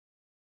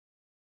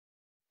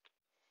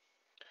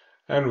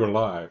And we're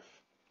live.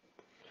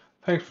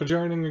 Thanks for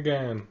joining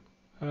again.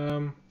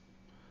 Um,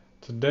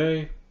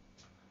 Today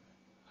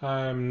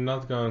I'm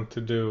not going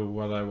to do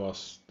what I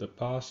was the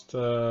past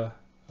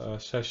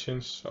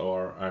sessions,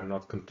 or I'm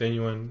not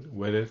continuing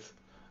with it.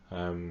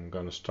 I'm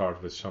gonna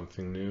start with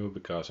something new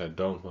because I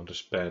don't want to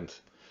spend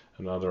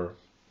another,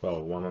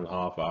 well,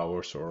 1.5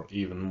 hours or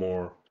even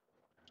more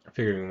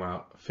figuring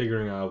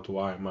out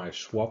why my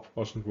swap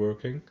wasn't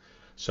working.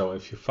 So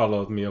if you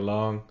followed me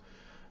along,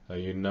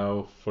 you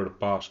know for the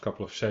past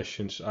couple of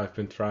sessions I've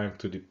been trying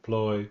to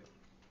deploy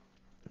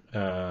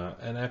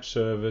an app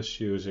service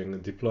using a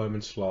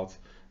deployment slot,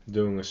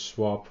 doing a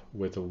swap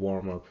with a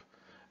warm-up,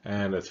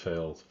 and it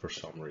failed for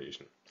some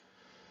reason.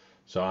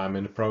 So I'm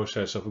in the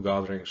process of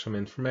gathering some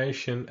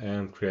information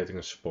and creating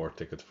a support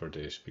ticket for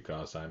this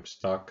because I'm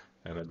stuck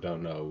and I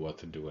don't know what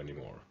to do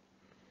anymore.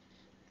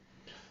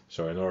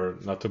 So in order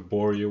not to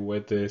bore you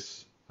with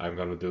this, I'm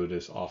gonna do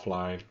this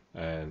offline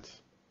and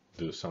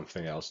do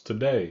something else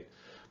today.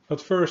 But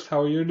first,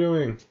 how are you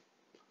doing?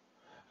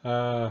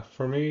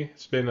 For me,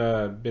 it's been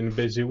a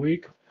busy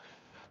week.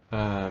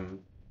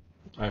 Um,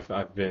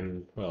 I've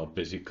been well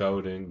busy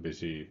coding,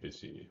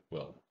 busy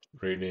well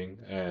reading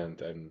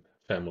and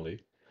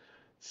family.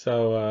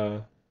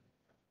 So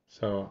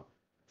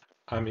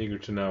I'm eager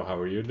to know how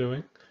are you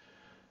doing.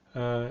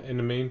 In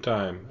the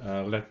meantime,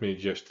 let me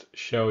just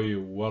show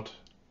you what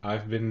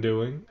I've been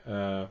doing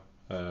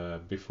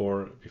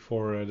before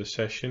the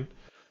session.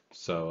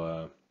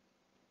 So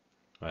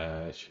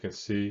as you can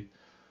see,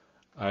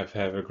 I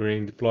have a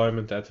green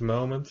deployment at the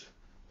moment.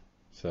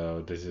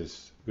 So this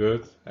is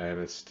good, and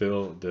it's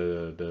still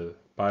the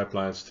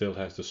pipeline still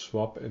has the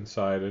swap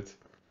inside it.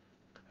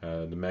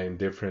 The main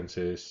difference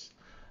is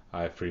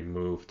I've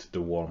removed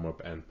the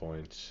warm-up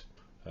endpoints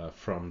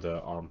from the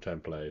ARM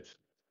template.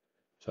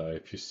 So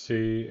if you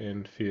see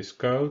in VS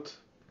Code,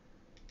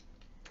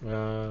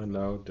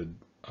 no, the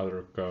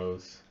other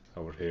code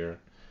over here.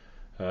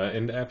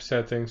 In the app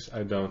settings,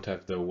 I don't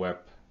have the web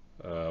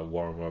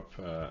warm-up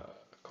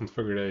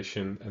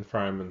configuration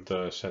environment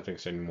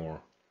settings anymore.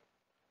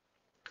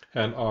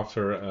 And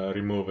after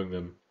removing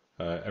them,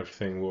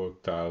 everything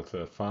worked out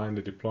fine.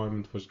 The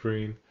deployment was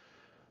green,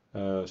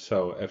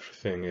 so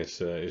everything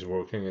is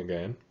working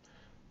again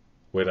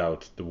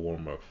without the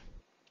warm-up.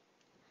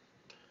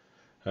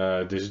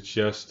 This is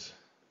just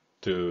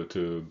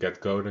to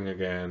get coding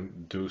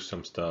again, do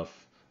some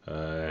stuff,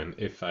 and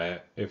if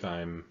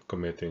I'm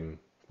committing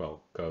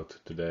well code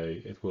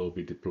today, it will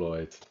be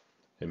deployed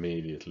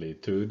immediately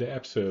to the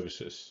app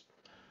services.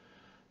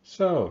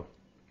 So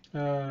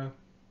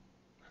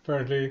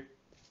apparently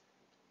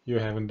you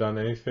haven't done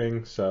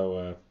anything,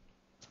 so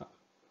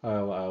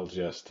I'll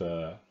just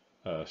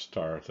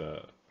start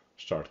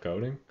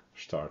coding,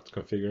 start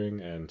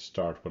configuring, and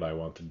start what I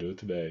want to do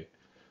today.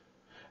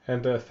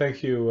 And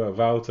thank you,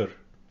 Wouter,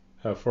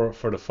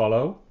 for the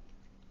follow.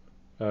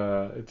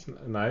 It's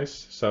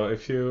nice. So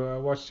if you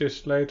watch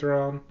this later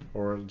on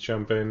or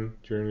jump in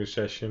during the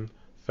session,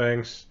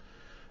 thanks.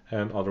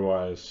 And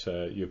otherwise,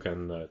 you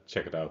can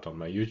check it out on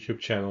my YouTube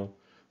channel,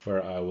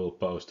 where I will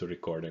post a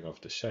recording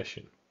of the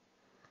session.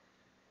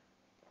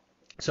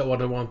 So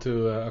what I want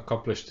to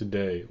accomplish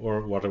today,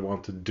 or what I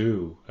want to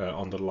do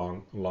on the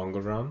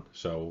longer run.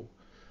 So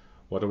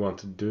what I want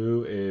to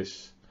do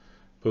is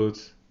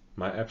put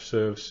my app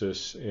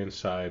services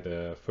inside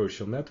a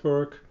virtual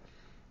network,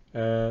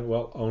 and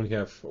well, only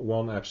have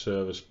one app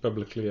service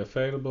publicly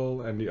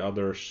available and the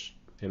others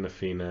in a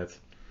VNet.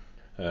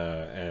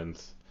 And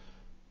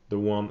the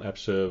one app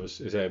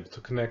service is able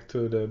to connect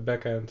to the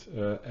backend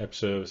app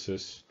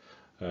services,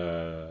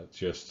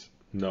 just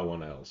no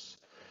one else.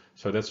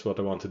 So that's what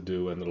I want to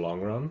do in the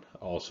long run.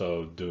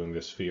 Also doing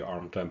this via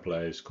ARM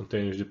templates,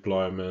 continuous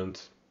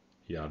deployment,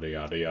 yada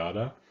yada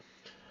yada.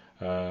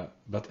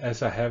 But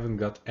as I haven't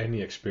got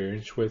any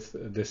experience with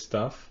this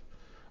stuff,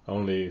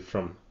 only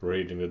from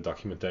reading the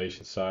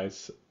documentation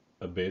sites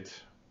a bit,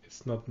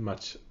 it's not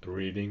much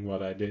reading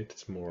what I did,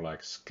 it's more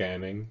like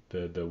scanning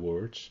the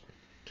words.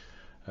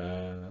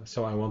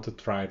 So I want to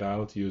try it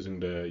out using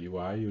the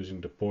UI,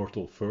 using the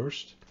portal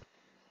first,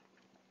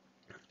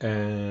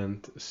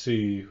 and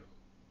see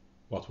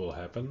what will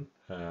happen,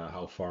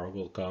 how far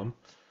we'll come.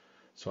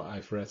 So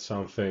I've read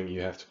something,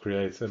 you have to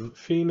create a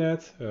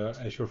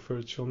VNet, Azure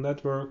Virtual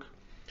Network.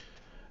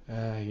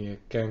 You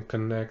can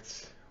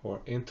connect or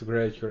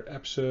integrate your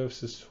app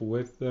services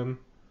with them,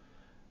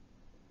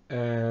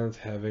 and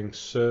having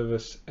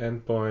service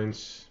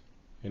endpoints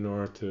in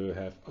order to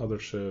have other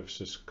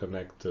services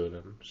connect to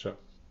them. So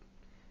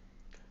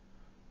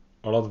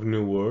a lot of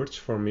new words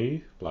for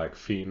me, like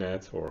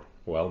VNet, or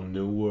well,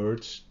 new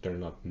words. They're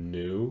not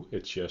new,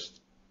 it's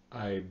just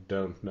I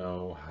don't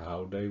know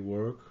how they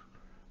work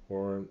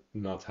or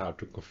not how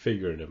to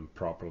configure them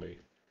properly.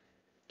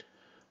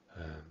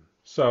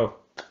 So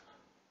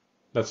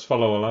let's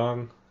follow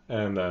along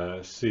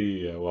and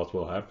see what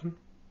will happen.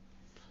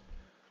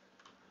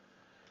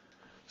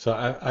 So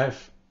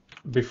I've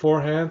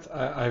beforehand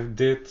I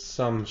did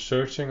some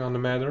searching on the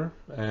matter,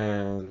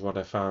 and what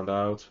I found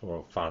out,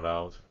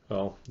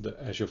 well, the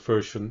Azure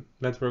version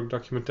network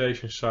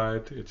documentation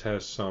site, it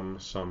has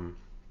some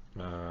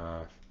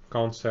uh,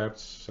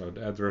 concepts, so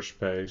the address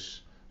space,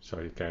 so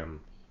you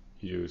can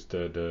use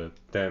the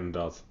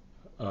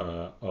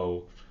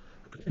 10.0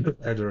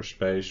 address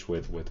space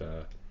with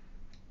a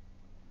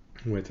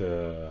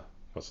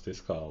what's this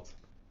called?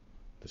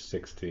 The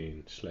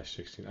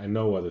 16/16. I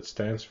know what it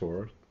stands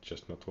for,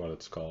 just not what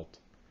it's called.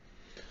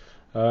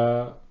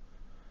 Uh,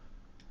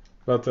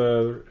 but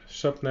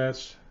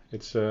subnets,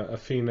 it's a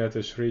VNet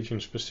is region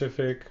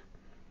specific.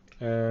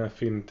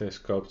 VNet is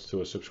scoped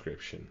to a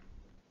subscription.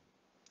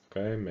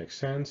 Okay, makes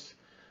sense.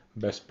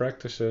 Best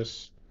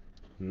practices,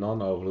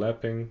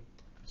 non-overlapping.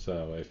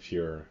 So if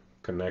you're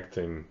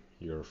connecting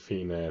your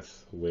VNet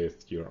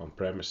with your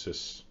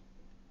on-premises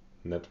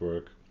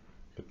network,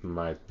 it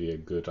might be a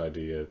good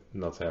idea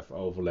not to have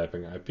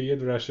overlapping IP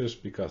addresses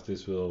because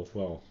this will,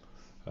 well,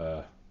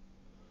 uh,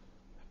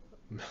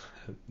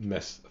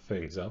 mess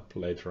things up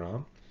later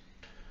on.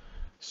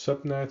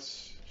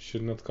 Subnets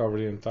should not cover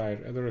the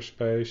entire address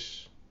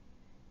space.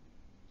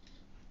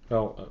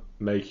 Well,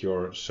 make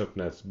your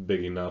subnet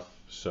big enough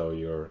so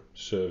your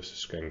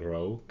services can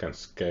grow, can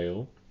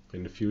scale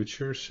in the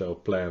future. So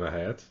plan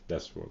ahead.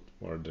 That's what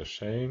they're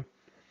saying.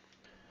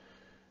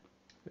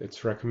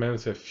 It's recommended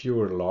to have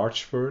fewer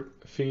large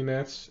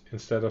VNets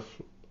instead of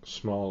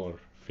smaller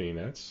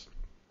VNets.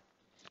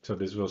 So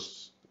this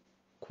was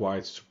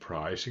quite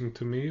surprising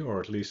to me,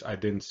 or at least I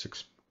didn't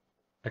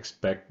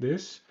expect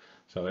this.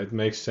 So it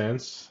makes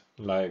sense,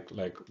 like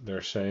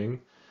they're saying,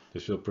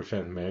 this will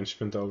prevent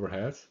management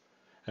overhead.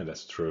 And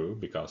that's true,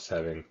 because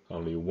having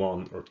only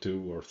one or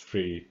two or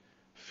three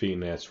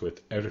VNets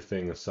with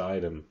everything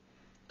inside them,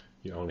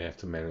 you only have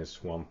to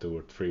manage one, two,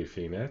 or three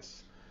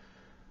VNets.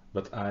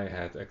 But I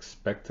had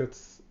expected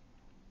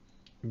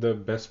the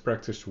best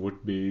practice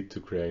would be to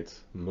create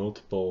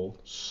multiple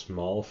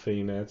small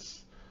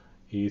VNets,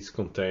 each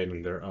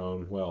containing their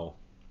own, well,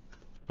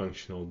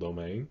 functional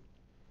domain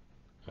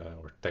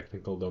or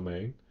technical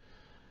domain,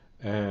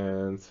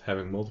 and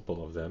having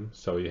multiple of them.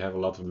 So you have a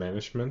lot of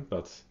management,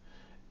 but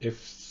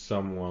if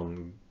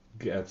someone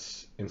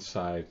gets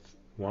inside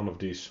one of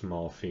these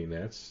small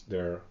VNets,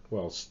 they're,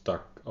 well,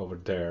 stuck over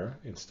there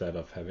instead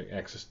of having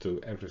access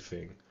to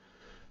everything.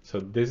 So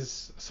this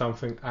is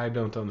something I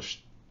don't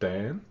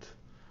understand.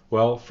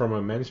 Well, from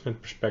a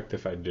management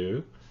perspective, I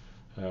do.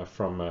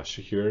 From a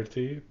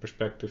security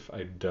perspective,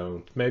 I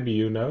don't. Maybe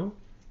you know.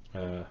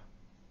 Uh,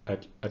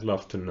 I'd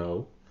love to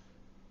know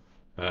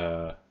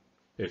uh,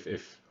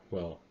 if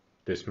well,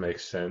 this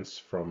makes sense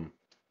from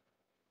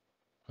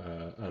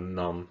a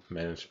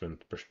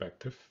non-management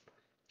perspective.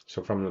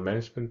 So from the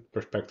management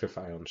perspective,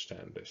 I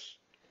understand this.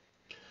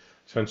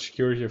 So in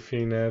security of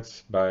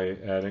VNet by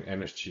adding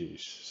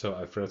NSGs. So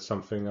I've read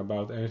something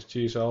about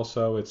NSGs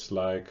also. It's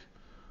like,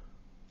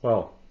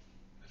 well,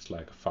 it's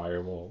like a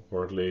firewall,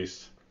 or at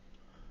least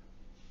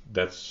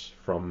that's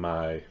from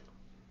my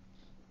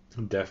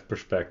dev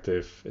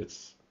perspective.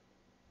 It's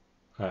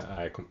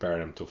I compare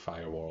them to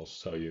firewalls,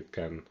 so you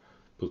can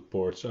put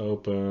ports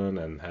open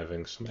and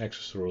having some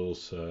access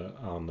rules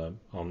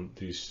on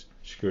these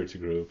security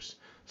groups,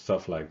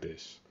 stuff like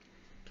this.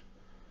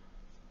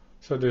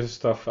 So this is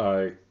stuff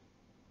I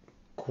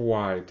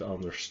quite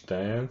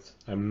understand.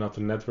 I'm not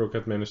a network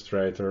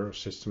administrator or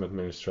system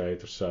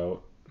administrator,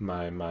 so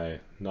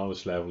my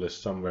knowledge level is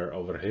somewhere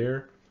over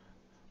here,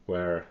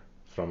 where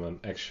from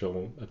an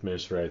actual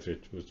administrator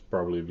it would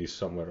probably be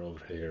somewhere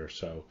over here,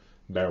 so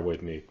bear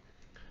with me.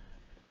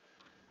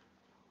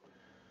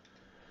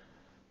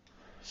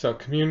 So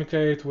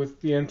communicate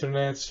with the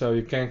internet, so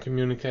you can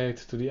communicate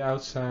to the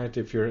outside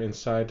if you're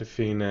inside the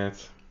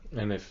VNet,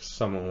 and if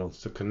someone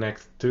wants to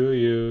connect to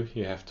you,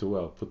 you have to,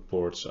 well, put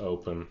ports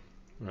open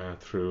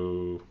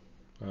through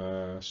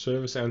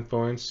service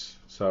endpoints.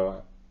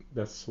 So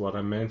that's what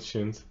I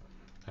mentioned.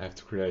 I have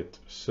to create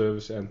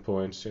service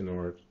endpoints in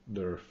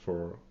order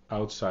for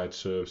outside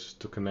services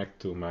to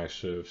connect to my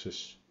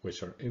services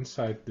which are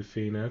inside the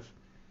VNet.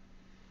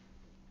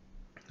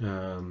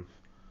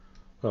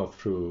 Well,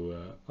 through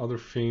other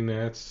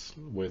VNets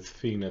with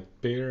VNet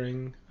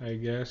peering, I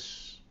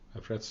guess.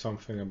 I've read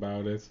something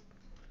about it.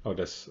 Oh,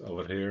 that's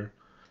over here.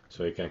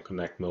 So you can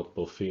connect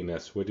multiple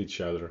VNets with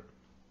each other.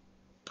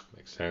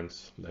 Makes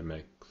sense. They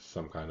make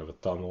some kind of a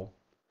tunnel.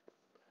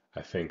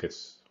 I think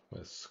it's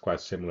quite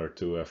similar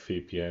to a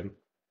VPN.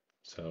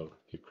 So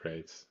you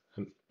create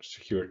a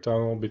secure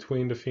tunnel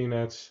between the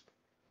VNets,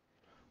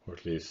 or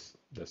at least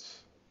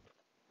that's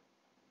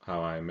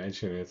how I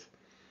imagine it.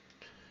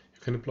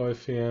 You can deploy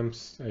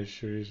VMs,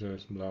 Azure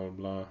users, blah blah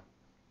blah.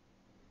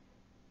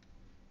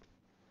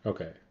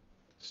 Okay,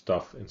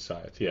 stuff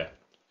inside. Yeah,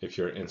 if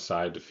you're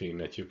inside the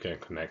VNet, you can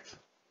connect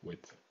with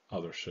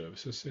other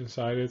services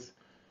inside it.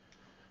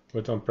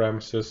 With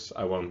on-premises,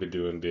 I won't be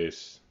doing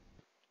this.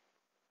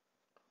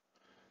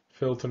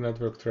 Filter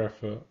network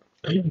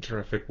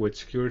traffic with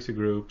security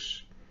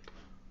groups,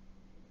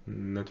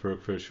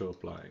 network virtual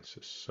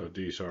appliances. So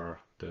these are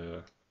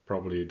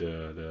probably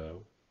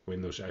the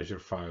Windows Azure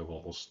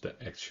firewalls, the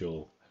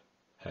actual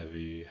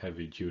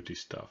heavy duty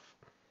stuff.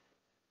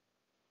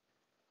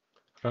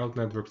 cloud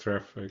network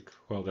traffic,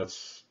 well,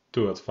 that's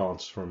too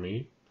advanced for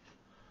me.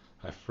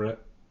 I've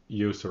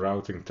used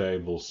routing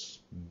tables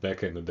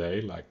back in the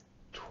day, like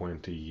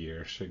 20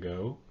 years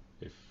ago,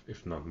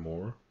 if not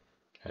more,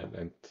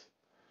 and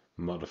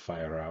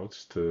modify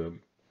routes to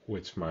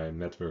which my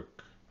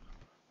network,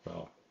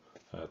 well,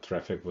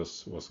 traffic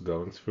was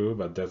going through,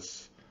 but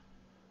that's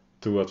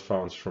too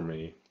advanced for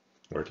me,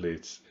 or at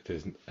least it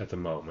is at the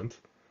moment.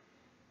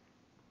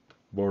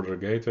 Border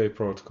Gateway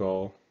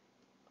Protocol,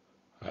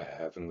 I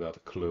haven't got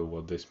a clue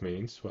what this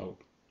means. Well,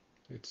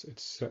 it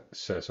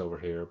says over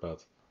here,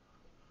 but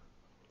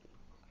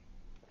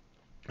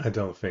I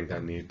don't think I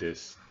need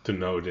this to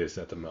know this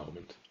at the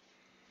moment.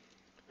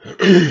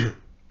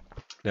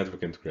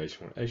 Network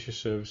integration for Azure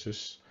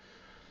services.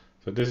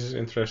 So this is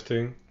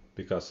interesting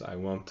because I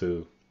want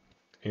to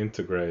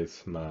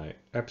integrate my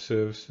app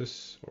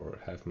services or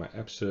have my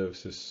app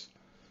services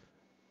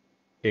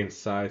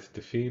inside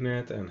the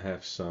VNet and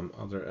have some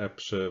other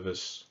app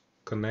service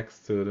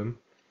connect to them.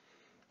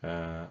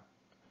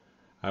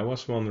 I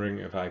was wondering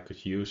if I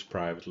could use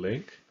private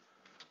link.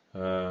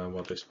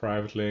 What is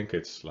private link?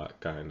 It's like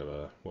kind of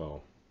a,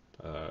 well,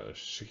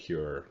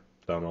 secure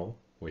tunnel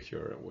with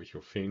your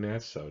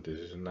VNet. So this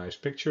is a nice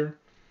picture.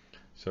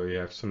 So you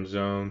have some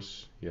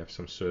zones, you have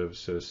some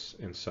services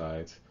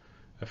inside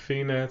a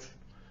VNet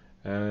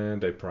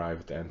and a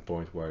private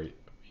endpoint where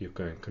you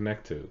can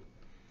connect to.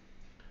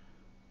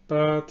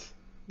 But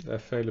the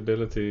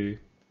availability,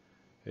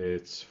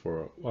 it's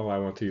for, well, I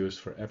want to use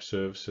for app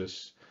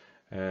services,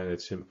 and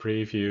it's in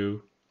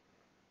preview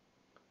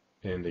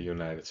in the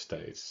United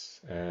States.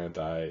 And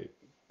I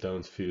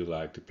don't feel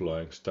like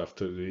deploying stuff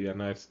to the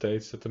United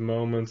States at the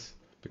moment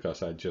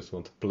because I just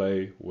want to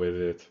play with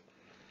it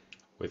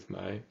with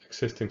my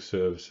existing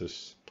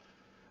services.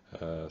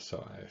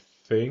 So I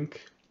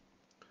think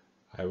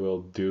I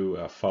will do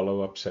a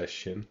follow-up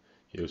session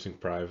using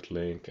private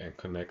link and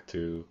connect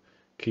to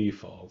Key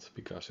Vault,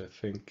 because I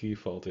think Key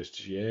Vault is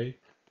GA,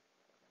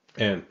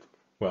 and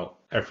well,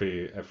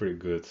 every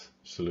good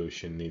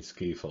solution needs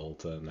Key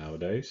Vault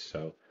nowadays.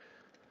 So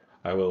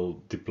I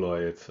will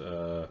deploy it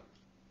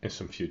in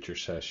some future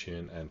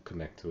session and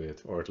connect to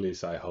it, or at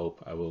least I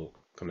hope I will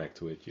connect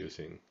to it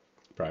using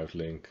private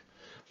link.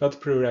 But the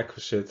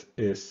prerequisite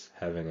is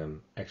having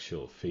an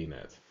actual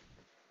VNet.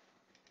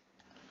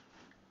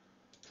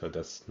 So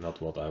that's not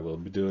what I will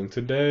be doing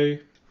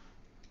today.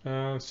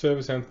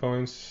 Service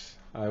endpoints.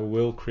 I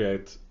will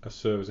create a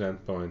service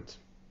endpoint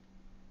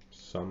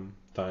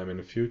sometime in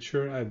the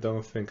future. I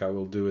don't think I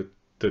will do it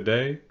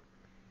today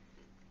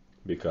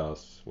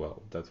because,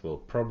 well, that will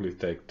probably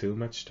take too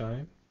much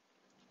time,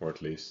 or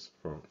at least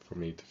for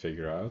me to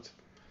figure out.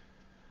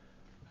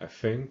 I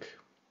think,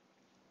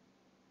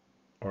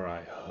 or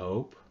I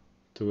hope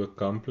to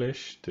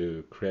accomplish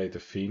to create a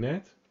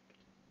VNet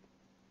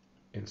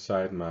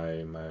inside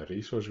my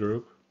resource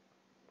group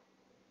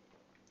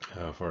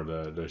for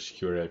the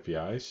secure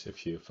APIs,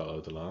 if you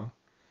followed along.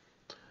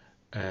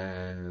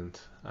 And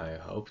I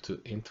hope to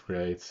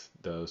integrate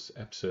those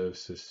app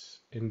services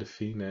in the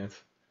VNet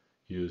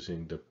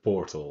using the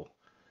portal.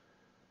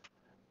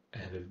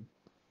 And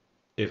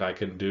if I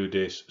can do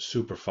this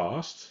super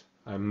fast,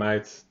 I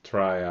might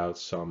try out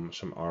some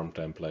ARM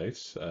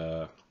templates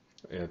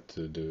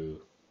to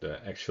do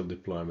the actual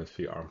deployment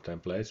via ARM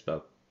templates,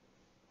 but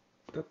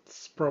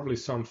that's probably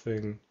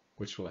something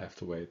which we'll have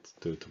to wait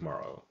to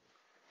tomorrow.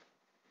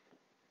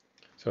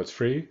 So it's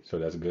free, so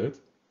that's good.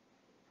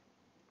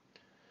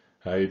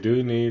 You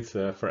do need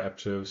for app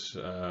service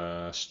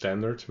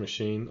standard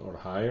machine or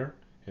higher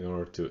in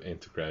order to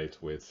integrate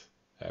with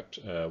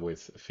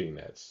with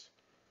VNets.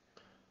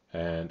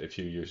 And if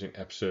you're using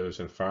app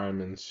service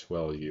environments,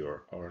 well,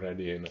 you're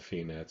already in a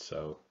VNet,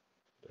 so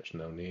there's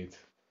no need.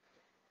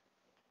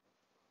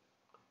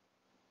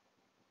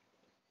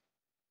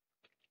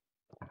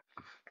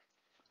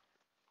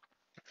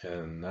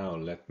 And now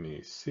let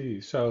me see.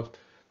 So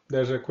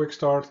there's a quick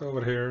start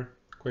over here.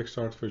 Quick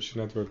start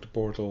virtual network, the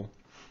portal.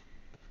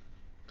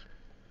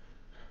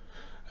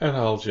 And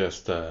I'll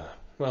just,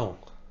 well,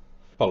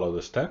 follow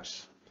the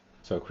steps.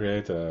 So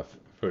create a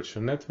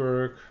virtual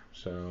network.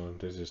 So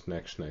this is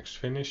next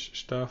finish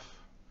stuff.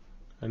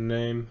 A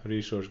name,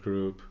 resource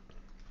group,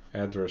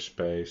 address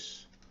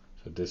space.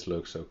 So this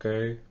looks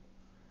okay.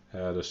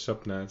 Add a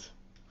subnet.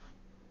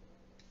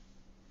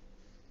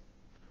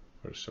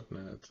 For the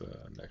subnet,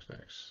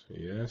 next.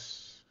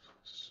 Yes.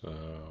 So,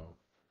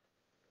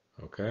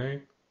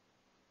 okay.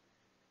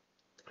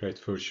 Create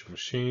virtual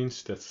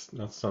machines. That's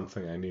not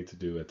something I need to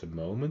do at the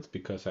moment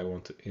because I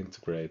want to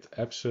integrate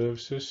app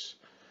services.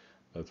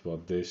 But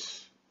what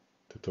this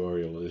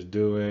tutorial is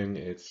doing,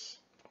 it's,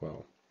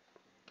 well,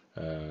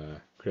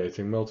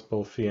 creating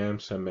multiple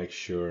VMs and make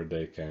sure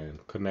they can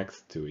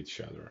connect to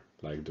each other,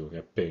 like doing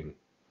a ping.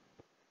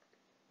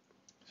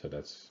 So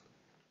that's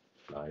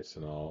nice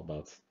and all,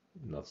 but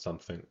not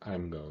something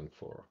I'm going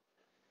for.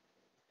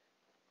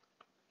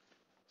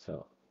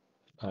 So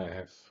I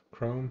have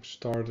Chrome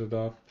started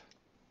up.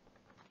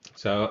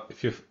 So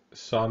if you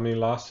saw me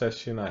last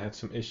session, I had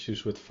some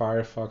issues with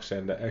Firefox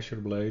and the Azure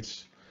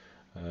Blades.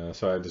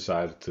 So I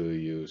decided to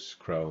use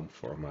Chrome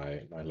for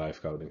my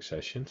live coding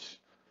sessions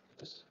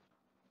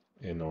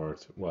in order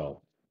to,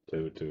 well,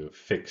 to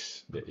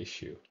fix the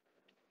issue.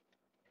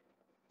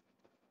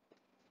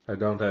 I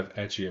don't have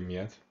Azure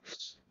yet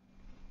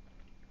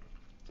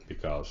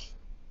because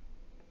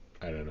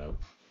I don't know.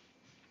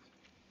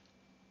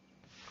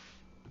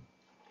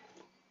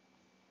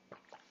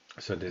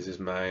 So this is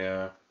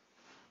my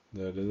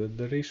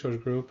the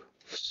resource group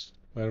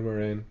where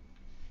we're in,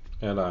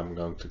 and I'm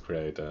going to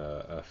create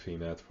a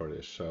VNet for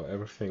this. So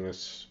everything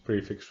is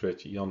prefixed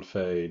with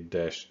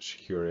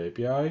janve-secure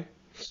API.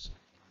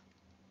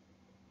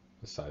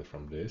 Aside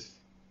from this,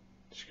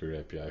 secure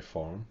API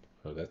form.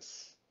 So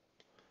that's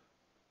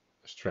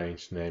a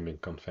strange naming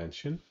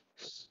convention.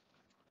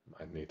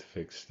 Might need to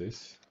fix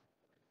this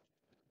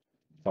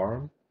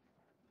form.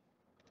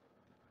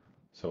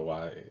 So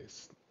why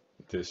is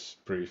this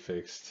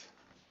prefixed?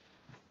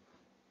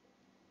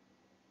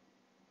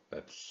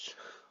 That's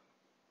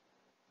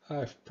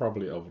I've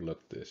probably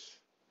overlooked this.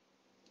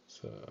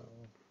 So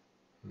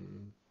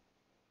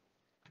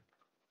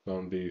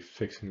won't be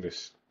fixing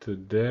this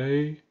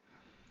today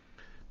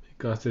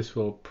because this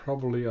will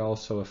probably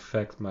also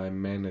affect my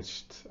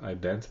managed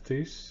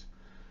identities,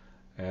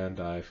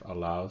 and I've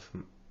allowed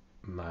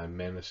my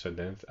managed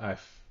identity.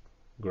 I've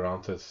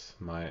granted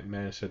my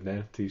managed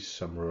identities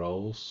some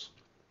roles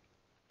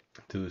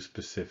to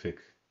specific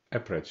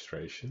app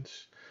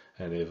registrations,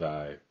 and if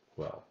I,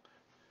 well,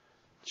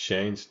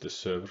 change the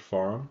server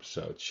farm,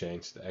 so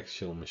change the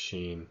actual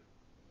machine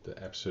the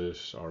app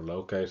services are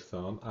located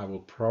on, I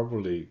will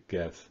probably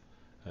get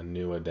a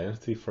new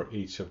identity for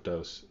each of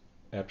those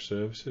app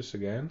services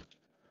again.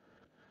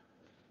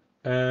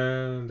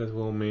 And that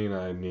will mean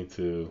I need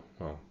to,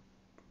 well,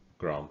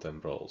 grant them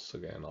roles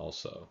again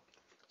also.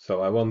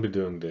 So I won't be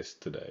doing this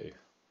today.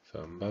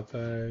 So, but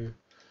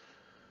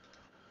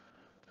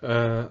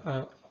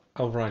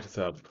I'll write it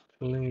up.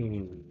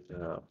 Clean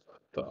up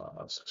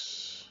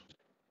tasks.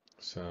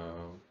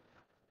 So,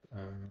 uh,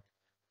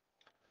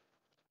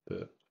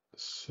 the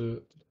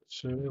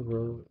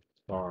server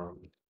farm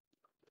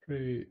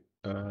pre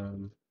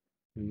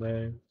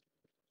name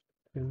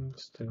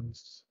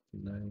instance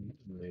name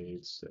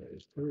needs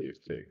a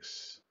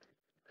prefix.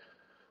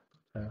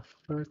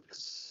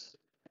 Affects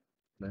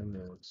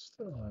managed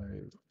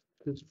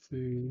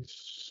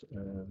identities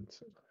and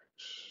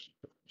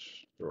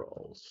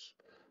roles.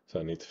 So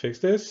I need to fix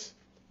this.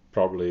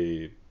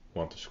 Probably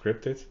want to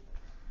script it.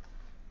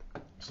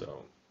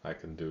 So I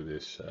can do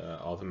this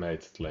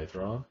automated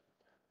later on.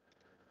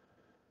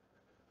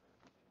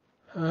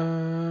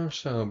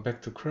 So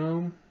back to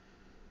Chrome.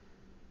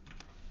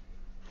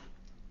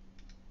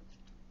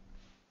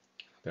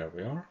 There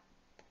we are.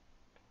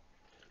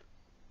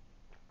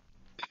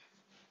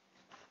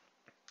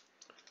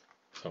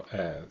 So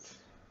add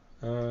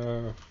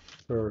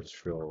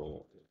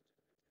virtual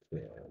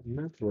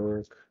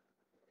network.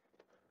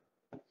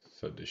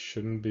 So this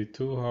shouldn't be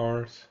too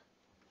hard.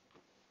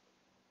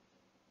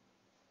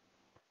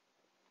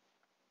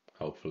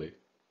 Hopefully.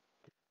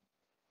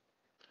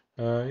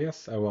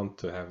 Yes, I want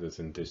to have this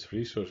in this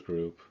resource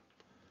group.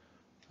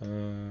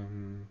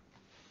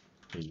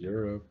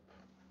 Europe,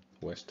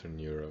 Western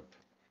Europe.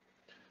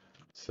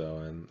 So,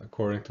 and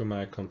according to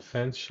my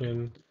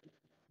convention,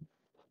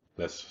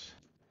 let's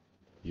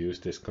use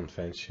this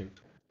convention.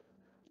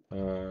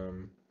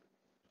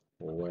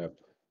 Web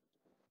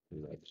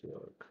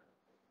network.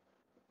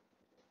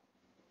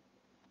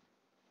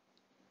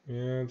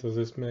 Yeah, does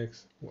this make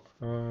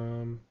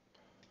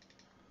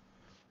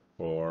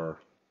or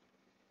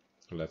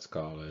let's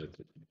call it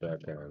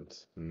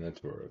backend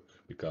network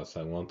because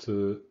I want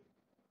to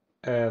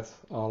add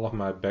all of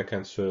my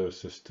backend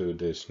services to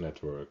this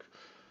network.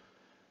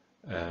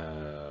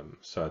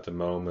 So at the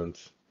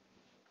moment,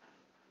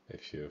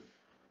 if you've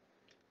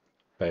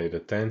paid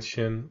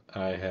attention,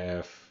 I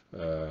have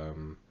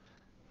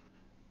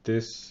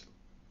this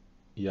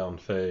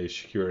Janve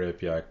Secure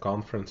API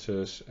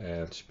conferences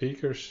and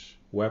speakers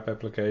web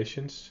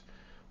applications,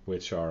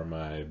 which are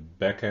my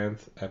backend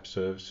app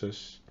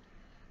services.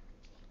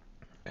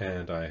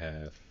 And I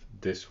have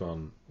this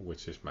one,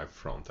 which is my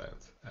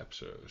front-end app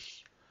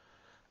service.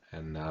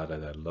 And now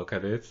that I look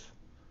at it,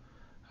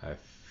 I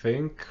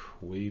think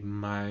we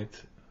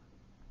might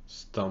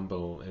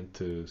stumble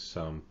into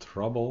some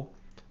trouble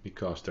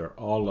because they're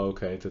all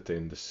located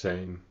in the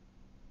same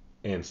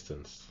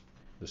instance,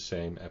 the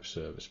same app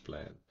service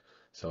plan.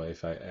 So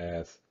if I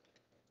add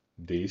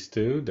these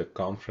two, the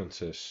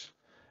conferences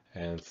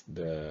and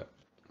the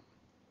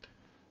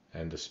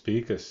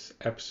speakers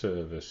app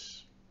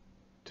service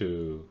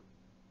to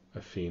a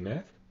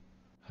VNet,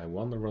 I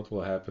wonder what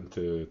will happen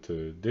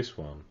to this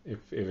one, if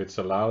it's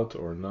allowed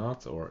or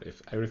not, or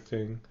if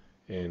everything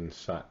in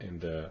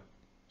the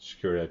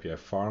Secure API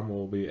farm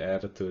will be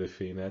added to the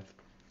VNet.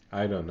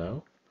 I don't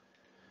know,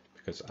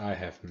 because I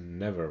have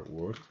never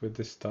worked with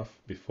this stuff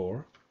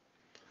before.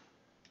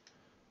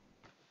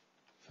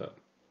 So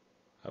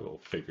I will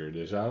figure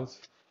this out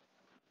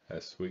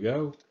as we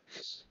go.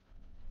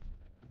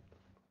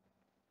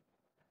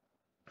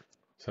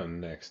 So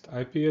next,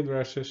 IP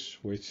addresses,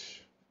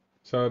 which,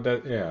 so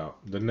that, yeah,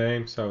 the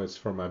name, so it's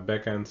for my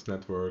backend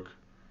network.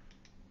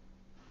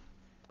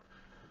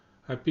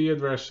 IP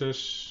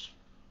addresses,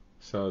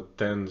 so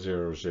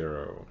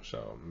 10.0.0,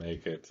 so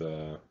make it,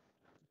 the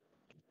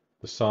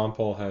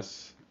sample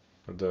has,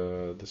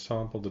 the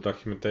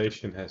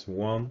documentation has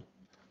 1,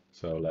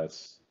 so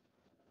let's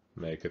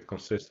make it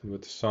consistent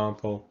with the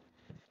sample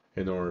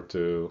in order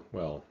to,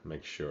 well,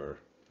 make sure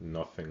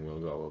nothing will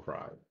go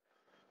awry.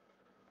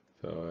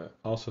 So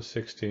also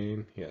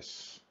 16,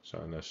 yes. So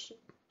in a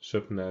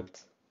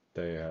subnet,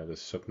 they have a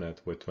subnet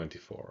with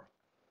 24.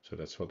 So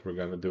that's what we're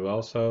gonna do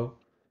also.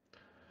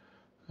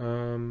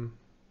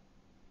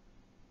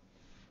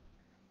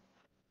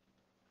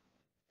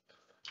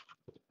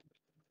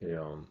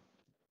 Yeah.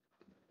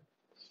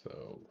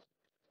 So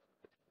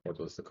what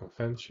was the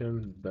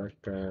convention?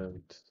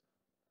 Backend,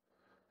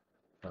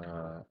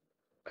 uh,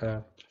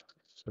 app,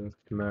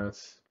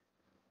 subnet.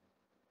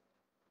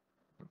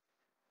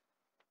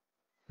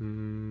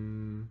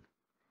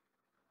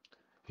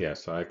 Yeah,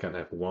 so I can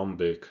have one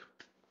big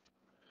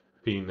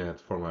VNet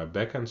for my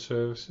backend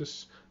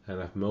services and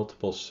have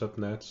multiple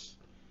subnets.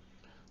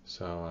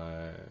 So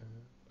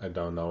I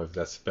don't know if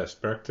that's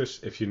best practice.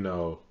 If you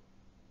know,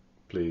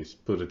 please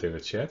put it in the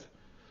chat.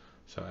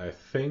 So I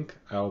think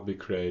I'll be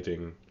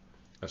creating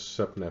a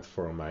subnet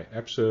for my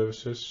app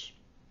services,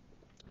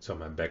 so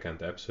my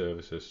backend app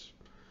services,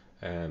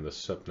 and a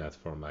subnet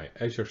for my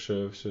Azure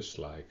services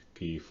like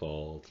Key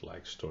Vault,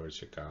 like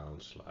storage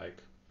accounts,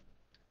 like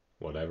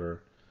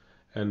whatever.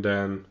 And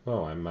then,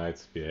 well, I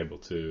might be able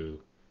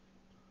to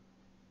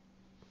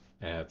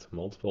add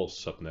multiple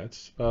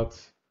subnets, but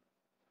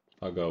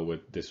I'll go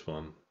with this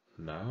one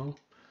now.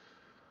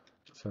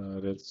 So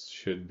that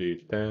should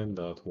be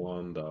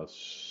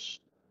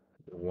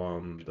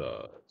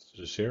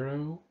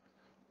 10.1.1.0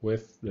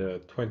 with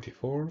the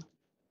 24.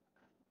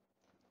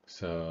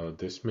 So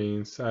this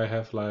means I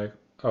have like,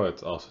 oh,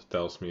 it also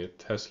tells me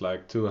it has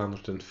like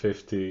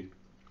 250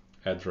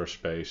 address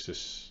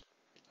spaces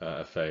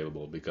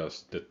available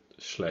because the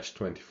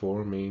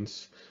 /24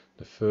 means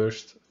the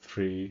first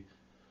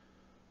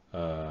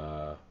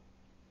uh,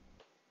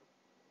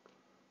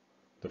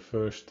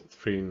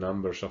 three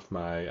numbers of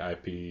my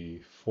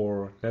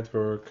IP4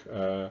 network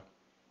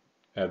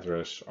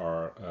address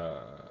are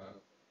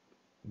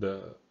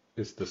the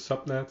is the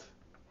subnet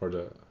or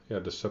the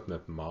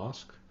subnet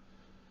mask,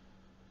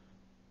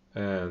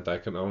 and I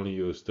can only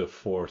use the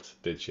fourth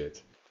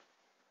digit.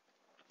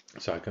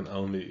 So I can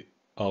only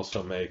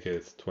also make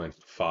it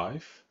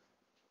 25,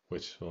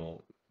 which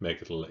will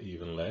make it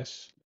even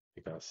less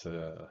because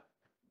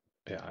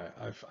yeah,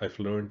 I've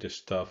learned this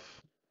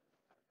stuff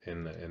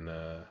in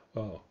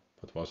well,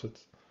 what was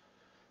it?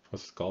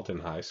 What's it called in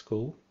high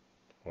school?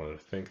 Or I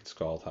think it's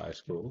called high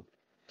school.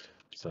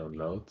 So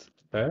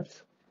Notepad.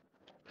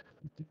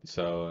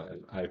 So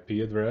an IP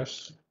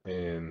address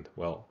in,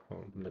 well,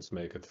 let's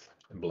make it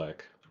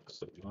black.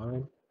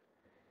 Sublime.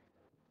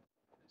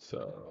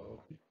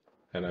 So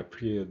an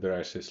IP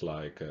address is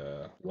like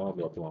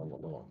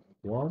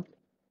 1.1.1.1.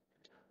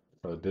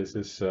 So this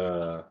is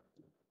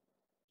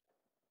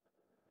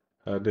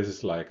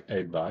like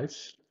 8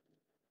 bytes.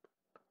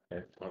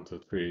 Okay, 1, 2,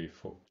 3,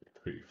 4,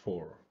 3,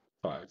 4,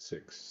 5,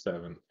 6,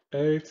 7,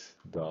 8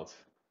 dot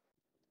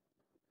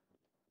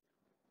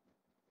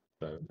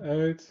 7,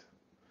 8,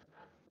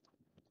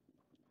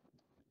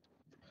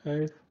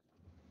 8.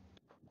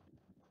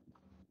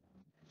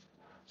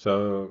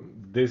 So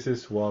this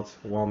is what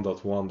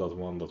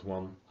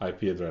 1.1.1.1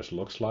 IP address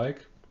looks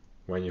like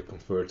when you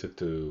convert it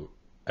to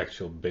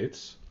actual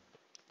bits.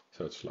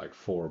 So it's like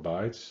 4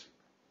 bytes.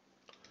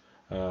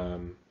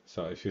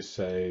 So if you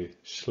say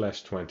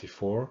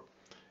 /24,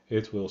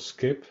 it will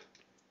skip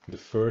the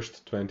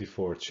first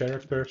 24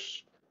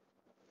 characters,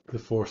 the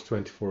first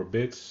 24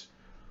 bits,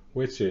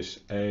 which is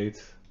 8,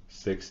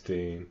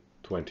 16,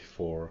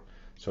 24.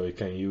 So you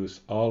can use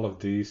all of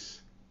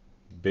these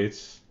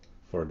bits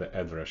for the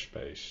address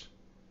space.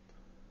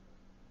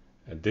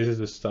 And this is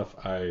the stuff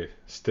I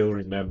still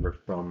remember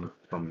from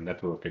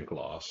networking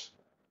class,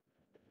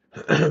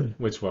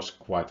 which was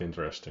quite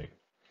interesting.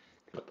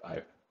 But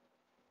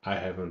I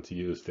haven't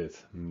used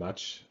it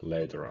much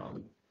later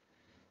on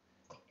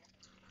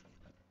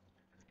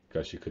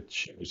because you could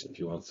choose if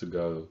you want to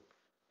go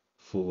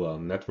full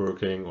on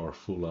networking or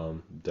full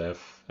on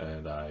dev,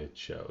 and I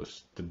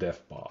chose the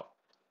dev path.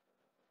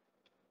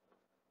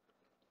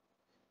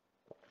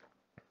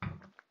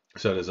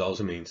 So this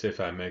also means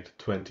if I make the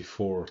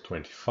 24,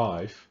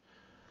 25,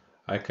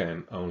 I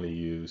can only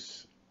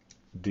use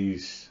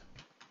these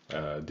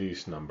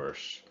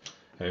numbers.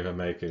 And if I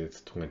make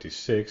it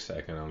 26,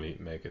 I can only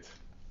make it,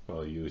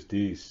 well, use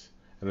these.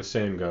 And the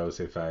same goes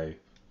if I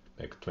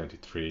make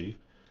 23,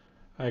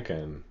 I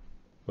can,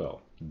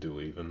 well,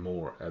 do even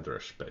more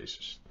address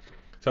spaces.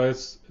 So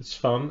it's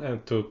fun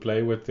and to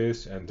play with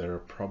this, and there are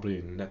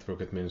probably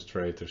network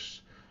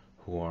administrators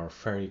who are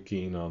very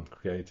keen on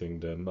creating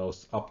the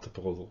most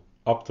optimal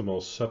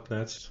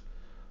subnets.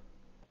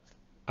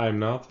 I'm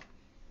not,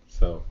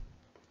 so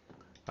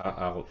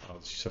I'll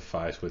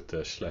suffice with the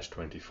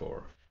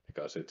 /24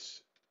 because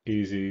it's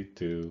easy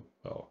to,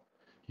 well,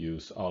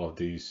 use all of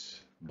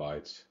these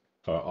bytes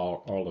or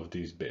all of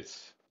these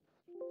bits.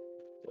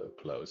 So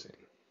closing.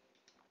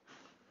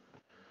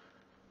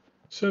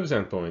 Service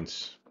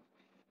endpoints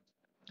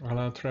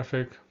allow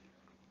traffic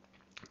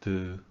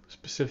to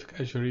specific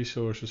Azure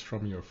resources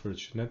from your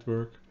virtual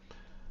network.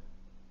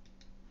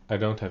 I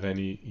don't have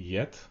any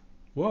yet.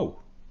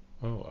 Whoa!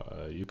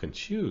 Oh, you can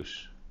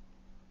choose.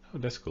 Oh,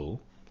 that's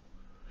cool.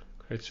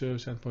 Create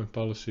service endpoint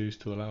policies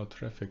to allow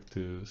traffic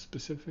to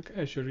specific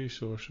Azure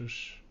resources.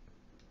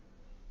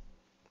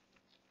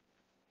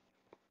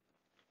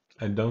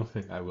 I don't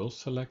think I will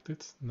select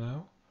it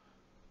now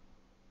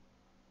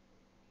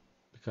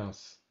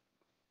because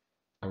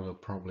I will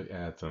probably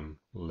add them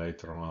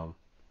later on.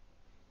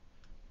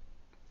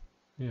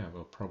 Yeah,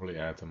 we'll probably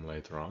add them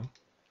later on.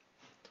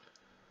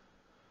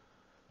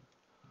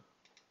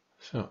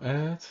 So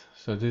add,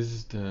 so this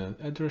is the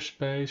address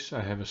space.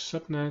 I have a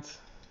subnet.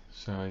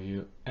 So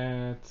you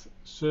add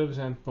service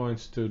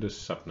endpoints to the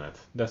subnet.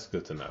 That's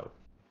good to know.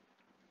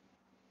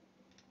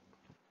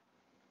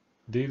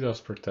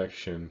 DDoS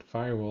protection,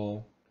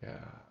 firewall.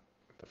 Yeah,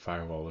 the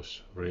firewall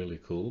is really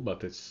cool,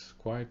 but it's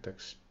quite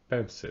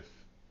expensive.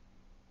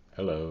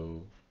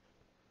 Hello.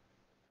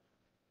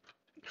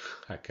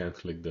 I can't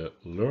click the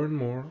learn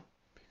more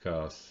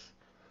because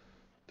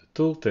the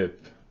tooltip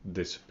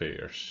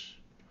disappears.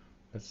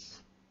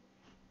 That's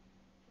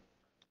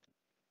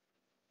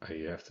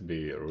you have to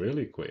be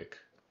really quick.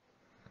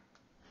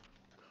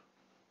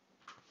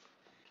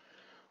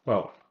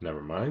 Well,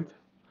 never mind.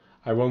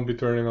 I won't be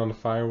turning on the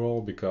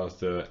firewall because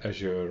the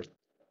Azure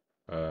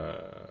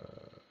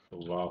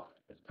well,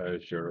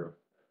 Azure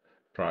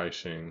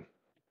pricing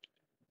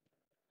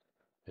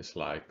is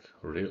like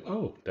real.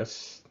 Oh,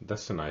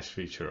 that's a nice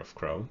feature of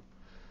Chrome.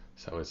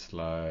 So it's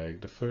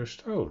like the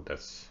first. Oh,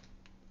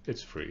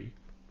 it's free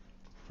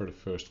for the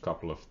first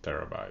couple of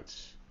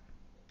terabytes.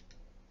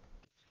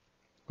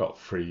 Well,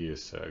 free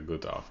is a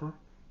good offer.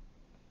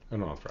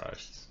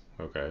 Unauthorized.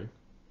 Okay.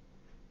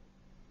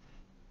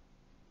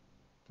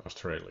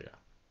 Australia.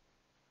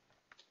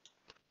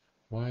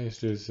 Why is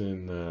this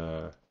in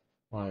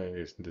why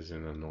isn't this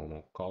in a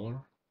normal color?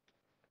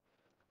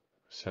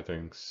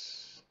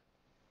 Settings.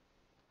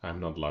 I'm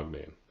not logged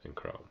in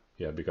Chrome.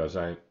 Yeah, because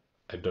I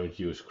don't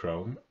use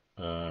Chrome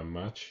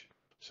much,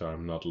 so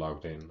I'm not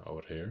logged in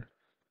over here.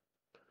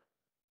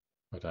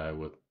 But I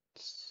would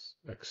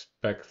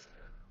expect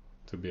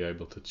to be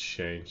able to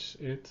change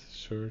it.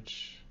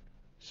 Search,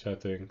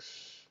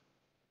 settings.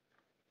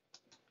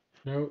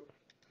 No,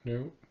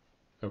 no.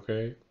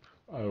 Okay,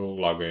 I will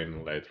log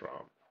in later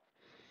on.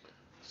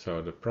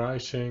 So the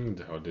pricing,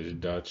 oh, this is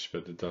Dutch,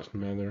 but it doesn't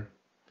matter.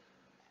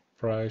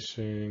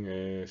 Pricing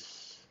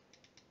is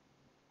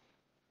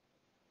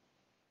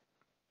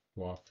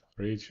what?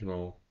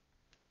 Regional,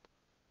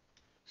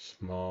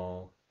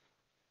 small.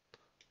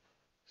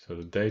 So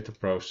the data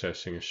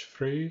processing is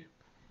free.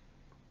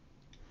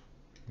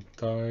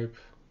 Type,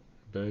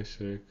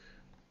 basic.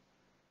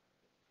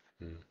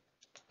 I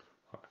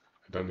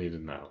don't need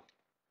it now.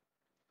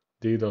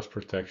 DDoS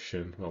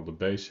protection, well, the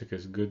basic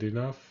is good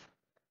enough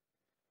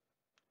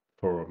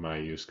for my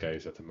use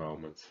case at the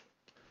moment.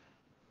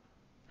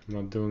 I'm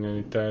not doing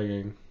any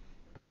tagging.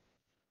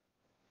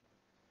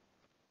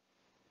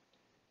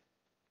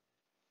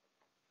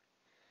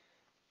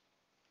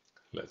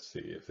 Let's see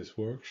if this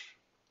works.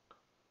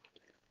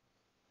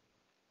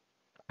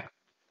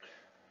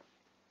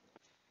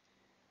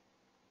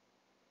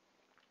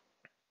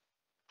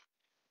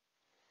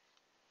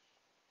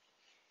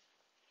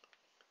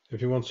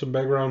 If you want some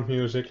background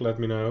music, let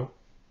me know.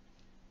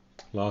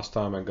 Last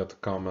time I got a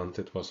comment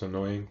it was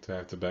annoying to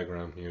have the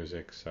background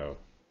music, so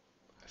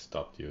I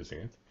stopped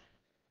using it.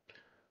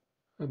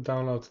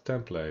 Download the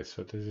template.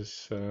 So this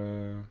is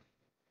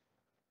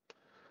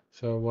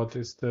so what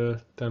is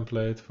the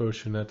template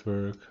version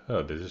network?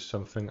 Oh, this is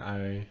something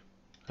I'm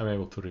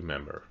able to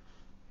remember.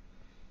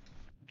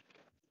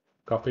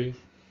 Copy.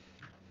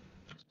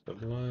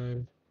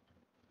 Sublime.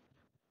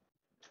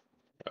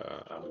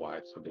 Why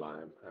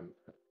Sublime?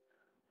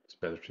 It's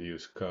better to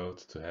use code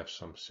to have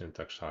some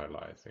syntax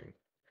highlighting.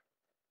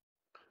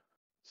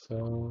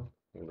 So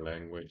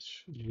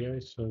language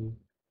JSON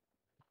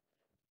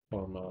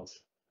format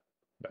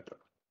better.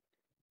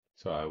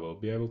 So I will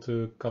be able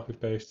to copy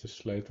paste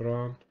this later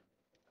on.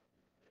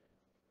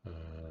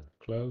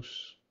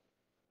 Close,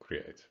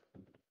 create.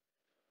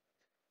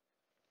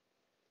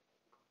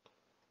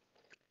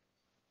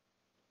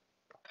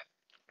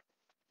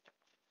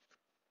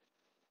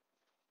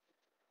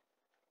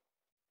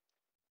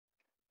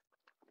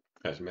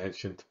 As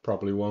mentioned,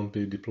 probably won't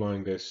be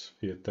deploying this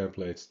via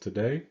templates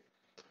today.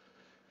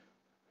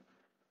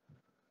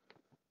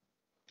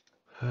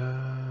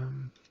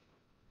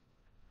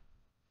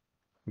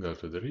 Go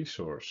to the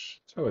resource.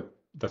 So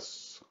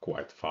that's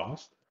quite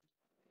fast.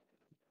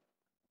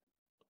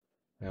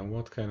 And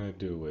what can I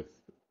do with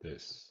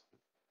this?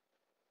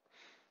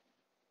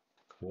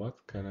 What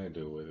can I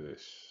do with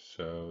this?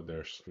 So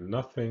there's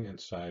nothing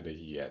inside it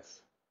yet,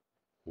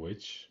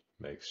 which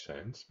makes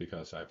sense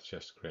because I've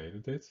just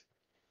created it.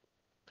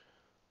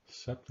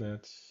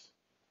 Subnets,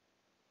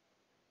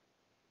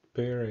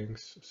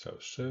 pairings, so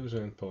service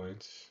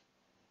endpoints.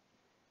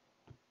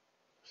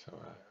 So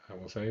I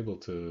was able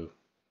to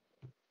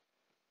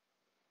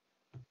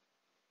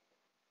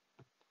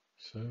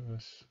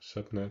service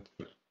subnet.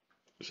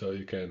 So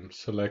you can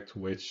select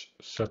which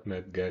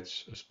subnet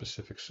gets a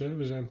specific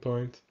service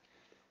endpoint.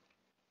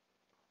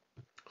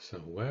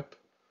 So web.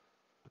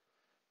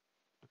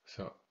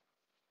 So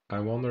I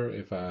wonder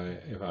if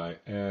I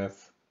add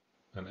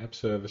an app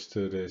service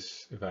to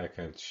this, if I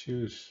can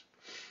choose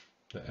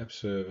the app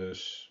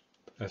service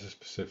as a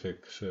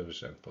specific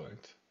service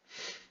endpoint.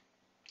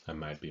 I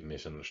might be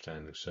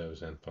misunderstanding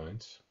service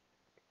endpoints.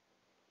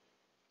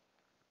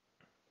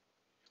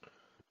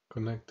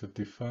 Connected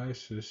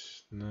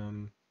devices,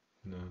 none,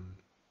 none.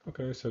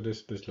 Okay, so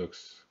this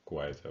looks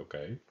quite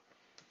okay.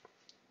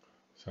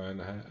 So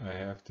and I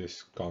have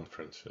this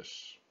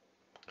conferences.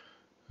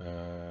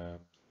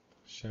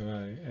 Shall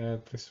I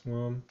add this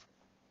one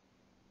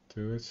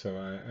to it? So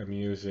I'm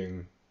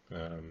using,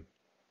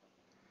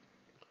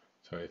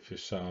 so if you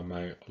saw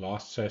my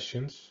last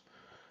sessions,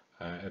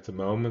 at the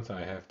moment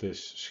I have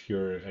this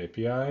secure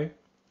API.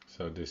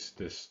 So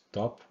this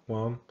top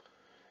one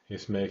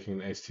is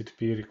making an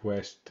HTTP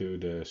request to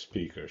the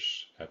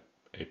speakers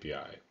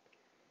API.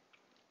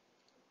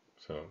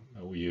 So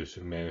we're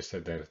using managed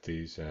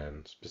identities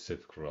and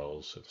specific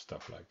roles and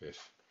stuff like this.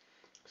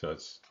 So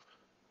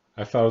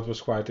I thought it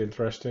was quite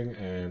interesting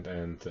and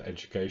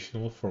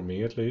educational for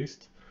me at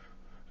least.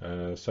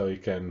 So you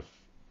can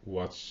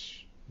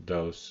watch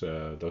those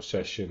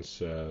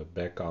sessions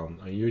back on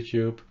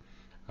YouTube.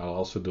 I'll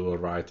also do a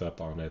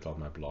write-up on it on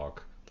my blog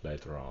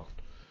later on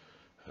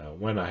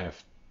when I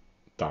have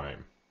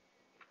time.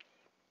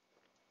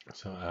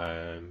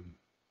 So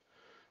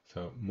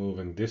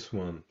moving this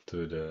one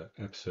to the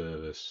app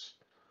service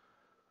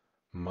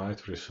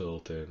might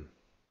result in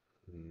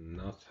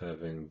not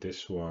having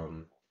this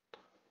one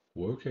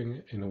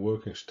working in a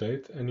working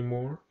state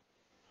anymore.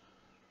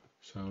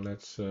 So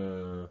let's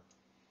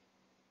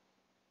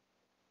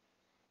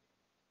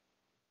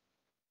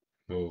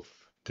move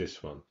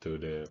this one to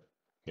the,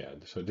 yeah,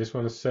 so this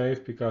one is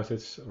safe because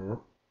it's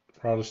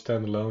rather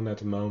standalone at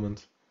the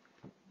moment,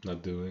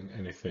 not doing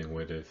anything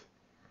with it.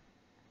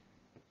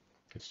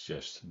 It's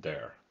just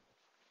there,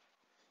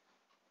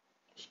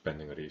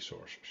 spending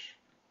resources.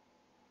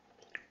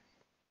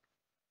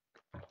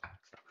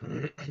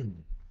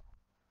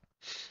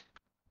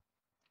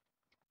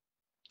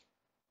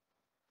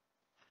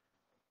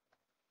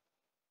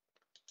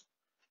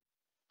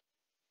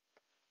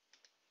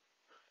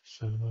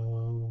 So,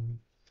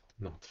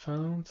 not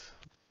found,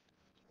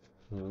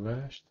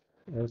 slash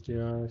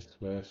SDI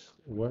slash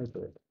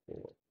weather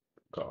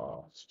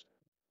forecast.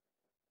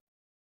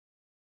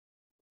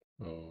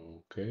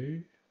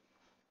 Okay.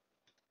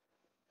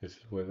 Is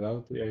it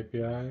without the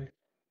API?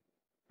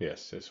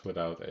 Yes, it's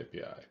without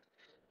API.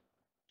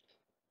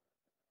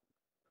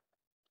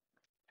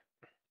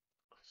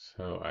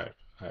 So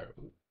I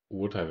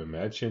would have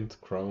imagined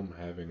Chrome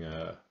having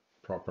a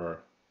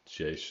proper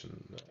JSON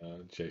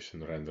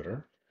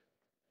renderer.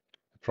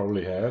 It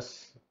probably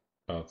has,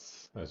 but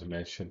as I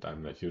mentioned,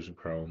 I'm not using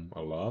Chrome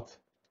a lot,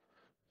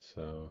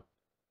 so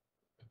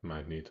it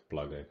might need a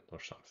plugin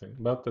or something.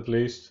 But at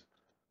least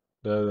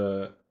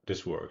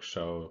this works.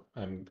 So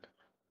I'm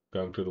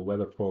going to the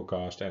weather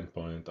forecast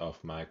endpoint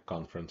of my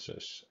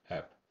conferences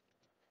app.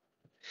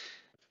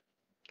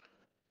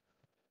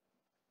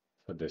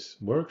 So this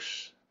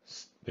works.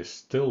 This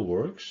still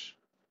works.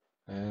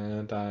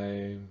 And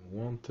I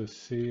want to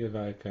see if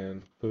I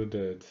can put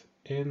it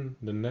in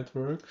the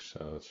network.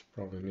 So it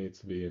probably needs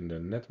to be in the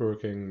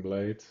networking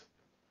blade.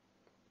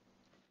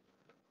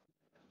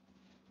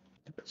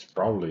 It's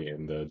probably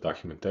in the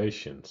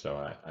documentation. So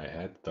I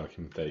had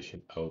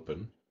documentation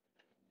open.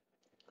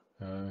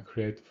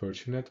 Create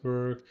virtual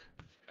network,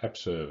 app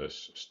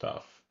service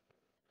stuff.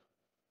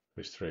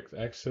 Restrict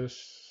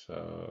access.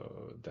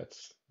 So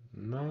that's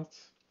not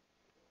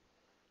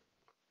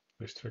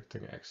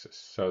restricting access.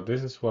 So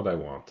this is what I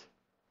want.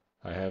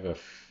 I have a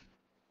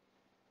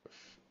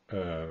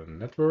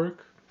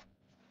network.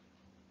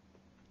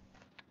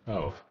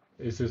 Oh,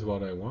 is this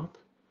what I want?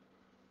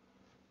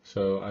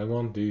 So I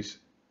want these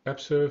app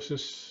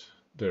services.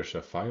 There's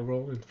a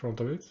firewall in front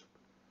of it.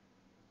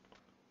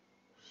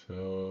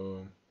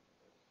 So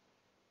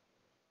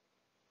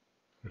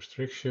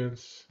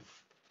restrictions,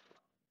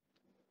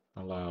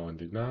 allow and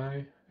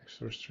deny,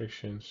 extra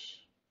restrictions.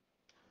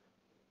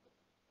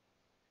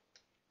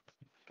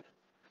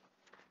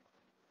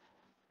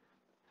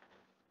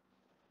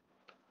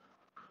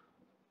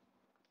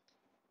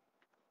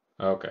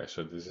 Okay,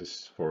 so this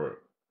is for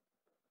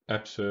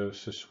app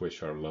services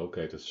which are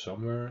located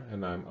somewhere,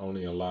 and I'm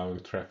only allowing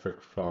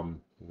traffic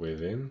from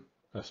within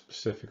a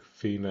specific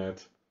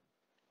VNet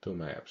to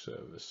my app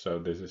service. So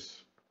this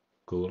is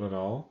cool and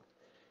all,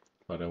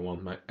 but I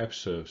want my app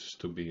service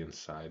to be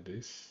inside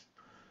this.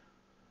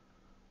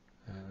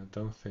 And I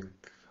don't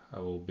think I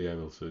will be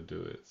able to do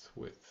it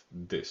with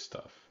this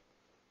stuff.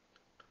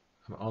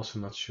 I'm also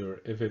not sure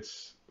if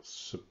it's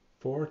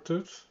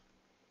supported.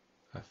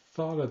 I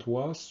thought it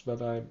was,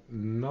 but I'm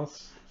not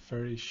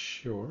very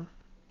sure.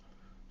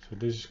 So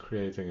this is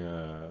creating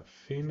a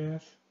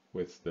VNet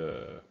with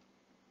the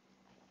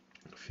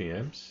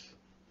VMs,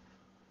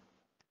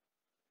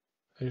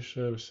 Azure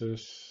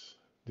services,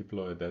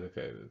 deploy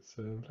dedicated,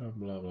 blah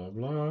blah blah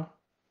blah,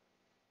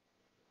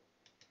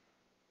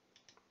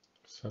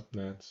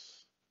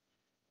 subnets,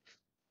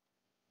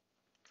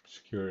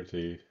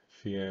 security,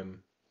 VM.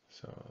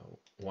 So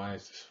why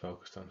is this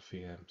focused on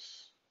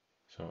VMs?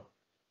 So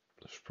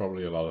there's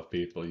probably a lot of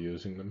people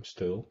using them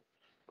still.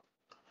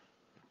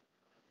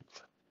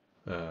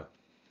 The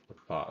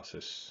pass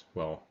is,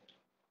 well,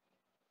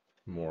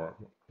 more,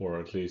 or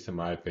at least in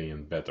my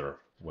opinion, better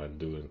when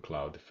doing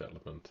cloud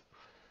development.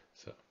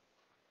 So,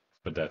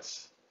 but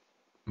that's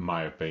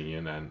my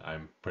opinion, and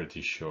I'm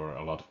pretty sure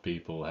a lot of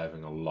people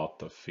having a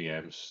lot of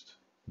VMs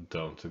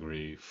don't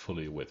agree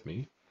fully with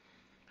me.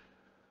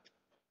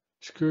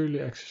 Securely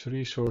access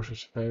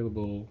resources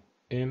available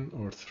in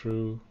or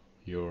through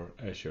your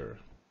Azure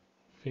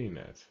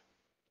VNet.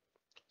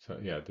 So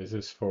yeah, this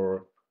is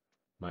for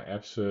my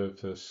app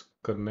service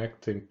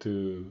connecting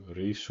to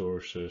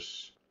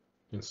resources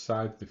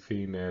inside the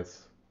VNet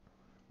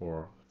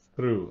or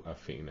through a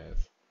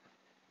VNet.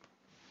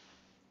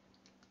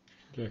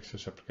 To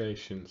access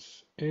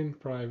applications in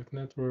private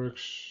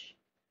networks,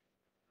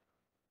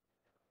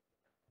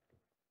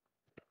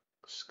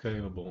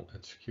 scalable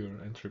and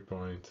secure entry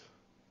point.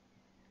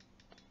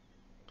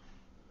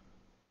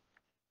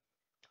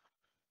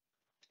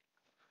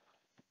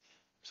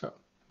 So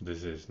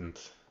this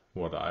isn't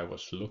what I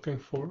was looking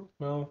for.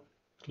 Well,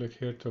 click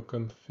here to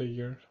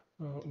configure.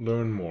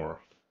 Learn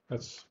more.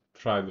 Let's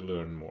try to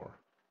learn more.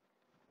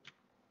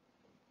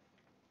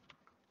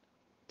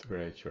 To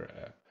create your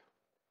app.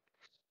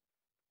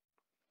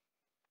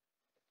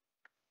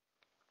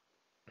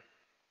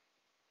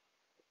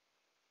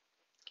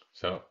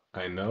 So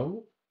I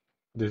know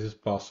this is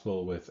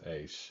possible with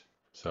ACE.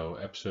 So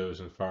app service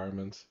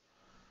environment.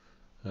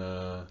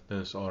 Then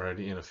it's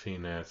already in a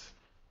VNet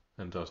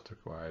and does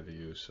require the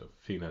use of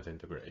VNet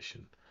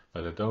integration.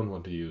 But I don't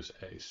want to use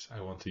ACE.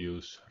 I want to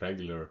use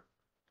regular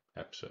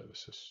app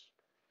services.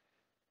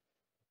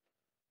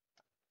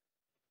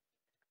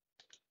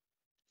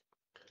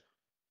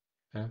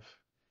 App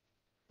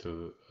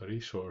to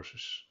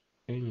resources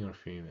in your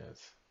VNet.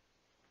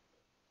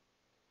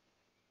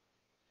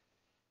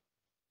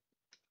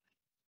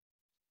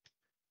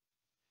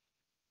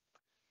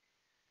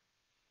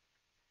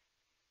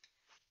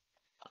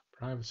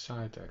 Private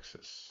site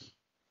access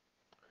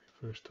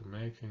refers to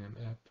making an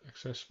app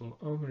accessible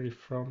only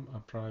from a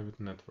private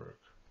network.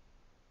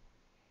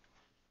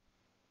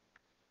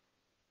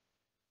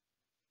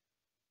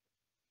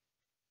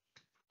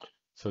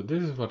 So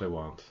this is what I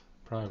want,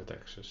 private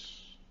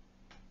access.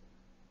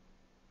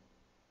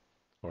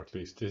 Or at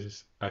least this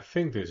is, I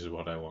think this is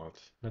what I want,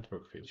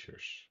 network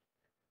features.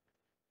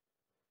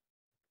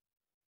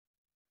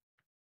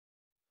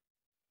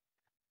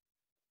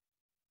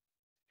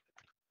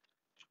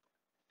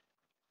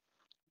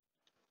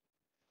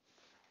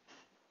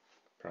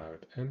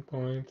 Private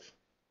endpoint.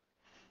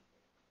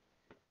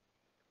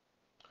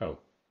 Oh.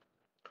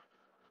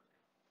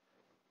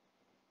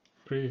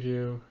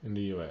 Preview in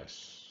the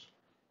US.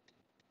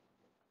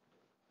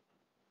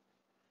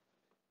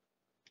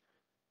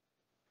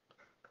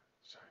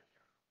 Sorry.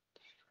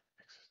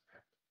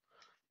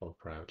 Oh,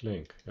 private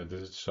link. Yeah,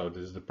 this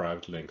is the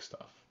private link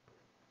stuff.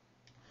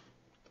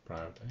 The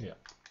private, yeah.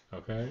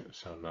 Okay,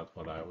 so not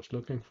what I was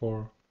looking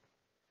for.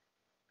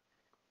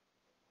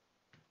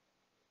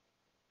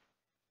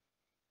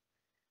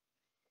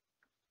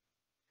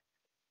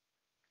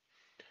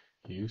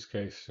 Use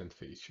cases and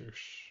features.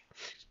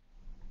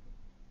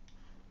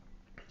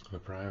 The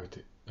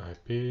private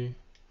IP.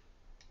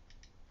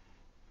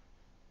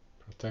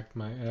 Protect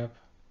my app.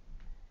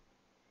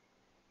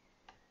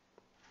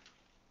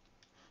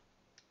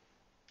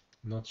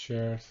 Not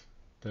shared.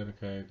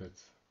 Dedicated.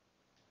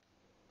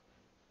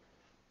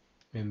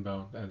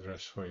 Inbound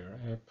address for your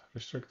app.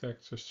 Restrict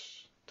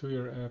access to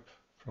your app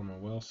from a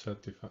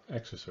well-set defined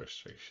access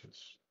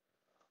restrictions.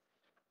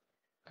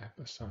 App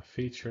assign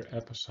feature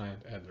app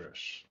assigned address.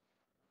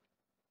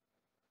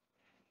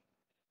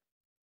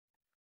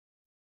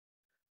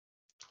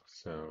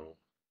 So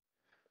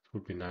it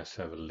would be nice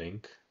to have a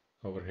link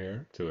over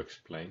here to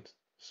explain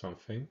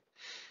something.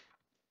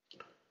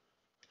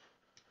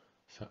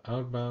 So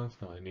outbound,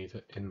 now I need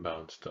the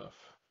inbound stuff.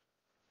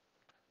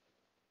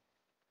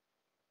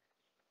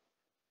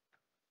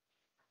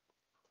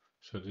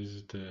 So this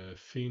is the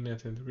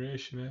VNet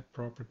integration app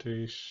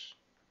properties.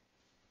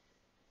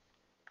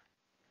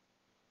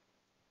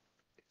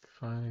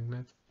 Finding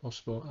net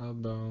possible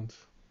outbound.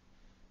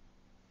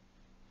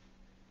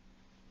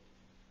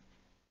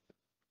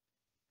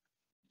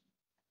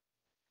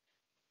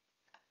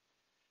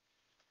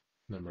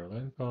 Number of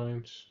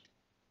endpoints.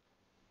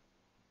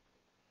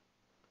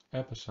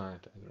 App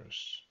assigned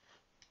address.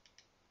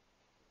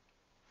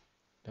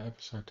 The app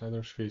assigned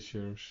address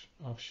features,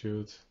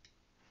 offshoot.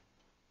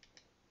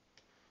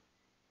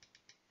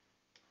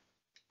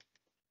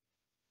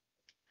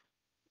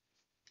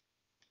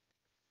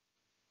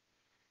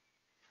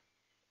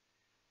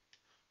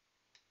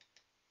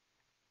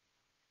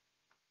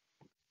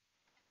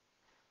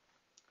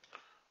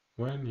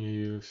 when you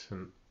use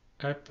an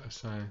app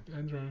assigned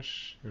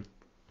address, your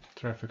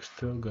traffic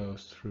still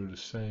goes through the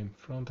same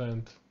front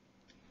end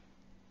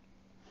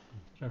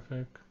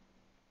traffic.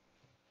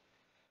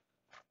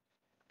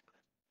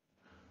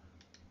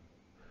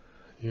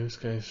 Use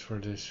case for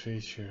this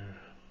feature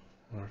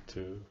are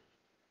to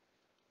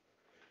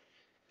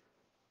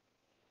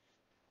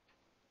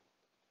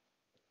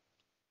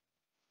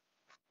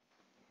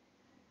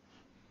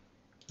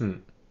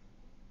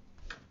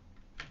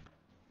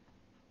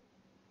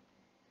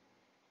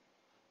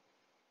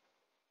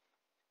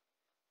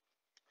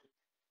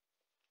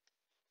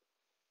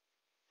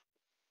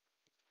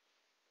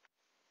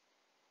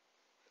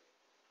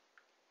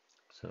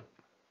So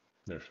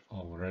there's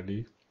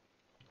already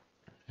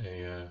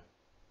a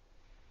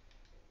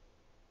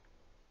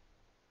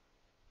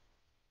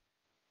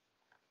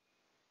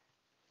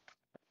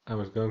I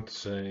was going to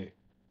say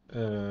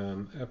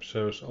app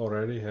service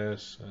already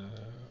has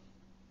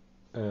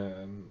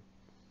a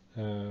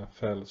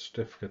valid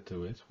certificate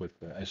to it with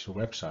Azure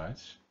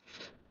websites.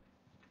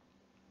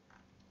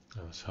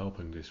 I was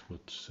hoping this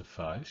would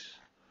suffice.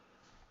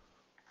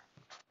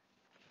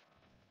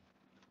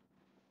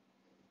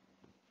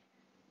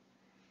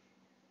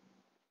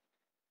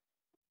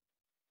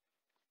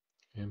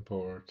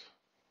 Import,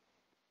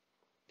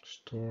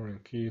 store in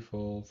key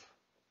vault,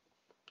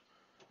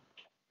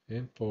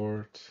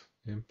 import,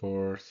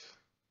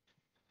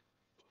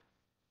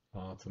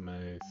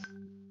 automate.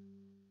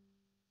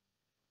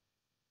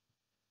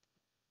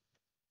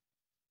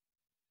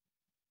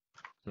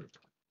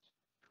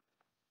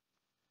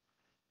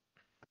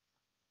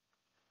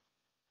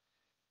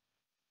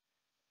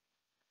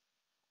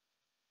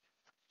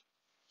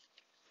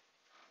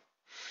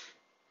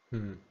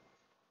 Hmm.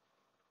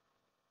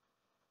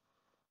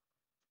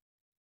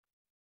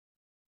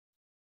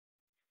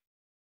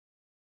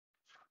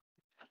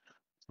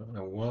 So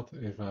now what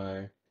if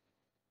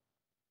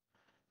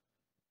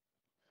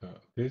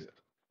this?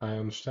 I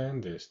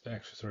understand this, the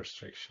access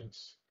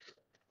restrictions.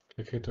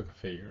 Click here to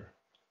configure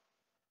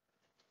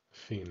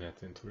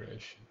VNet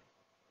integration.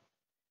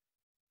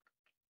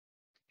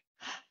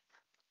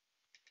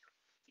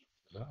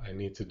 I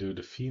need to do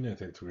the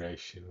VNet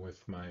integration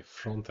with my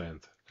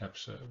front-end app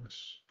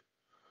service.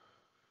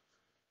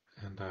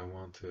 And I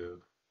want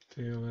to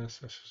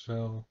TLS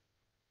SSL.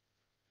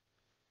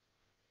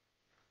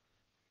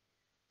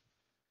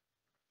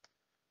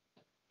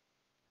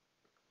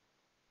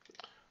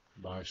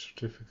 Buy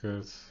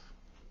certificate.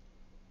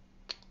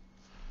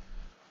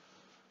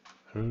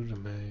 Root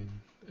domain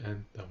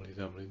and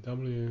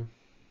www.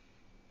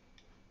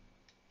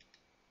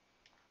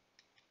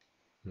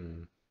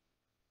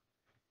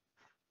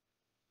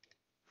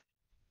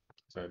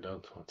 So I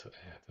don't want to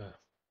add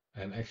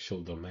an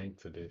actual domain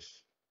to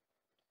this.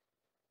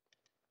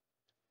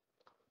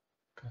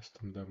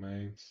 Custom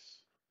domains,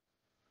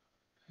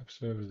 app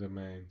service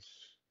domains.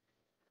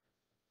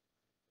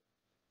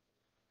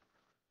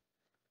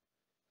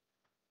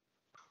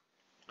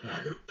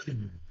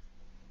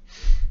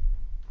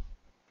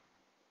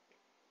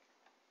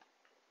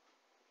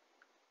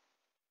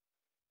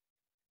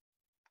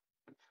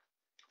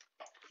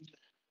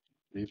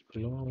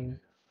 Deploy.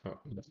 Oh,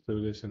 let's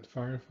do this in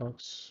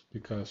Firefox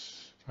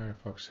because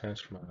Firefox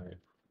has my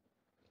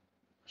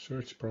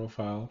search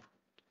profile.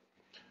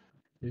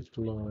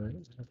 Deploy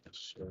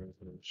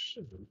service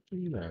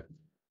VNet.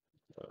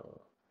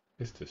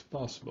 Is this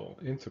possible?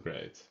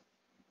 Integrate.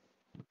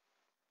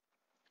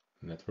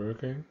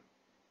 Networking.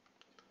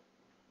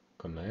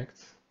 Connect.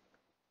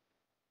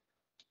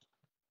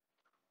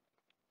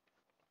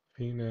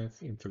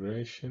 VNet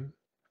integration.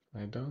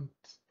 I don't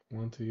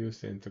want to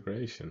use the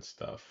integration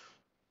stuff.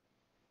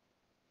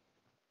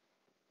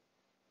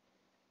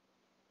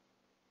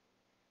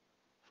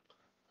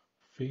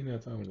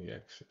 VNet only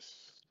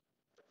access.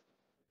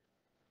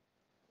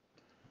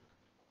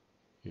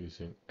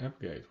 Using app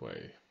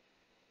gateway.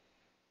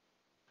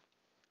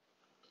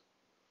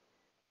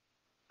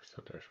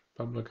 So there's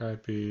public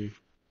IP.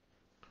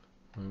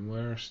 And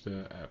where's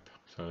the app?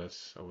 So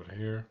that's over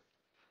here.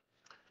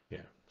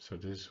 Yeah, so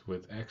this is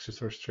with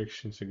access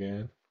restrictions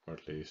again, or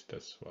at least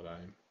that's what I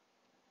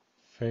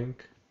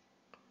think.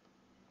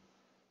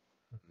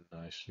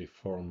 Nicely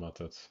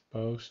formatted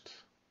post.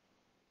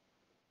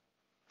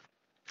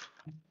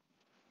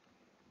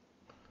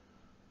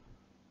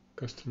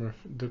 Customer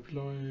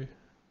deploy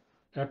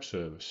app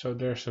service. So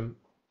there's an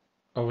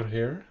over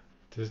here.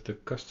 This is the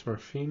customer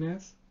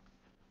VNet,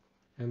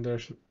 and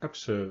there's an app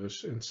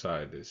service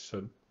inside this.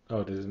 So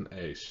oh, this is an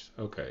ACE.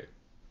 Okay.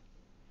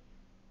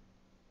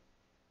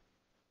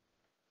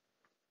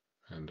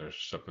 And there's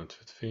subnet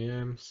with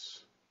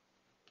VMs.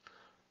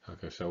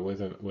 Okay, so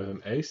with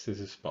an ACE this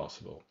is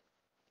possible.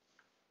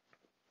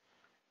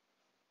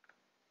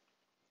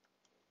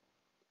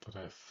 But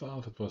I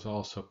thought it was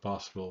also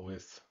possible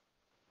with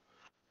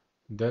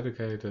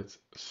dedicated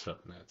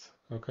subnet.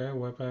 Okay,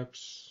 web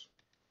apps.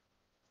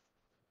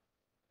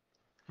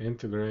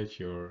 Integrate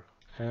your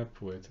app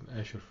with an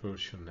Azure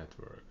Virtual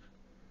Network.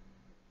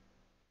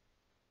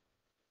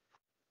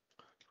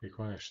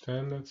 Require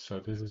standard, so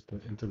this is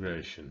the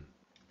integration.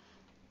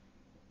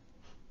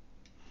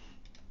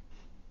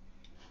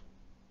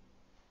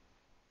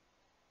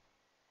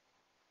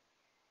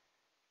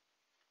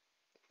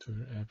 to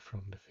your app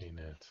from the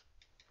VNet.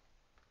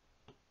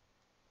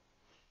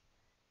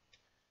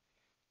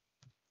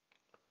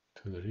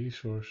 To the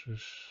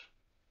resources.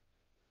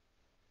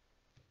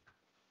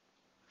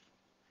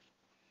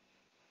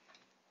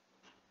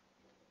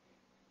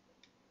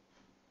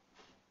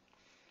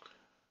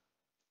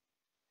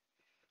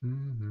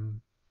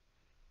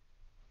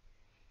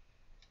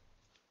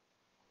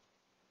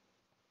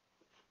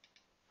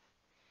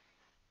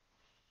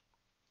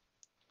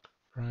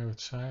 Private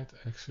site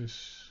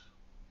access.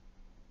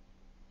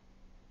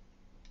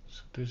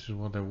 So this is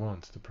what I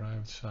want, the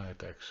private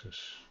site access.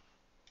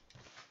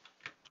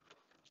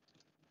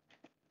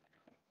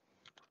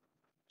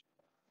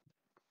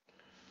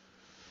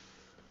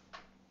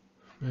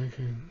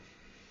 Making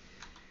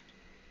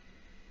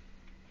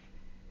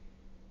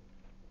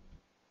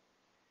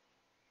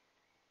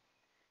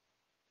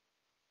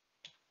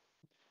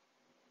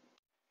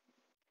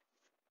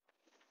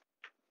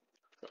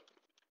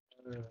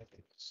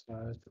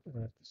site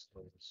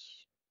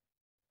access.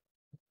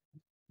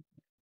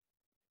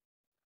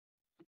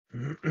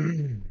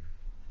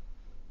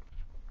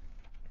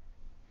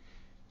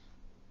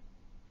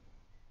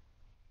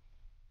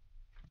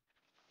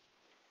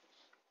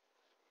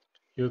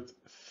 You'd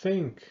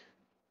think.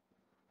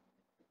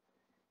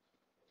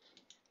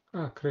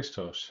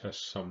 Christos has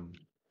some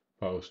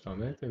post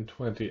on it in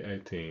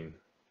 2018.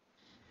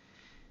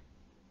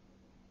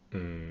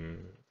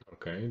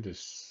 Okay,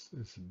 this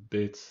is a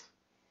bit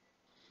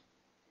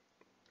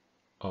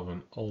of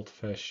an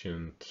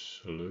old-fashioned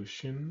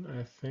solution,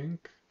 I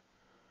think.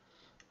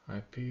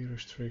 IP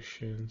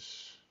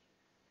restrictions.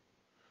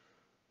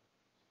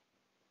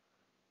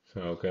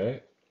 So,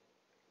 okay,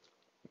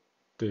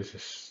 this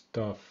is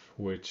stuff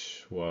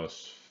which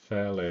was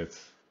valid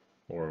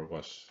or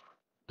was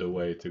the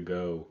way to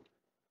go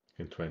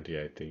in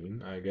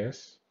 2018, I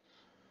guess.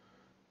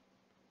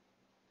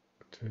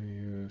 To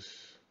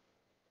use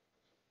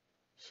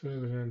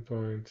service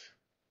endpoint.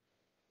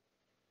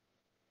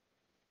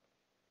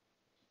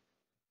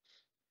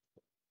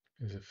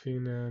 Is a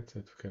VNet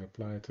that we can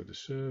apply to the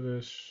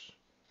service.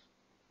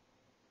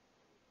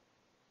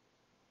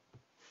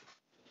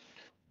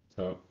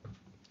 So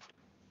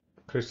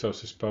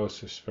Christos'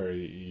 post is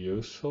very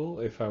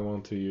useful if I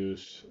want to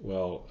use,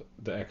 well,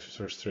 the access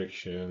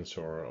restrictions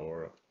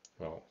or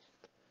well,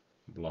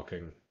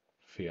 blocking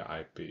via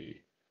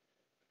IP.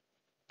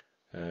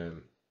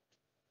 And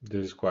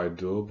this is quite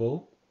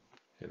doable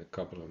in a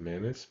couple of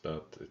minutes,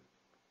 but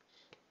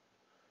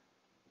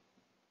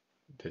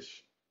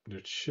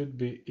it should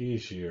be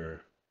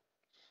easier,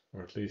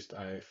 or at least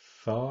I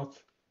thought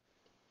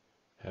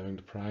having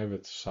the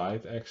private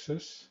site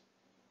access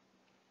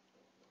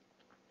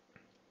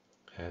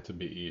had to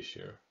be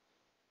easier.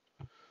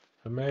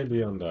 And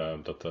maybe on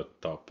the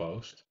top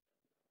post.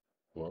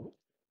 Whoa.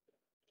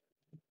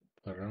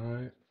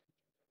 Private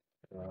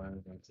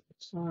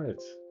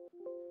site.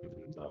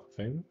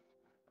 Nothing.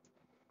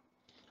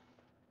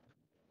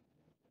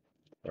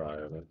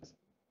 Private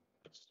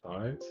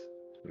site.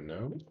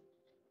 No.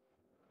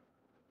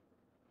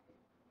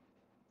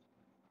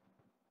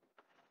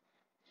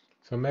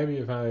 So maybe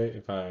if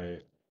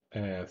I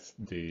add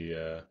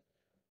the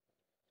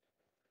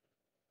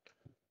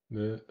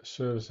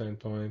service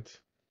endpoint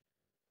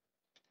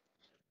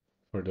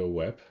for the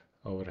web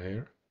over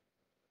here.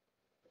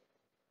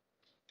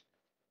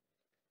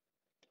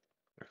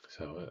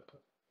 So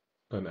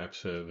an app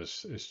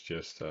service is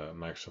just a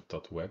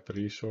Microsoft.web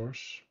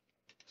resource.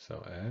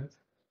 So add.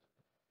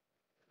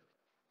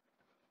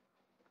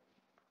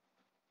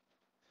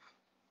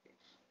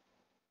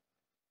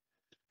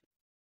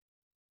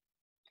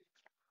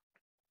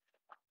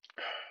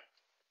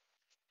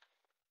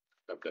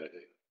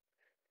 Updating.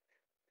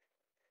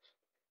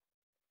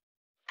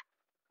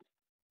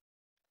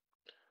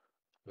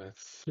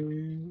 Let's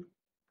see.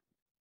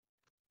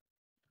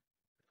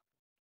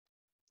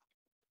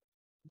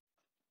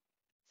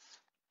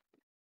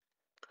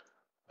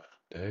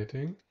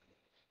 Updating.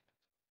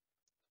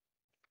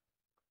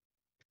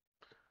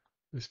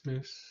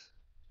 Dismiss.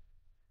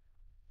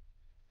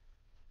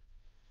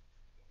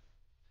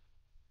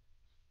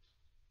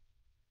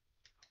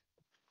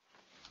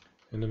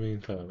 In the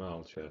meantime,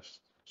 I'll just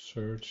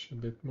search a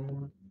bit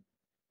more.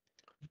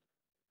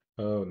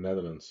 Oh,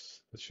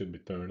 Netherlands. That should be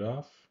turned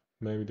off.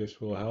 Maybe this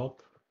will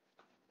help.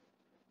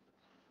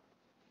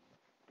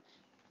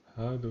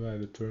 How do I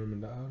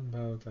determine the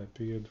outbound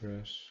IP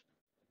address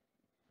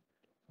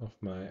of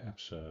my app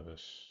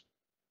service?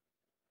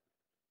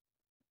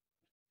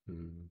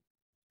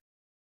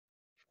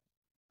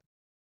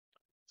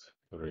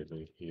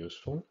 Really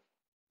useful.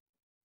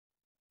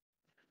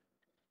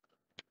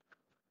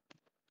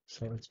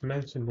 So it's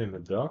mentioned in the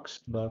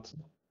docs, but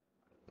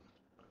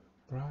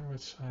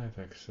private site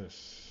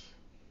access.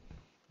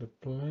 The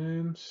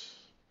plans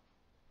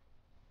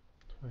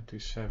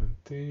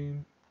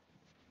 2017.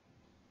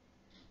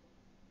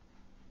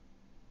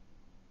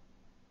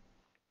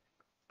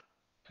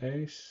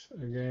 ACE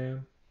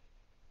again.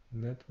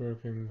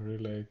 Networking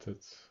related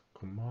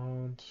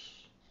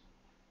commands.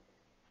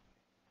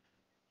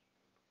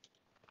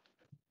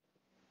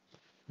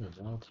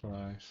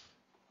 Unauthorized.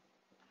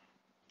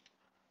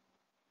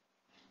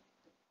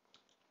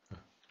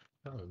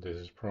 Oh, this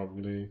is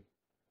probably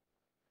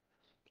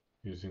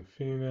using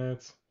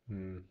VNet.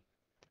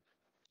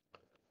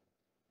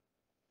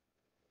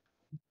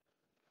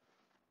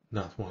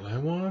 Not what I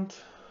want.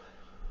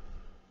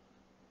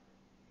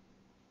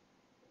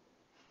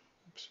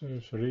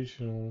 Serves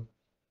regional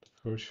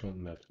virtual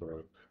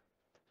network.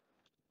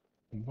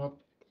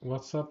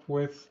 What's up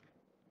with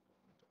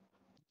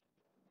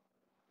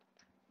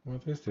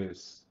what is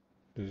this?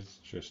 This is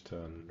just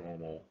a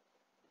normal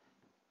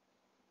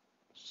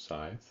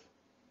site,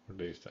 or at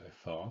least I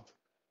thought.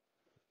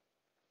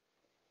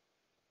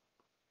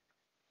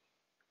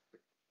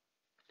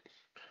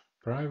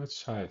 Private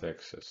site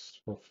access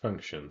for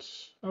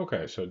functions.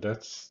 Okay, so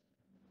that's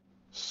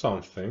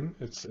something.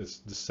 It's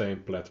the same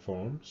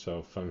platform,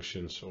 so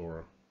functions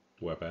or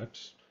web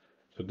apps.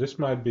 So this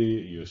might be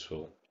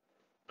useful.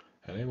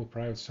 Enable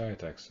private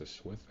site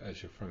access with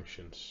Azure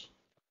functions.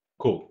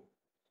 Cool.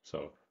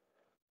 So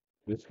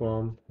this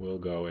one will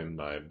go in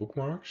my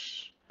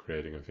bookmarks,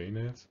 creating a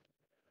VNet.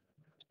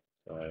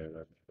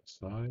 Private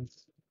site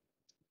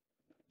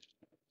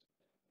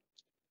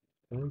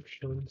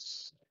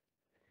functions.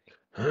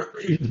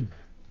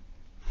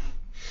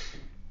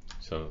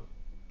 So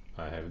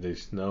I have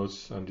these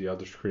notes on the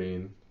other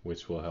screen,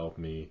 which will help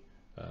me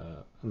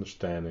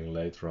understanding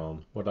later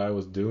on what I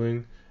was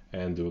doing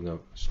and doing a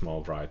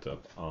small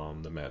write-up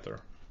on the matter.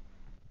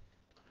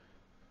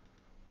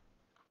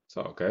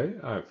 So okay,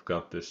 I've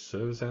got this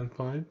service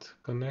endpoint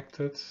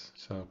connected,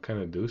 so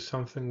can I do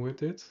something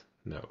with it?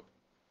 No,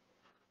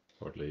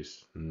 or at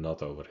least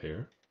not over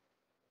here.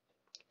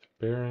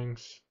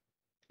 Pairings,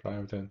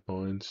 private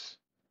endpoints.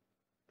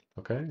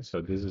 Okay,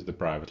 so this is the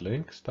private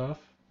link stuff.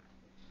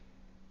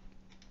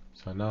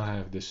 So now I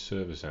have this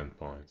service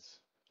endpoint.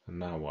 And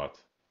now what?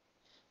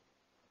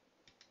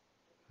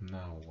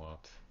 Now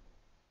what?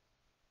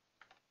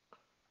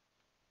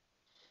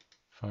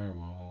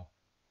 Firewall.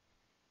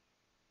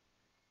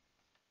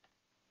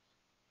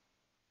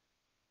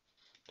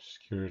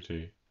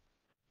 Security.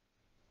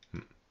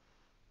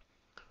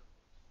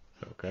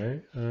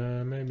 Okay,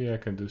 maybe I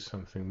can do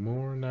something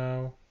more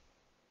now.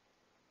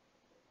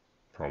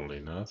 Probably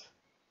not.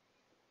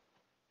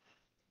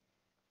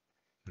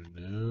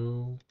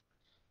 No.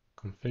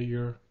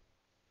 Configure.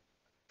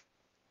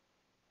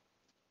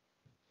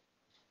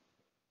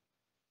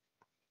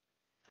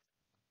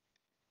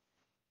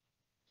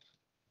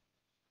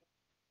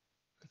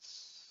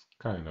 It's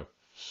kind of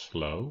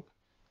slow.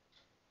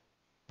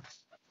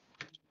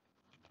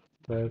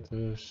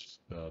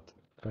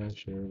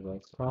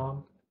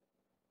 Status.azure.com.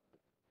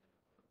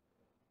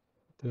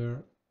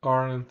 There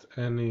aren't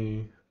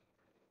any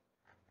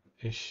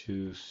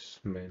issues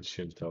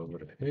mentioned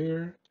over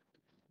here,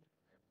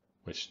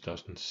 which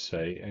doesn't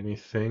say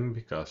anything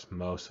because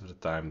most of the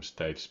time the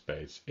status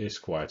page is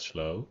quite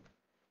slow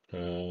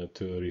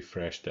to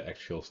refresh the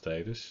actual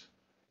status.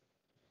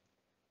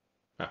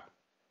 Ah,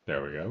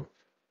 there we go.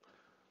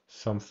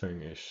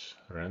 Something is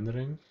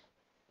rendering.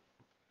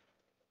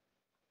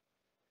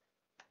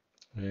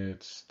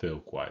 It's still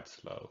quite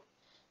slow.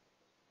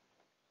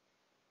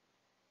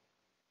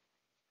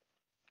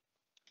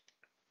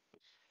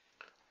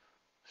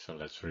 So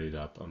let's read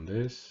up on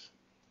this.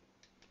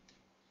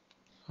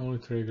 Only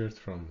triggered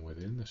from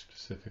within a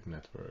specific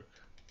network.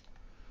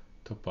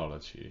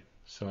 Topology.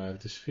 So I have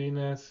this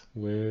VNet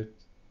with,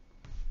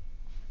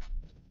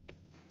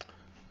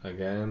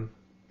 again,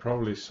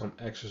 probably some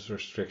access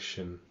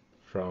restriction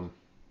from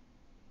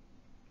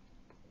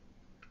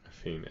a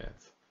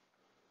VNet.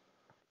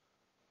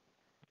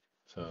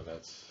 So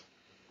let's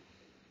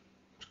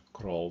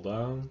scroll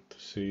down to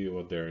see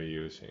what they're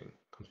using.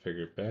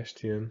 Configure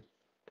Bastion.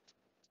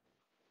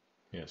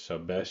 Yeah, so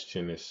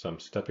Bastion is some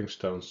stepping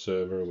stone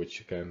server which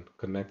you can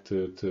connect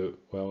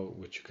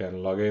which you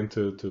can log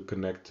into to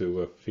connect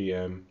to a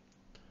VM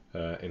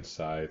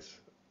inside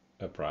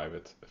a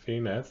private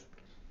VNet.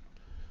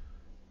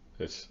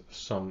 It's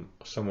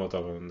somewhat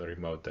of a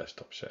remote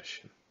desktop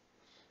session.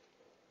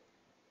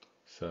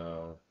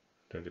 So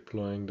they're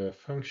deploying the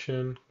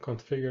function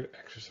configure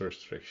access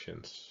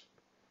restrictions.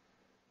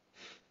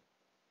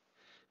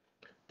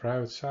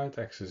 Private site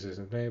access is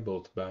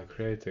enabled by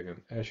creating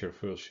an Azure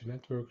Virtual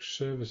Network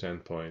service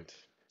endpoint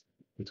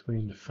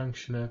between the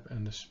function app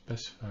and the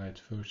specified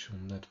virtual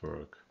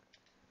network.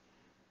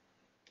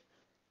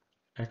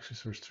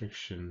 Access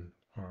restrictions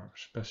are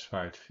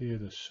specified via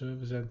the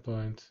service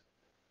endpoint.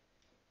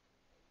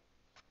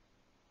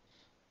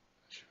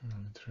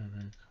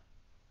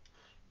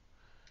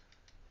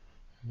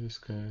 In this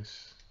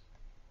case,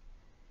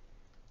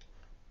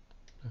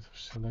 let's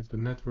select the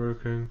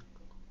networking.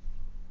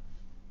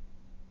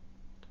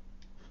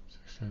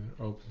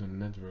 Open the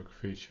network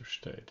feature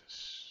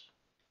status.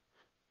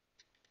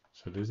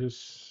 So this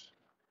is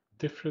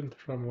different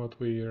from what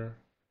we are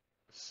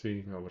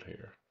seeing over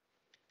here.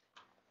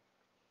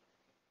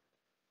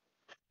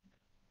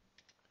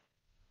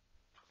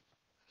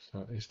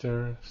 So is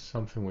there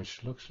something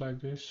which looks like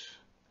this?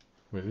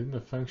 Within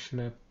the function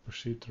app,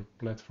 proceed to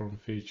platform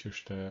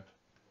features tab.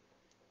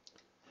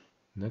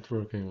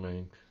 networking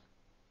link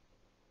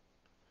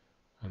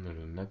under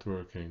the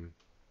networking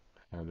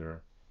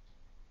header.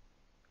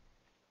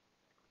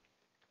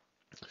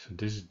 So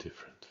this is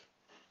different.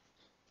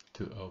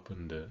 To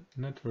open the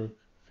network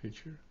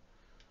feature,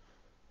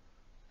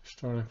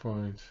 starting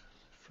point,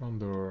 front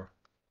door,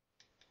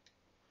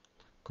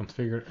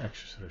 configure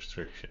access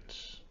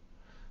restrictions.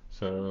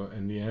 So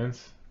in the end,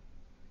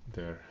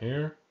 they're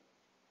here.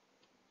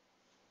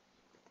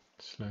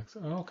 Select,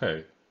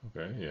 okay,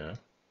 yeah.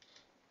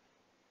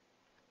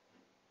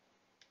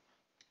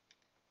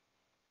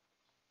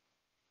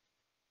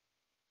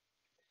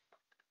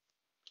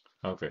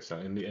 Okay, so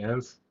in the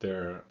end,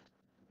 the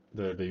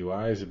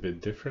UI is a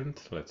bit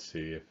different. Let's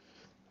see if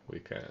we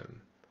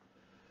can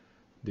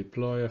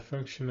deploy a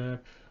function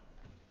app,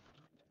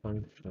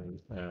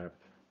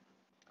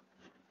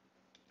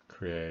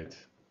 create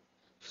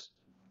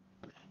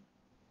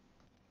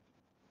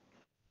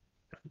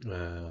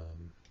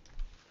um,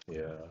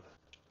 yeah,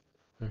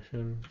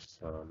 function,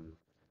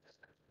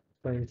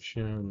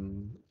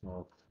 function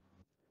of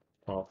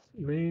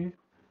me.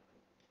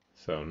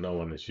 So no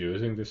one is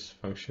using this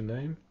function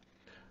name.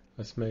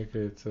 Let's make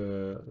it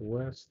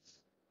West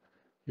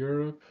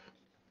Europe.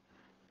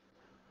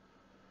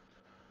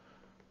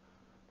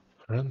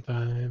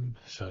 Runtime.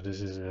 So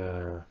this is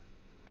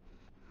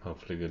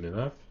hopefully good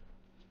enough.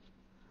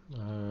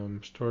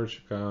 Storage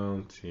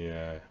account.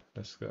 Yeah,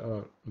 let's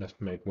go. Let's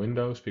make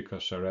Windows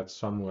because I read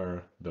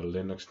somewhere the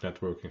Linux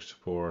networking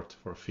support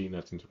for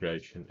VNet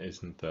integration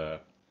isn't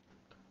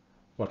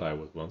what I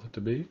would want it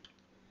to be.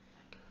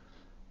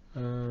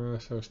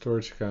 So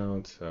storage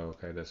account.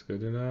 Okay, that's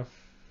good enough.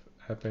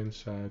 App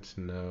insights.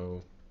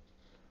 No.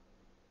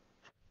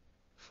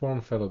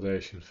 Form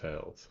validation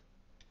failed.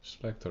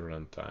 Select the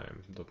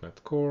runtime.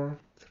 .NET Core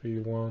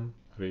 3.1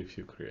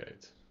 review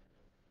create.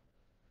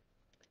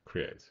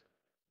 Create.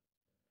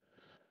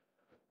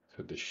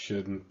 So this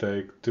shouldn't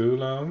take too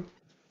long.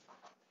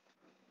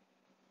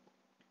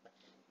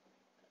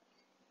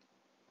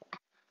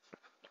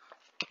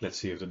 Let's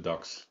see if the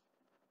docs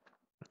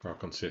are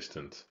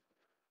consistent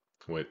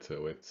with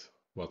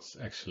what's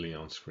actually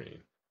on screen.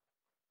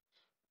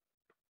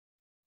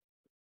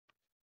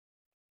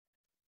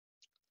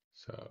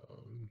 So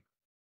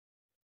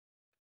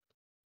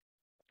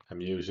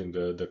I'm using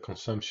the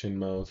consumption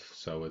mode,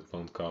 so it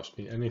won't cost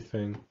me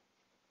anything,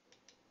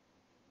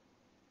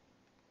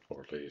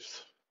 or at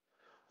least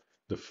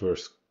the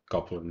first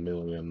couple of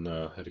million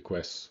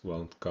requests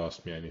won't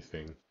cost me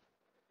anything.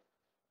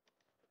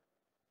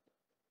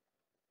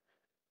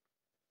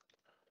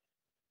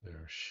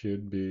 There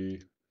should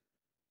be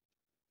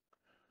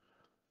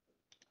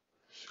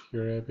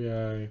secure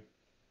API,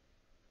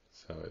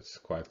 so it's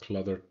quite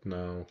cluttered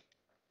now.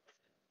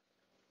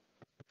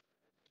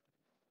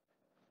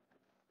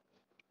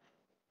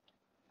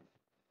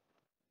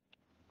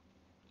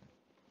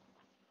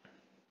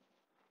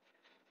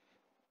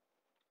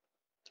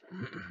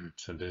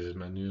 So this is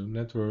my new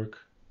network,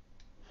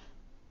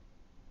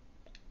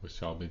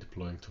 which I'll be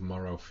deploying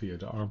tomorrow via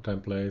the ARM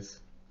template,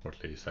 or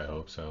at least I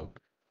hope so.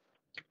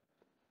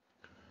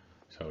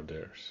 So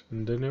there's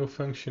the new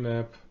function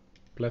app,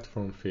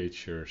 platform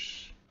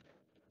features,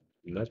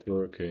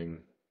 networking.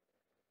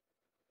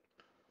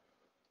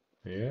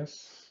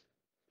 Yes.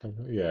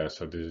 Yeah,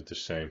 so this is the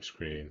same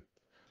screen.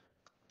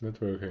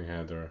 Networking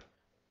header.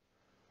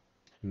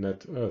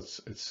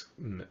 It's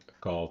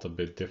called a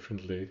bit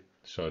differently.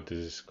 So this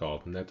is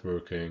called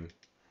networking,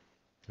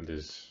 and this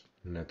is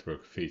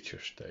network feature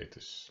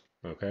status.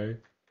 Okay.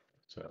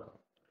 So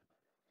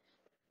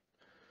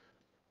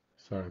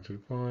starting to the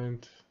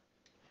point.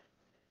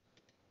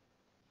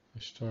 A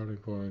starting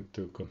point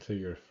to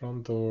configure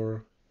front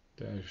door,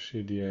 the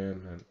Azure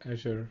CDN and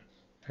Azure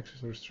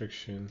access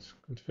restrictions.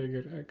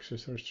 Configure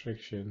access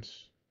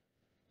restrictions.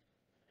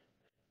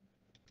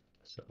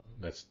 So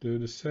let's do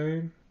the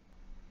same.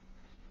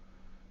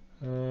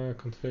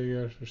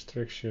 Configure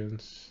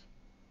restrictions.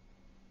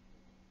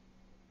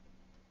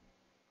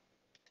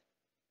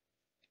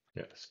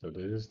 Yeah, so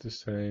this is the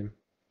same.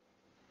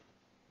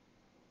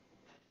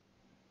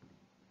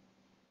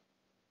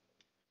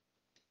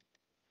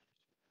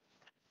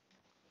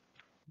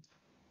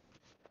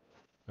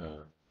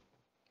 Uh,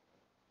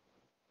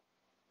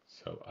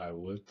 so I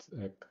would,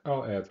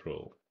 I'll add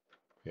rule.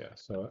 Yeah,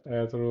 so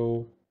add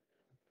rule,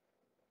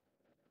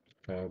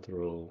 add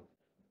rule,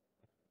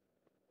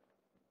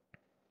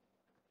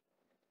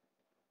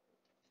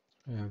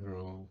 add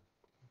rule,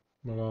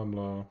 blah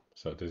blah.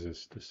 So this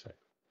is the same.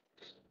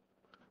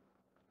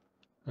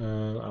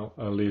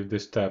 I'll leave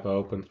this tab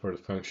open for the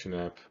function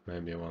app.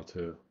 Maybe I want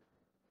to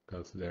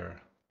go to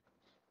there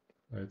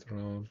later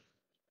on.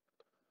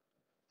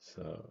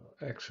 So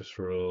access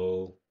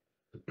rule,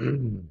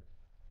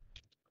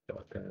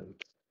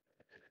 content,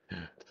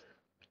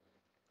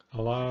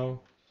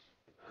 allow,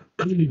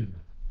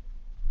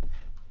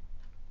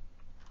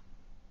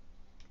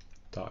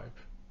 type,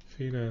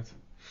 VNet.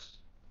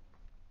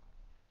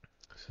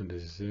 So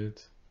this is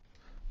it.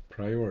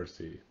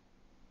 Priority.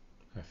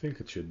 I think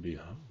it should be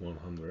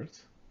 100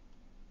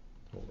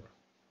 or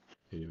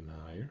even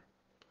higher.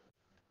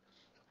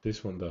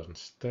 This one doesn't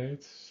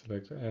state.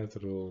 Select the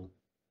add rule.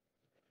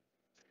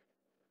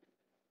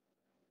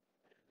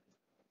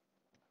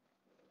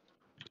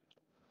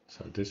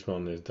 So this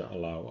one is the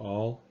allow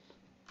all,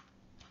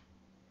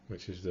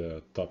 which is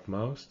the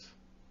topmost.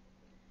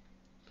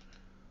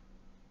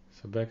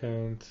 So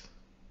backend.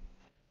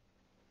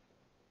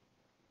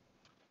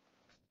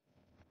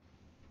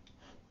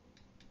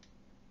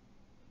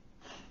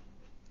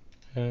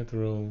 Add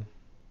rule.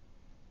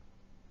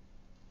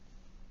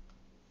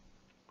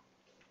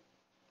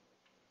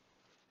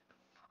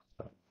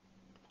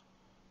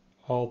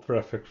 All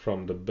traffic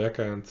from the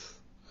backend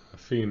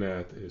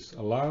VNet is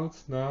allowed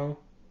now,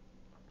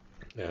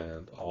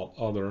 and all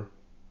other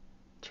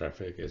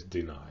traffic is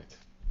denied.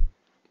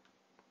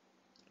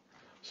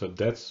 So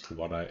that's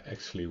what I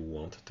actually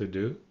wanted to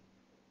do.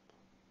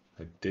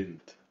 I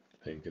didn't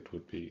think it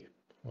would be,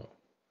 well,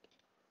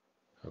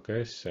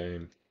 okay,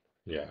 same.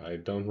 Yeah, I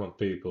don't want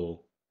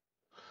people.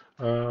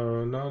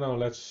 No,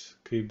 let's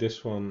keep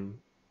this one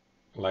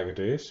like it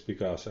is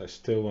because I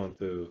still want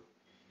to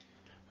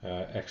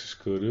access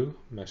Kudu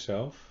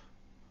myself.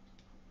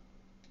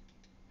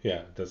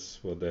 Yeah,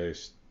 that's what they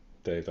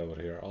state over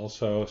here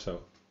also.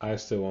 So I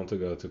still want to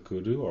go to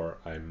Kudu, or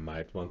I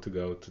might want to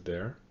go to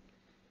there.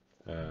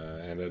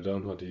 And I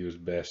don't want to use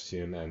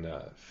Bastion and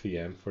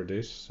VM for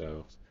this.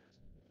 So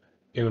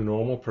in a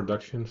normal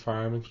production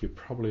environment, you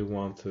probably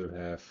want to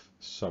have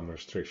some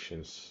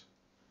restrictions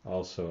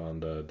also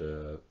on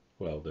the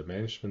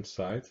management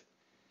side.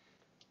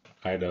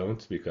 I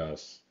don't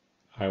because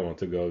I want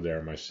to go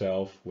there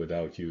myself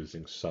without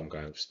using some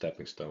kind of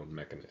stepping stone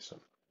mechanism.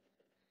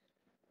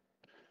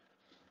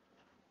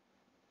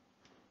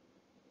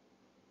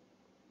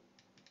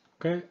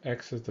 Okay,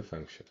 access the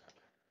function.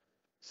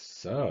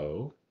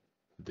 So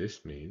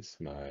this means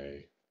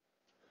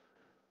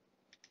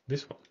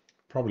this one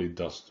probably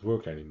doesn't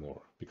work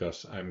anymore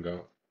because I'm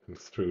going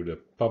through the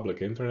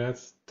public internet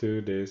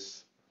to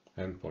this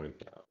endpoint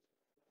now.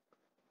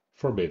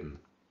 Forbidden.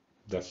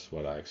 That's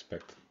what I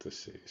expected to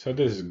see. So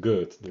this is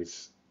good. This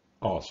is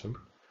awesome.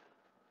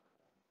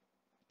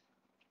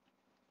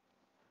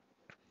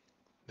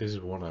 This is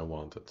what I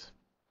wanted,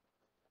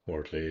 or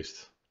at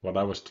least what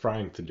I was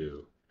trying to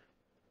do.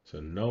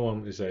 So no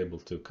one is able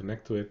to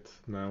connect to it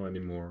now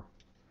anymore.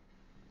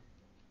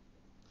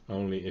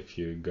 Only if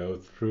you go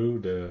through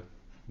the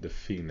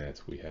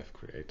VNet we have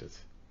created,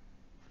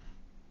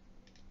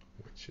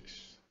 which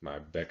is my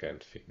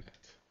backend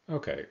VNet.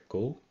 Okay,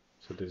 cool.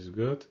 So this is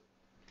good.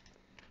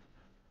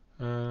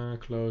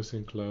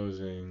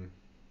 Closing.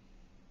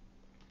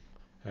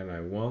 And I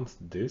want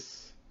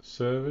this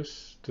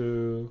service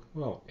to,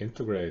 well,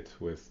 integrate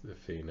with the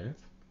VNet.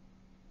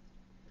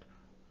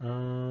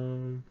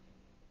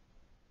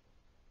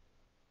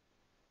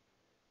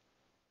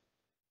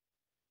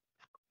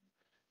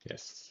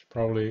 Yes,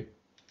 probably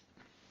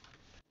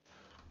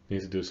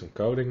need to do some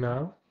coding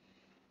now.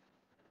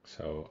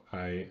 So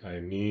I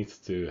need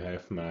to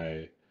have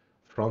my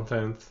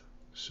front-end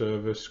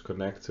service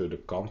connect to the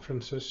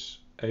conferences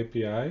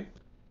API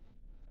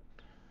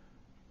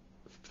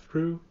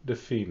through the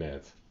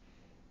VNet.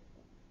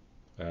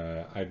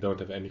 I don't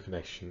have any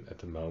connection at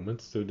the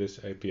moment to this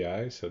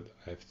API, so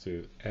I have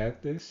to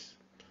add this.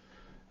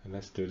 And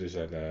let's do this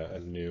at a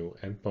new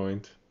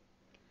endpoint.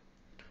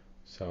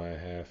 So I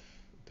have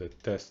the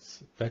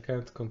test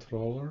backend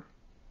controller,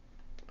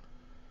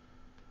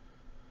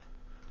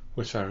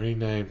 which I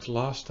renamed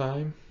last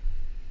time.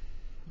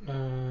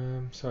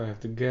 So I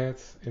have the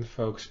get,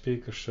 invoke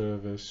speaker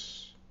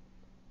service.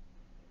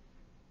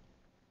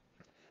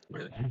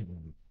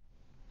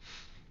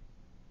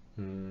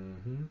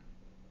 Mm-hmm.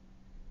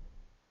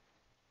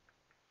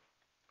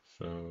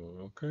 So,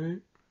 okay,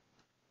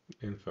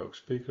 invoke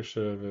speaker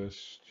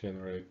service,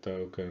 generate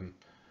token.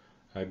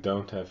 I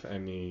don't have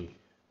any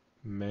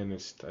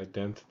managed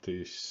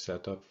identities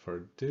set up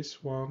for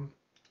this one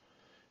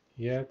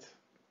yet.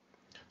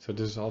 So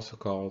this is also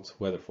called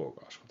weather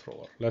forecast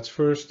controller. Let's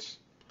first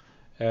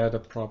add a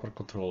proper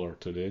controller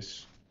to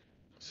this.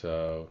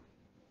 So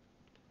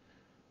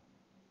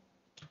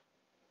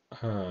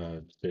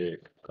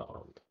big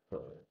count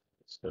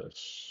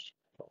this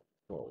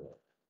controller.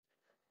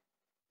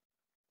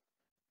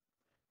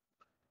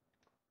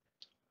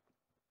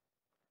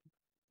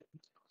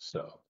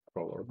 So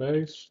controller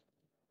base.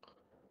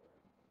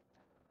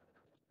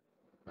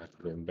 Might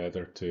have been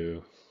better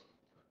to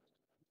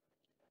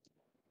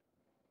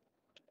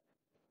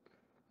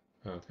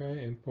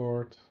okay,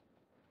 import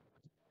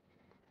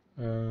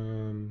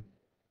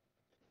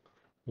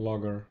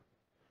logger.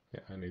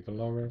 Yeah, I need a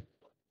logger.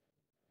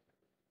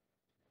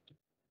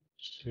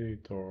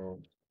 Sheet or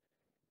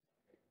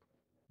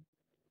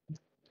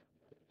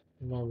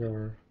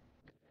logger.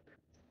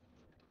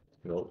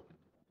 No.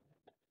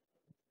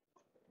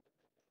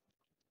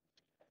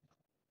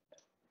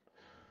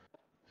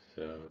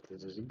 So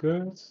this is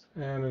good,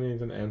 and I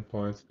need an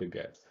endpoint to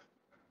get.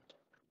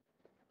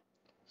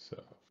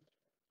 So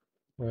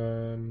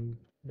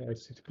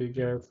HTTP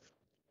get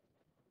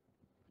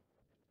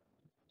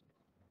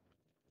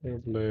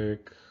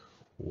public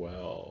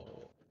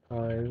well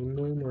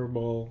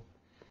enumerable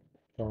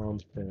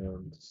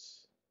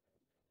conference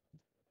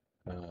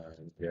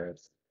get,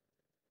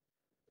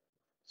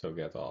 so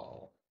get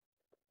all,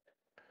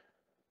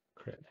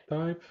 create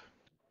type,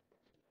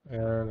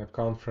 and a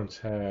conference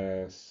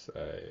has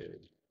a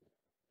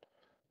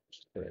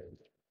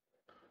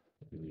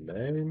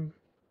name.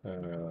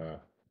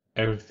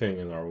 Everything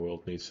in our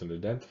world needs an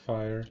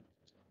identifier.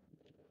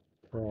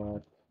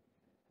 Prod,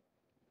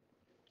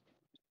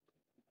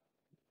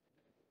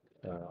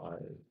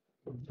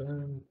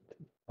 event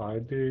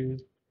ID.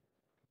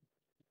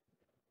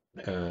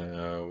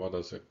 What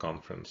does a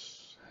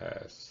conference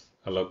has?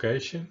 A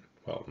location?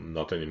 Well,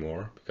 not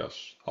anymore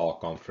because all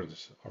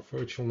conferences are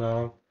virtual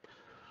now.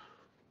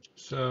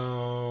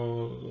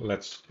 So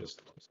let's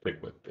just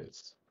stick with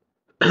this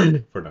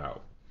for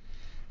now.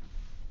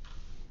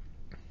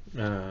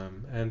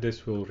 And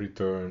this will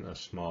return a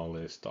small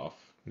list of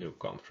new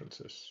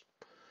conferences.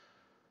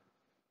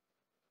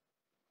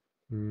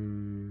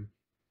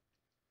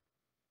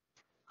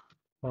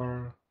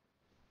 Are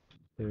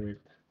big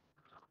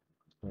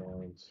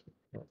ones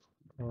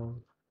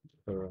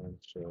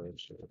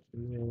conferences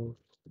new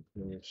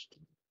list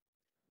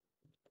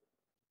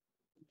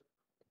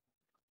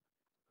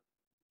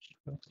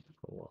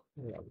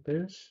like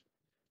this.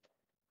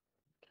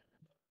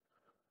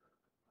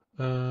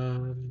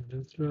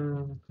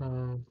 Return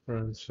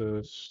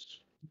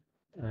conferences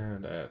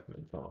and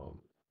admin home.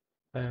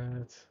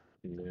 Add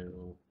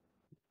new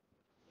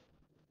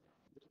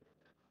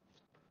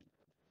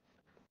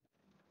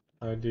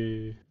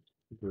ID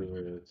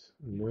GUID.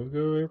 New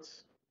GUID.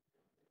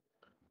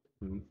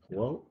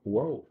 Whoa,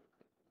 whoa.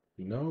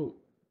 No,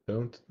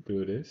 don't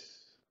do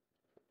this.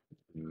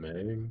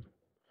 Name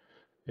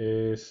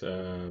is,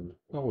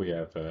 well, we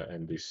have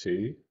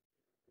NBC.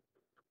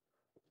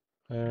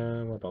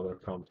 And what other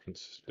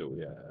conferences do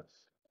we have?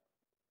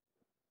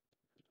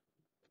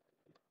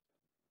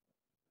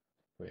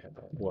 We have,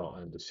 well,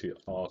 NBC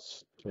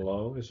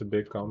Oslo is a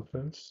big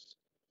conference.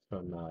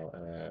 So now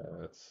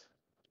at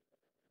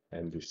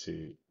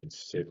NBC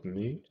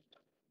Sydney.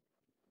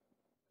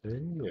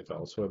 It's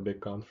also a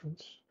big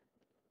conference.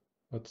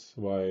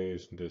 Why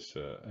isn't this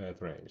add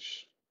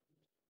range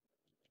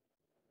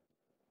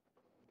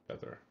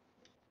better?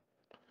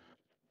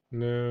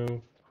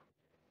 No.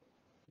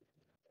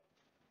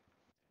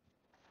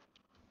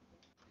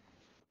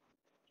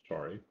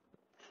 Sorry.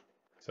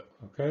 So,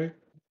 okay.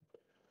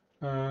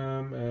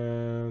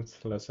 And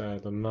let's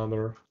add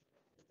another,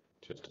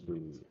 just to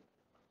be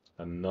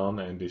a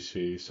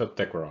non-NDC, so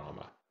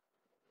Techorama.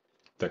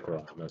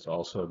 Techorama is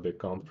also a big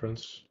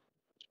conference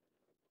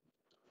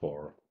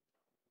for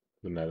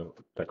the net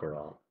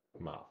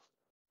Techorama.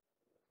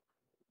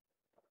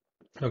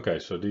 Okay,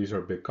 so these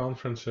are big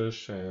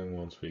conferences, and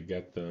once we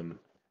get them,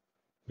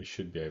 we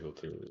should be able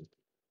to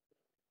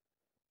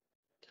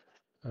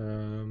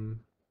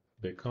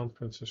big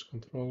conferences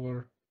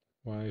controller.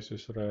 Why is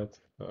this red?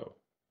 Oh,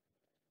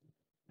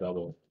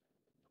 double.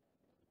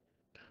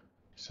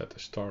 Set the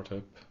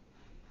startup.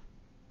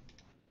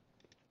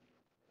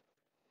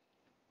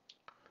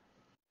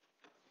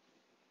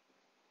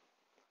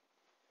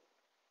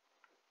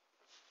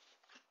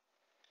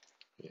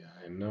 Yeah,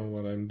 I know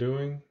what I'm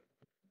doing.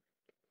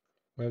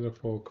 Weather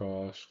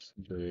forecast,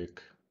 big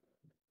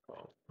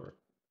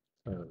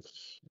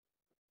conference.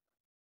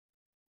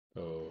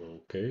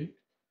 Okay.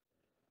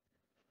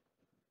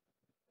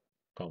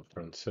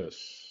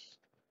 Conferences.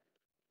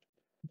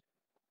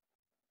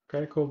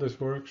 Okay, cool, this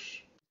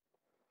works.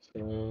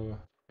 So,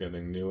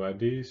 getting new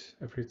IDs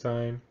every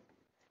time.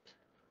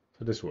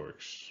 So this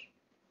works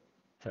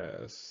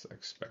as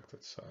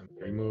expected. So I'm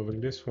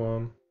removing this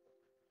one.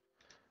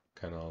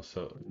 Can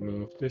also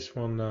remove this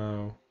one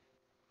now.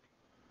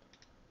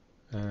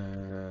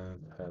 And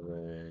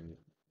having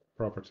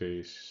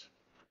properties.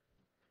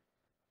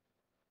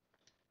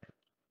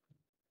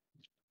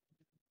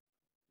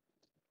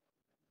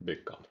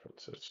 Big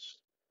conferences.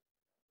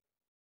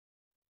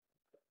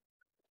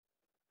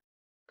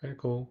 Okay,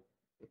 cool.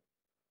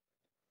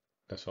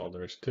 That's all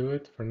there is to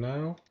it for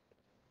now.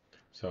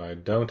 So I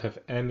don't have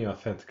any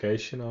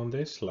authentication on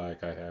this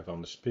like I have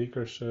on the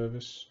speaker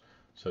service.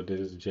 So this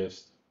is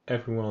just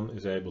everyone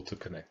is able to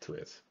connect to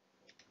it.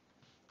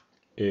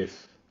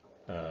 If,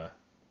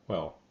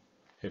 well,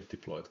 if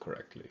deployed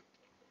correctly.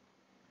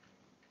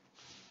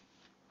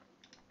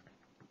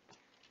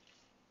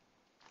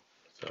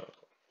 So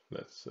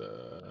let's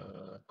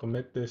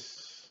commit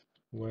this.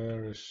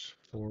 Where is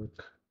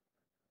fork?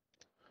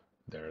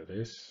 There it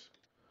is.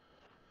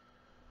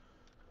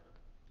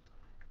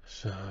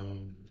 So,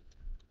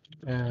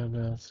 and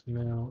that's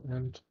now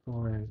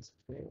endpoint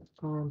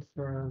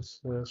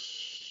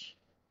conferences.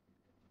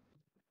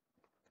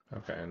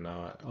 Okay, and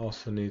now I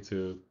also need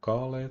to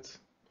call it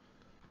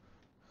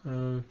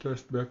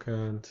test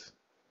backend.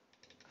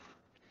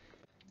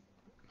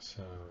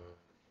 So,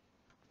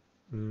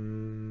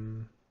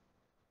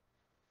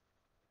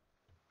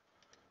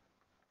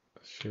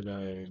 should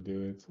I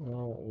do it?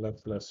 Well,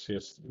 let's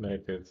just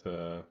make it.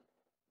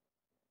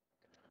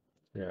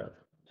 Yeah,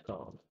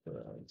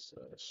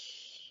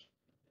 conferences.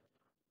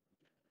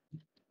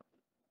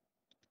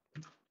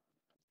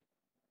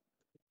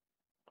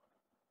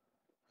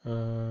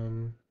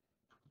 Um,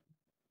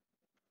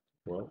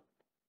 well,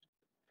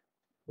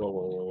 whoa,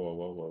 whoa, whoa, whoa,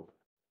 whoa, whoa.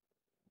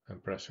 I'm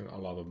pressing a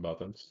lot of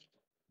buttons.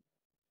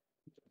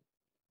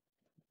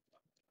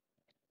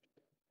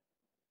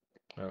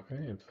 Okay,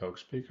 invoke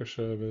speaker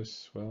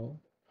service. Well,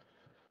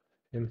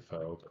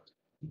 invoke.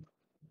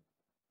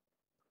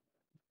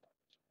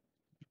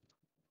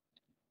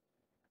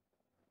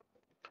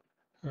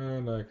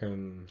 And I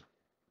can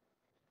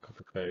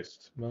copy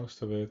paste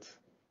most of it.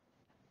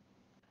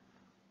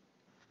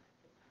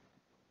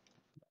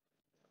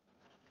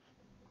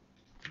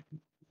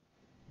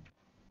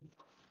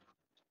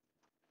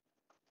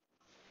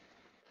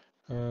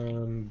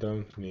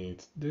 Don't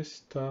need this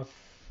stuff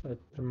at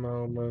the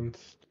moment.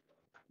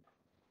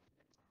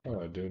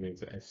 Oh, I do need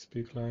the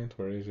HTTP client.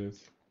 Where is it?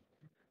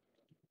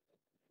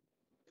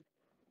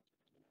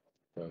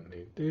 Don't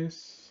need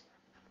this.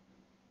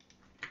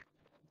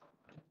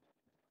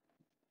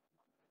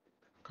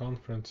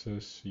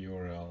 Conferences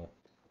URL.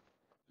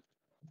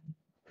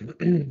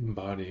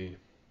 Body.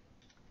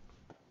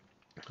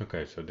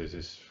 Okay, so this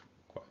is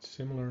quite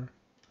similar.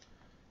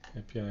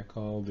 API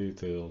call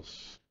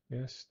details.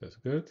 Yes, that's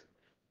good.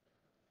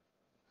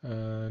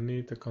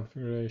 Need the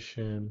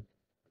configuration.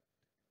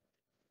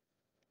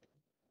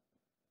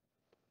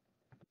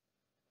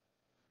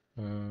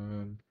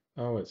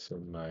 Oh, it's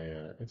in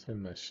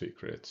my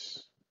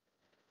secrets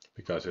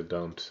because I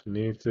don't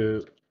need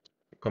to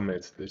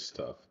commit this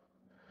stuff.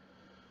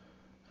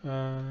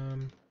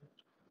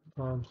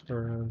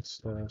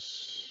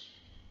 Conferences,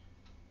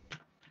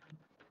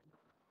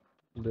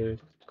 big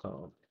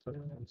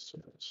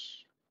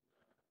conferences.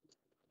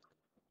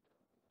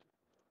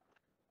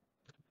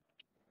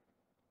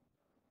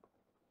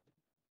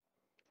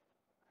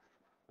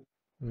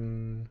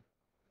 Mm,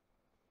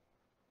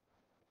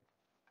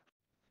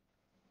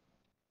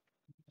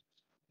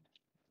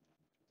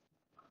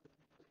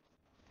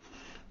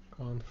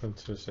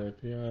 Conferences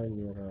API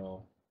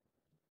URL.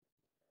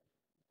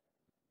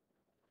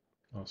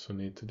 Also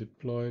need to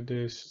deploy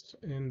this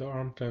in the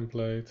ARM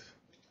template.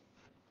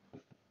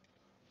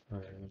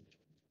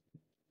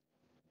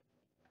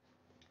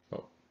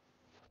 Oh,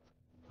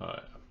 uh,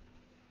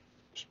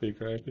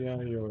 speaker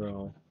API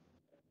URL.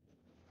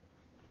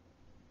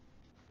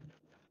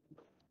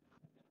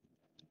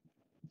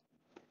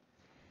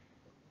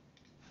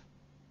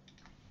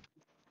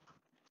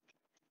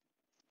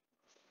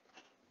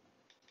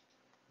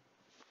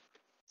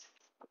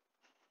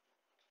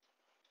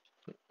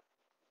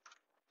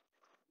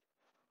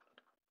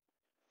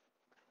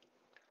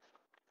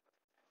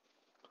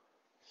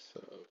 So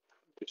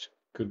this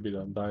could be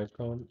done by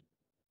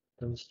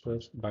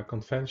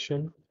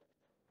convention.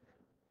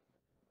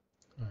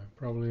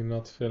 Probably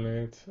not filling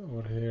it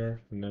over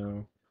here.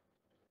 No.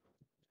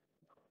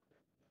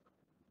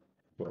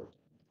 Well,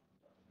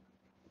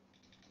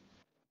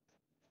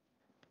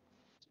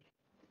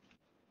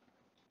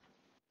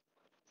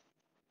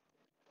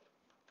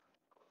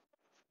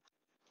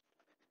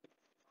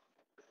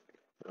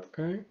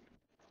 okay.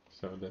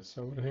 So that's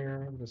over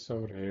here. That's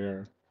over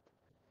here.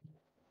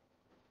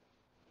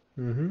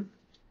 Mm-hmm.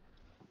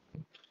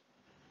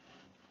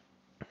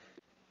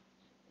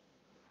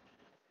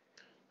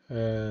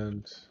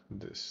 And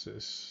this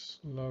is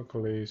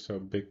locally, so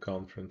big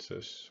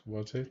conferences.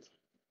 Was it?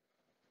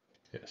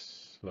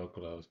 Yes,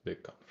 localhost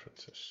big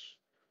conferences.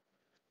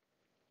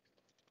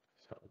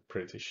 So I'm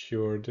pretty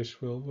sure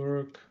this will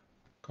work.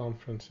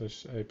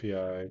 Conferences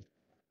API.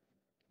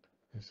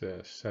 Is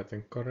the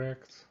setting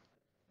correct?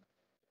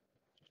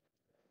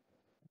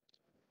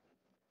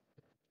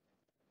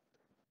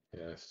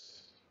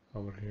 Yes.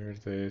 Over here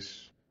it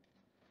is.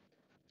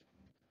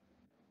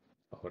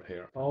 Over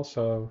here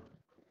also.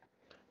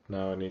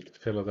 Now I need to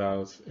fill it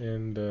out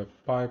in the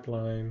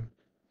pipeline.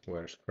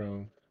 Where's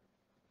Chrome?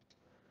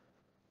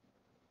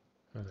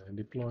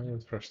 Deploy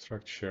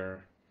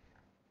infrastructure.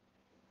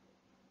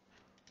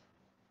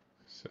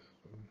 So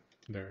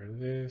there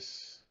it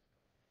is.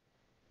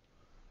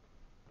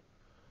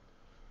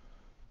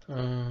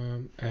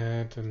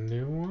 Add a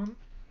new one.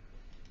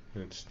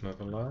 It's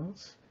not allowed.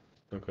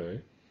 Okay,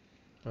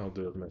 I'll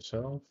do it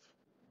myself.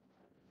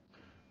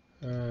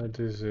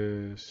 This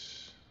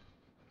is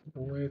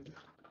wait.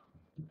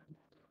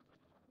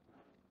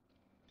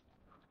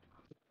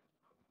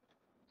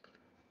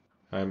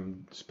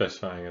 I'm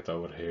specifying it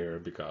over here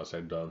because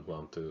I don't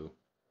want to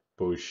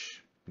push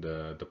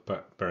the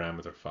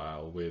parameter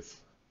file with,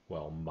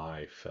 well,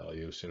 my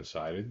values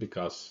inside it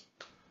because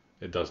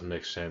it doesn't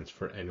make sense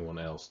for anyone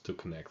else to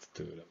connect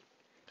to them.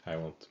 I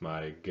want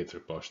my Git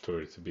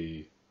repository to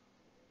be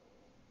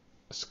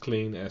as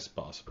clean as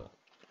possible.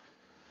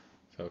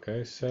 So,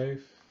 okay,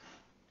 save.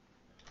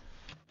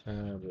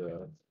 And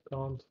the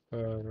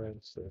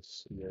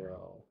conferences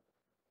URL.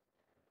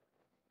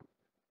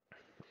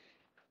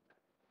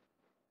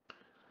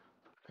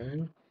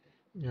 Okay.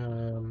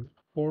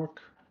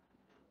 Fork.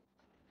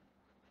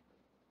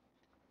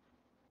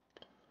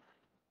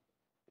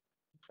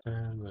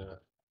 And the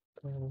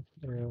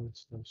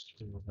conferences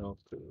URL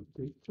to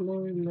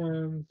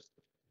deployment.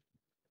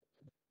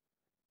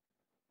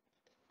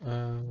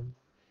 Um,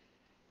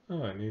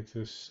 Oh, I need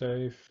to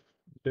save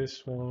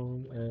this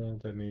one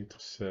and I need to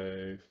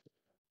save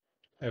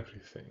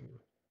everything.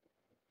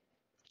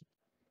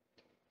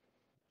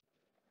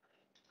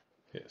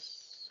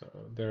 Yes, so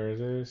there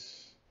it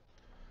is.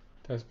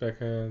 Test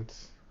backend,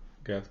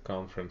 get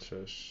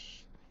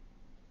conferences.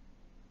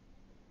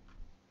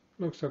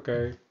 Looks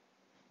okay.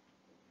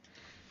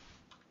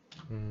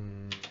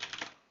 Mm.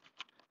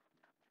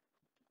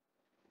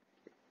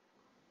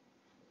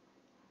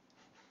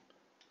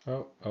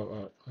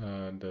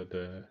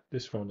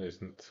 This one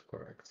isn't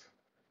correct.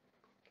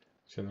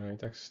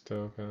 Generate access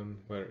token,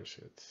 where is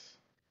it?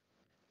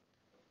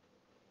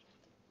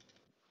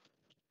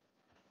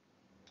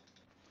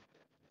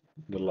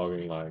 The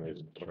logging line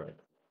isn't correct.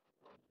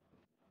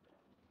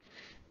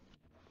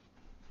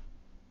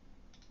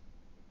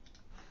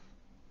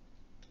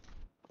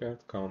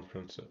 Get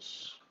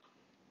conferences.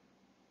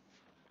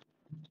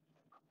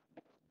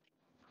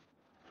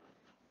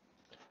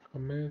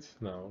 Commit,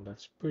 now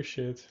let's push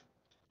it.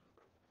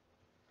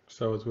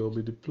 So it will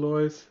be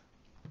deployed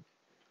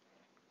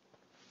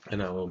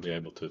and I will be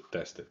able to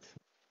test it.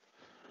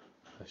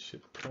 I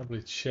should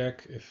probably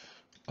check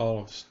if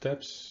all of the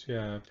steps,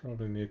 yeah, I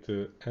probably need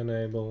to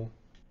enable,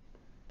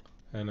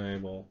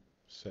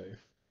 save.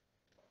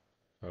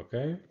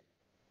 Okay,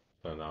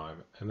 so now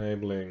I'm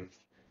enabling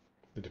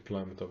the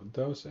deployment of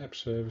those app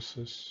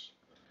services.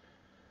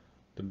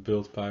 The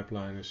build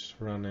pipeline is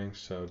running,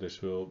 so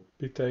this will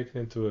be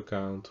taken into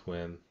account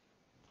when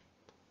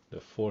the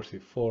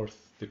 44th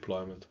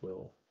deployment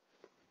will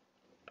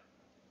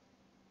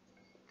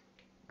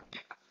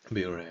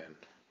be ran.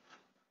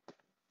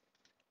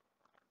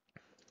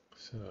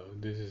 So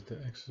this is the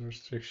access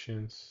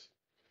restrictions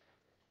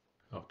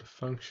of the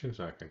functions.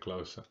 I can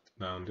close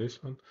down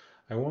this one.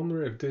 I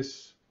wonder if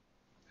this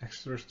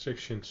access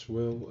restrictions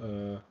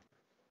will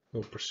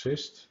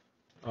persist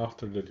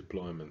after the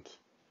deployment,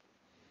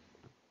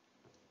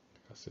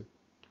 because it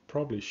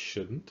probably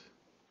shouldn't.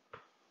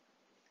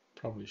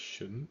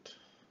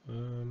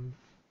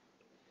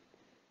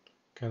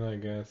 Can I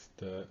get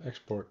the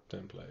export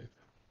template?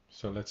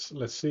 So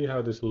let's see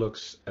how this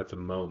looks at the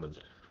moment.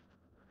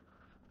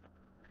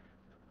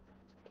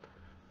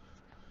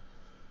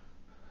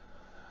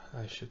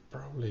 I should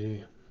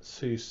probably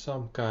see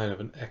some kind of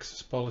an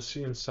access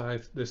policy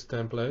inside this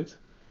template.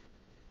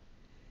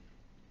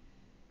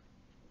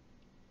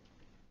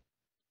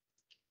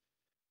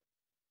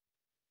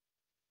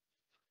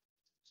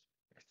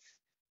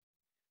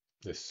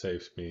 This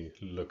saves me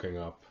looking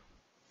up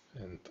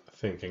and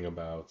thinking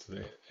about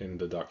in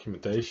the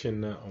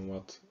documentation on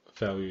what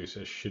values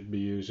I should be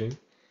using.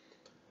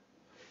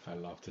 I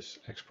love this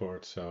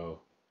export,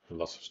 so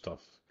lots of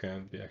stuff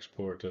can be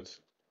exported.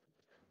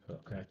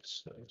 Okay,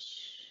 so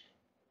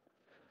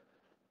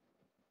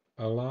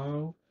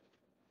allow.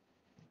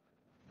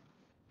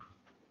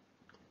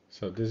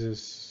 So this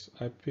is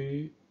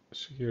IP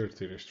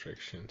security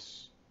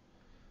restrictions.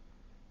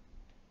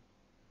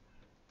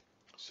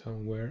 So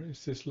where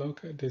is this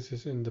located? This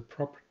is in the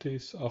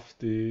properties of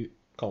the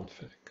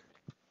config.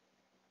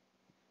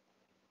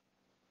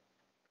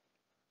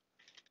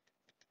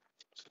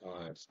 So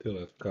I still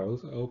have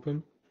code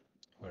open.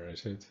 Where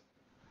is it?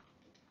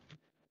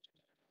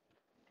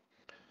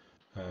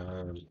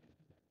 Um,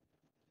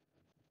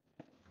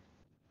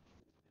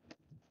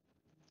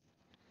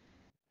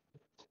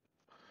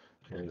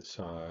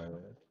 inside,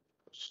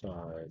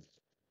 side.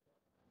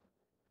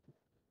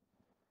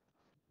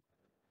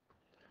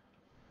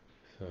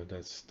 So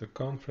that's the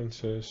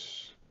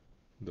conferences,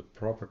 the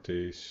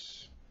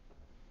properties.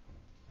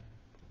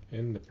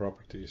 In the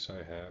properties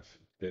I have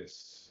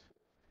this,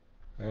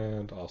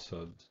 and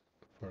also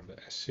for the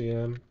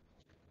SCM,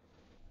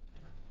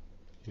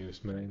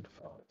 use main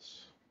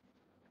files.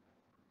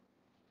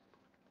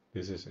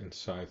 This is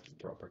inside the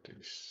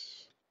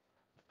properties.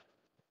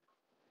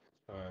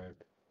 Right.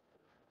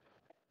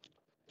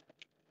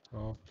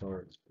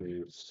 Afterwards,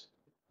 please,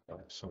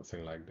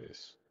 something like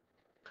this.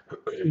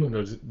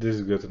 This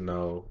is good to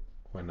know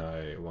when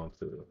I want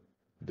to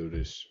do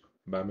this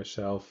by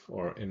myself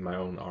or in my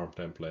own ARM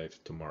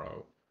template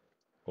tomorrow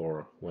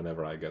or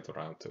whenever I get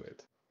around to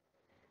it.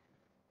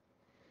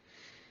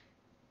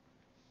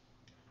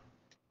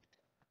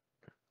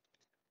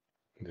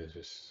 This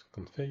is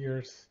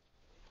configured,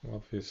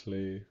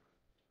 obviously,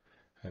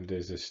 and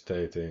this is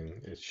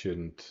stating it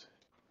shouldn't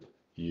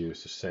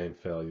use the same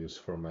values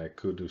for my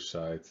Kudu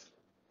site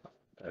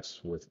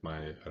as with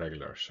my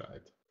regular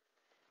site.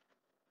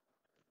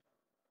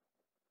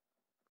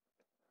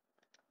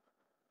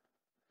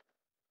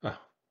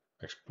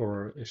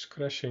 Explorer is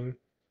crashing.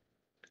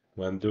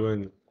 When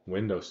doing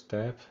Windows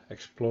tab,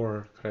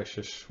 Explorer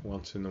crashes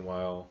once in a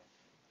while.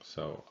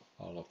 So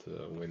all of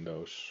the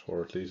windows,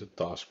 or at least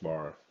the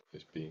taskbar,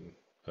 is being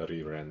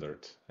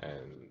re-rendered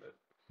and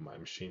my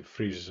machine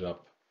freezes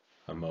up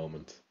a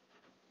moment.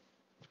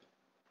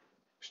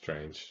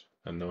 Strange,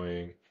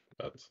 annoying,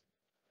 but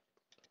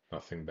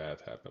nothing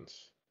bad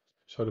happens.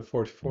 So the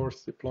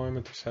 44th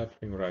deployment is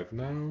happening right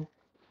now.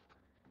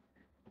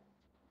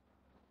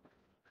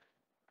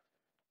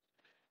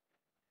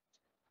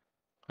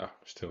 Ah,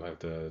 still have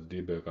the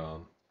debug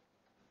on.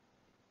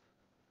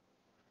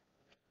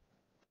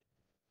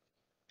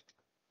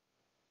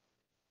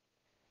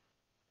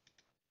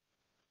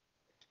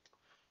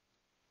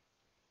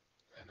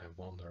 And I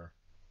wonder.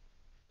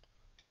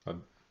 But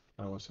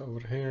I was over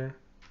here,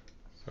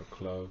 so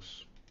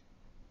close.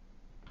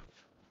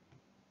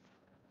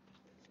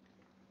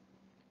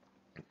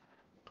 So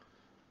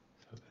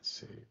let's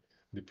see.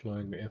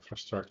 Deploying the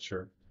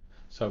infrastructure.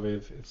 So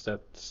if it's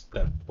that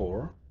step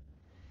 4,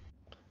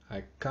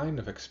 I kind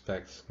of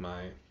expect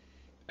my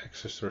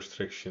access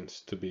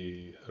restrictions to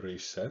be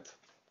reset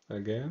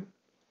again.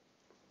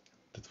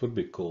 That would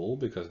be cool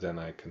because then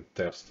I can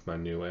test my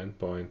new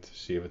endpoint,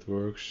 see if it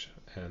works,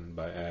 and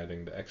by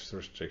adding the extra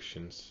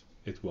restrictions,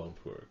 it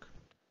won't work.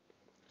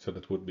 So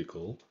that would be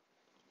cool.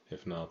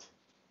 If not,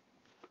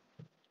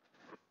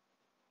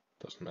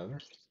 doesn't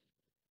matter.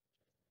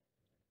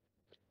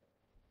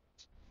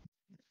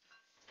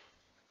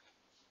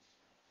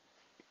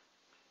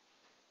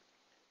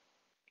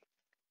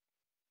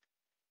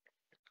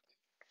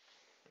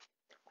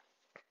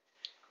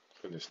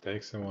 So this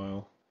takes a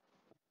while.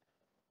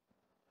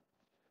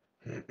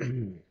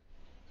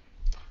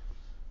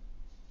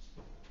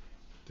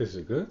 This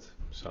is good.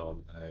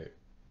 So my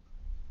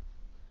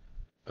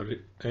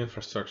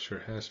infrastructure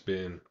has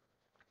been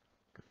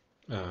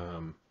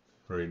um,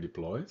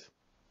 redeployed.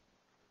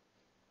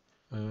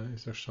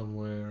 Is there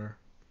somewhere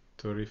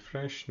to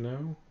refresh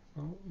now?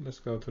 Well, let's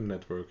go to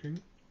networking.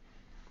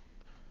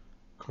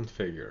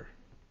 Configure.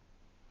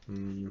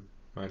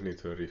 Might need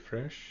to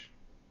refresh.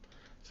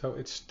 So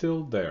it's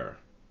still there.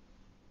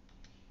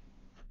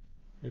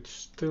 It's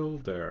still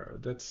there.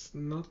 That's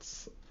not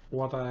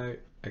what I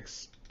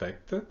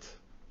expected.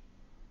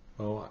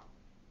 Well,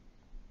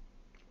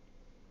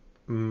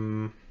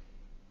 mm,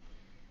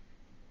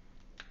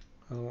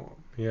 well,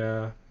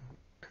 yeah,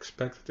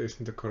 expected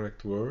isn't the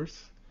correct word.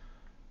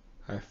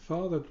 I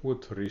thought it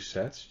would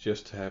reset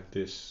just to have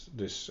this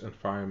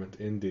environment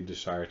in the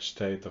desired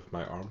state of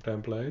my ARM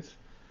template,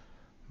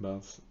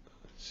 but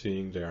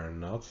seeing they are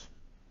not,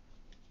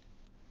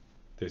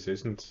 this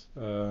isn't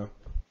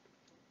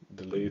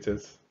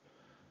deleted.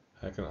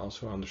 I can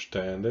also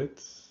understand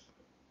it,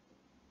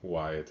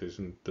 why it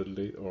isn't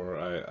deleted, or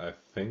I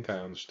think I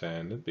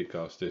understand it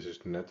because this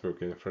is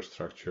network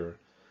infrastructure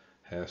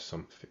has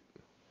some,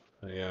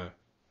 yeah,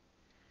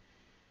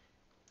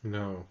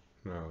 no,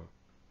 no.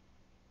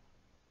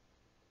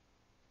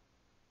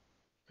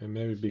 And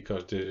maybe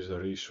because this is a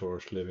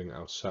resource living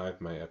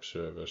outside my app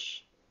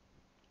service,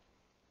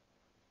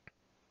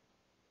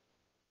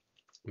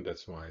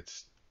 that's why it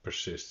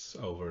persists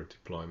over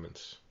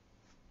deployments.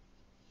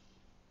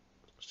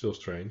 Still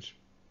strange,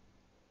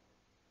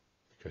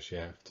 because you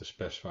have to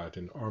specify it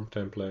in the ARM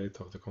template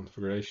of the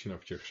configuration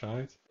of your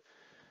site,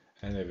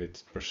 and if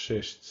it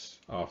persists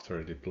after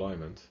a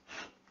deployment,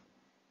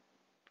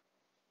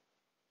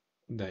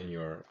 then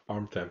your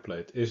ARM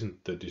template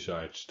isn't the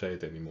desired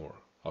state anymore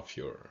of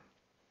your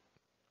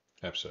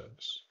app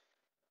service.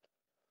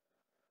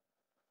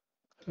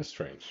 That's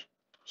strange.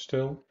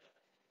 Still,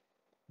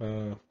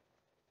 uh,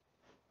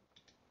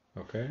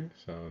 okay,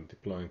 so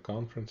deploying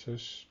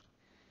conferences.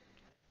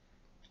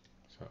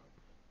 So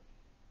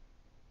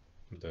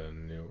the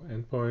new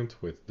endpoint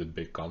with the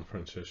big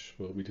conferences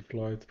will be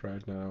deployed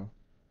right now.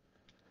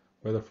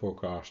 Weather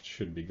forecast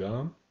should be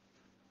gone.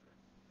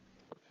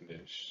 And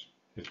this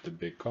is the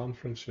big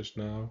conferences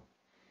now.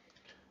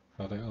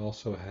 But I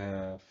also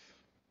have,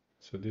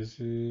 so this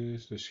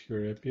is the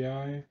Secure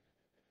API.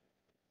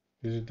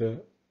 This is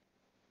the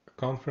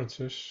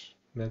conferences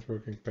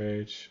networking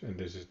page, and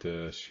this is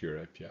the Secure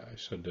API,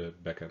 so the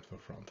backend for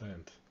front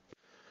end.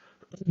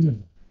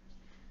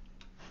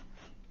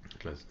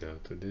 Let's go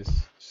to this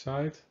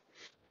site.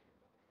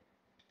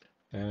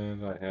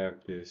 And I have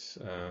this,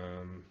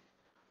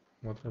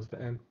 what was the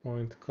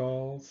endpoint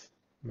called?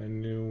 My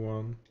new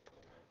one,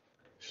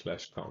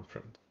 slash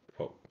conference,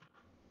 oh,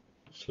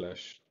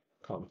 slash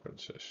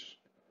conferences.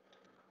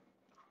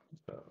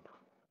 So,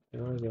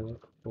 the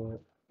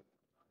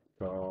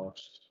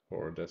forecast,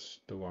 or that's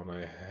the one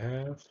I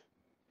have,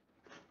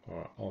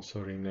 or also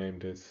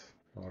renamed it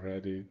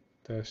already,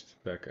 test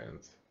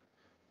backend,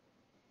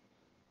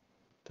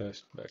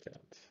 test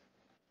backend.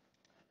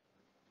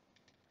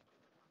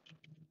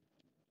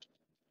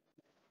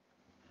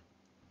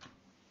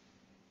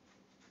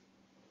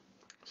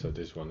 So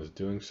this one is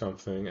doing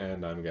something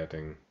and I'm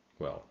getting,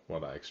 well,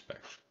 what I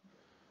expect.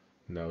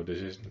 No, this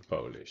isn't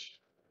Polish.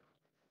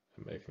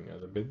 I'm making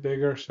it a bit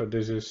bigger. So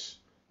this is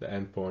the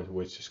endpoint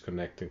which is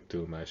connecting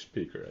to my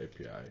speaker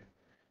API.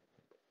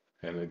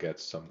 And it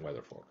gets some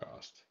weather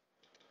forecast.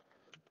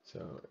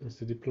 So is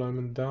the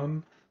deployment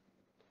done?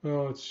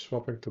 Oh, it's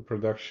swapping to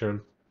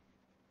production.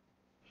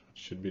 It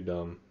should be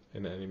done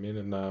in any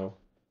minute now.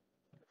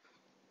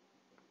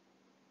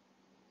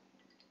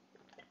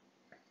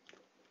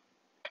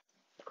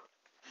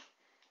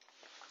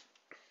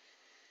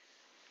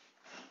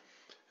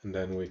 And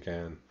then we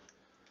can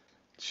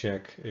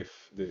check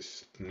if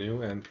this new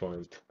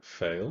endpoint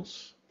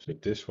fails. So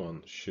this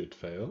one should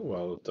fail.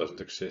 Well, it doesn't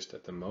exist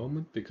at the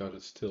moment because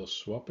it's still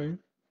swapping.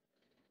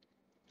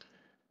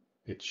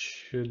 it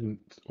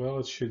shouldn't, well,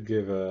 it should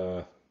give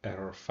a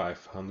error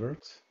 500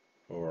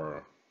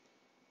 or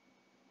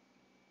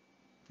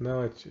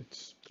no,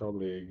 it's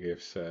probably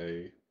gives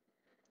a,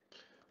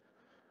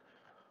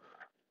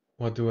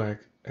 what do I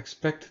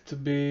expect it to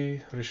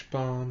be?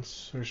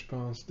 Response,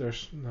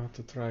 there's not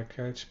a try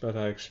catch, but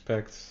I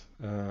expect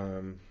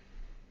a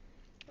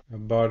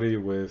body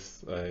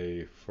with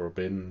a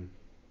forbidden,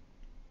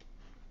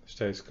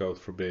 states code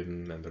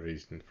forbidden and the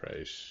reason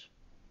phrase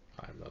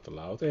I'm not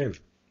allowed in,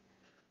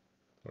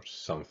 or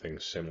something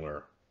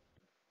similar.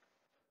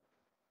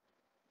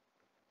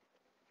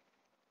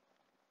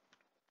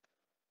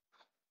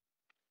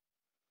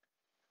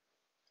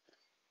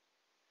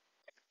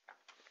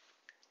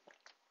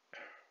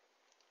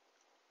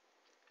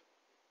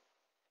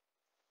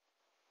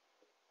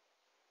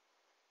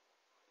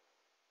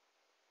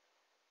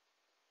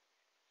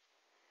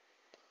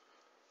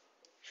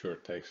 Sure,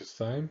 it takes its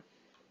time.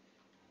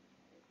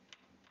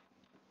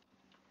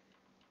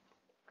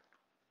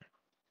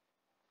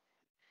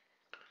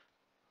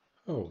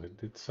 Oh, it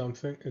did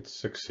something. It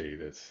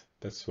succeeded.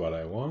 That's what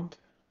I want.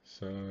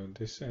 So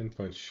this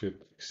endpoint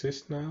should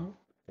exist now,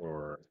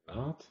 or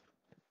not.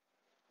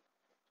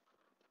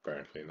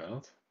 Apparently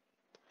not.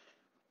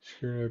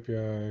 Secure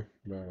API,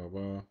 blah blah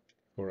blah,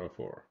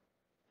 404.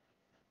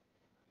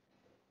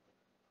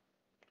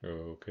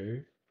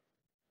 Okay.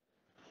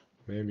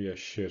 Maybe I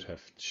should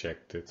have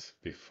checked it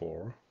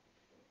before.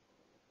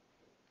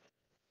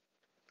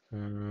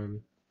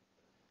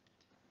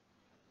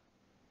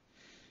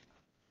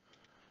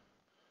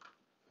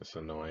 That's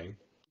annoying.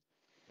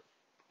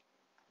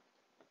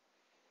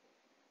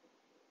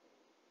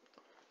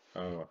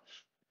 Oh,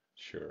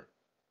 sure.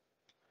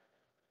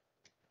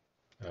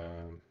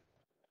 Um,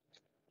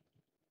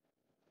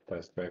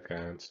 test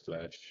backend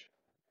slash.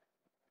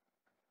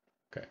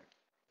 Okay.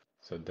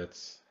 So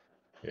that's,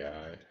 yeah,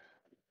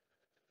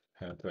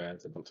 I had to add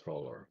the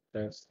controller.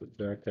 Test the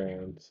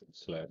backend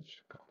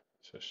slash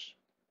conferences.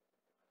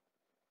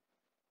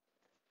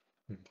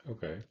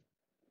 Okay.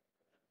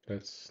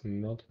 That's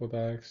not what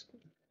I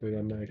did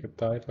I make a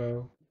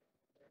typo?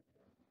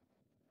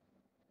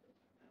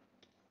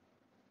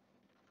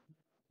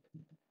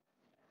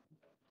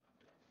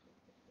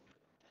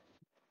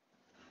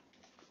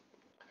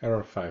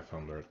 Error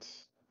 500.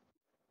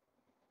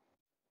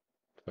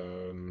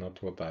 So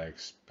not what I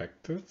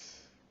expected.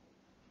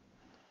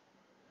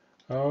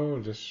 Oh,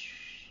 just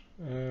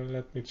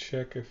let me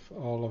check if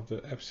all of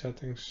the app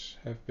settings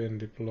have been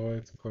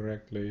deployed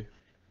correctly.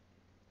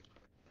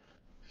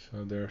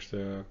 So there's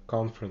the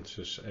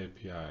conferences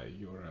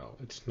API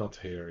URL. It's not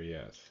here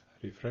yet.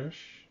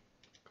 Refresh.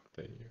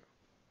 Continue.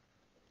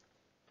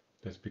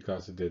 That's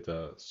because it did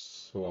a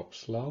swap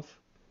slot.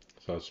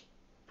 So it's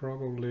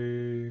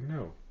probably,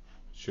 no,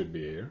 it should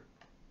be here.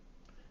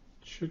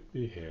 It should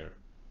be here.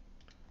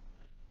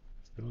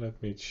 So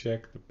let me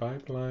check the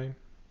pipeline.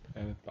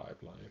 Edit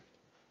pipeline.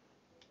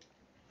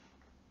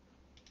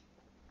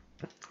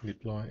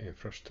 Deploy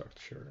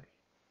infrastructure.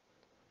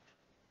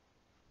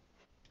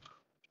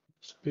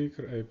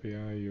 Speaker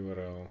API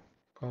URL.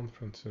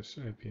 Conferences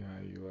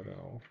API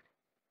URL.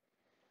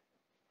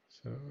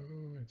 So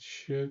it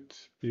should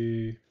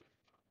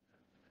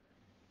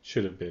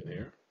have been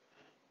here.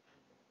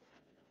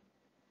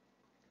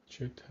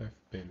 Should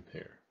have been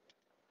here.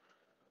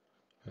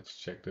 Let's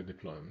check the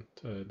deployment,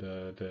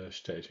 the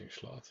staging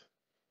slot.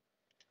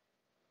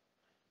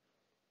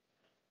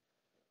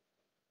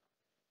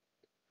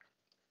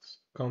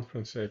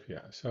 Conference API.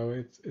 So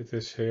it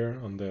is here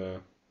on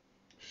the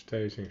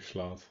staging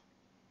slot.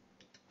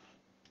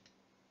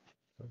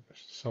 So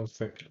there's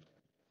something,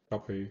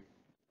 copy,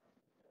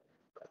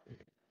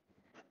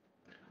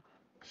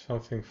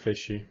 something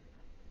fishy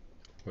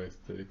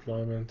with the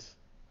deployment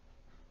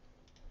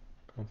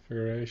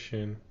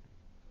configuration.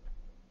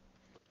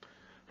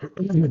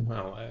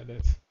 I'll add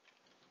it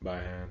by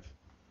hand.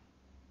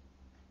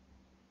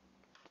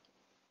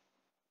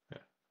 Yeah,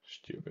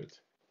 stupid.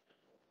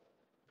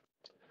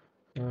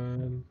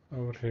 And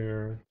over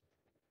here,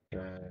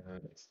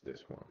 it's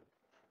this one.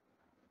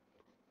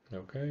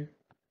 Okay,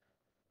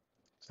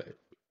 save.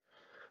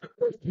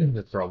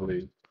 That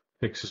probably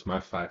fixes my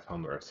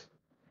 500.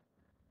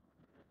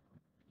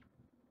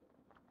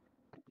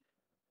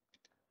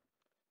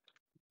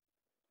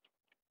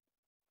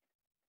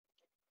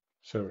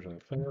 Servers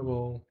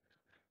unavailable.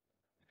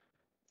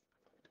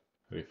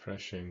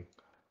 Refreshing,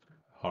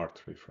 hard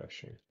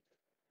refreshing.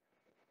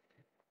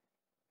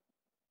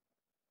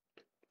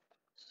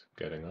 It's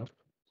getting up.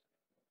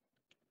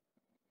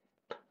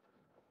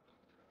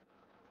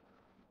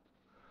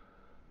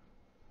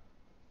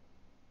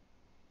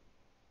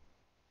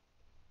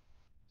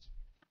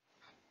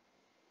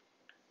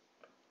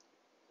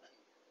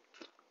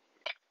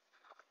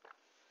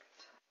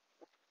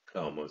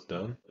 Almost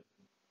done.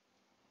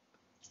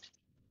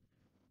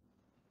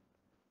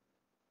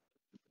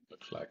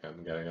 Looks like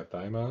I'm getting a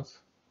timeout.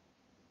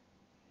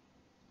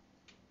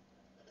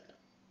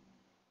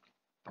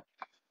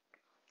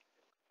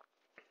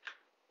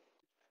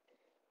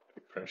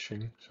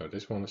 Refreshing. So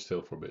this one is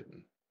still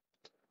forbidden.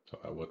 So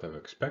I would have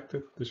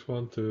expected this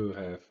one to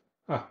have,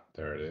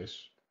 there it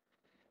is.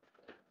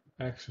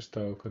 Access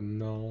token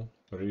null,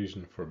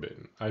 reason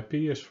forbidden. IP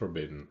is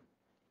forbidden.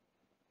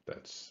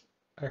 That's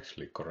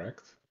actually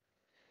correct.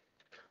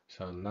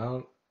 So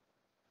now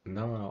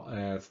I'll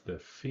add the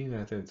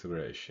VNet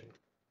integration.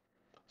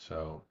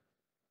 So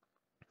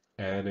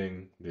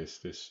adding this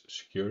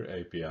secure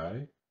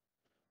API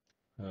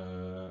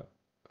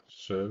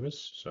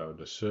service. So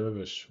the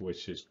service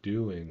which is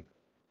doing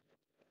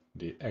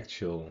the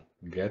actual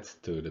get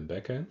to the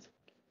backend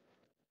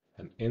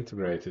and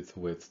integrate it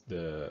with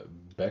the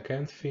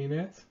backend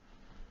VNet,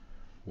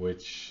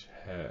 which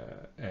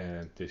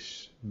and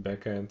this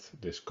backend,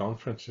 this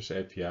conferences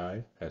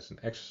API has an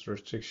access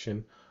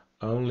restriction.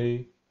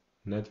 Only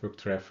network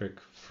traffic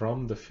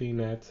from the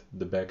VNet,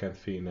 the backend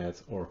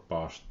VNet, or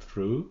passed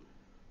through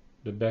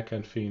the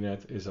backend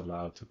VNet is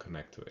allowed to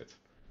connect to it.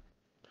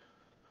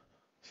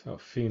 So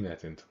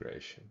VNet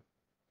integration,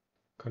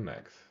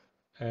 connect,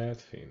 add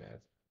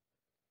VNet.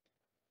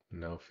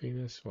 No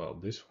VNet, well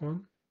this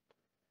one,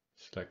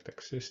 select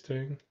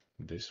existing,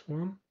 this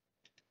one.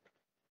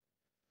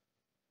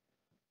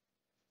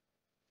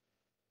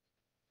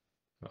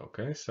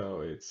 Okay,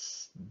 so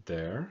it's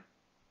there.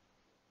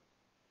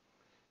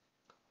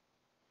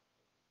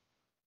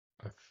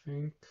 I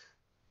think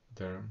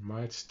there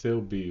might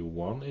still be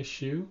one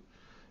issue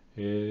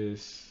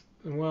is,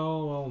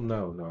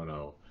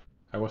 no.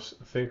 I was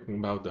thinking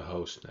about the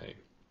host name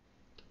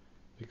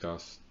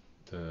because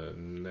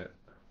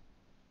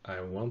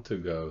I want to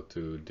go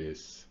to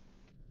this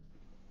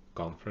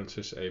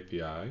conferences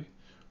API,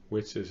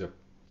 which is a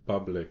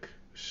public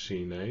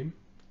CNAME,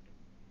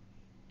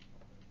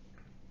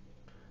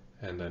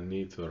 and I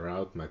need to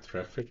route my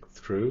traffic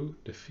through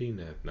the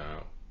VNet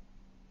now.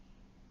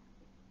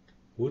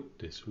 Would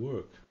this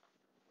work?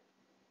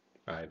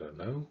 I don't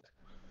know.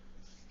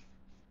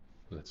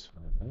 Let's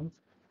find out.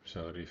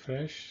 So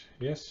refresh.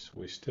 Yes,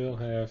 we're still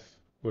have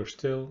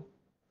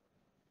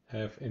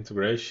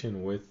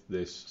integration with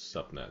this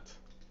subnet.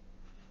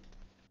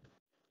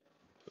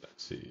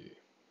 Let's see.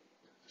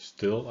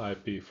 Still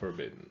IP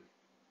forbidden.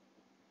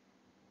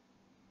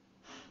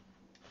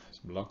 Has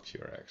blocked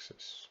your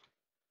access.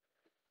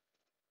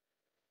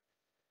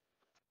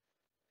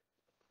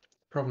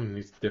 Probably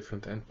needs a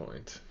different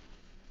endpoint.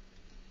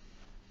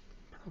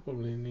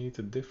 Probably need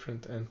a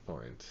different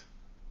endpoint.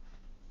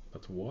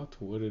 But what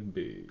would it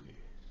be?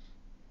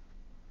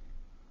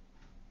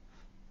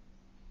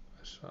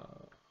 I saw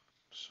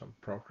some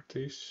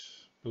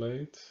properties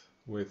blade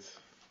with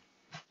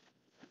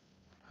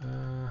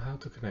how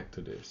to connect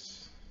to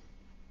this.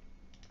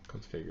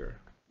 Configure.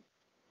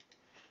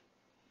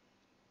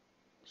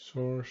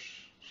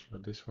 Source. So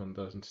this one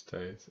doesn't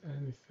state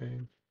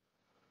anything.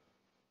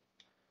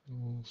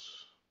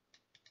 Rules.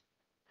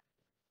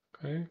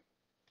 Okay.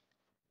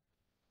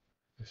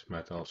 This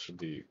might also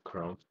be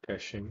Chrome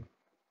caching.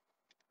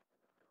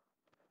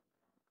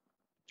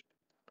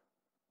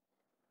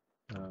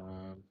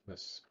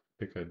 Let's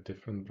pick a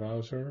different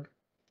browser.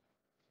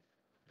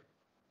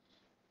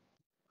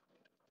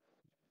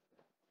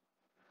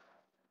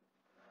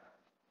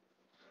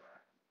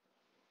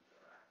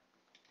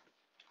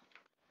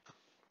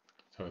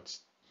 So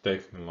it's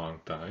taking a long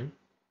time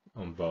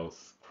on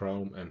both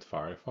Chrome and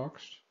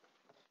Firefox.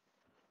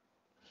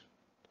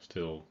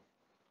 Still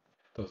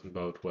doesn't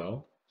bode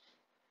well.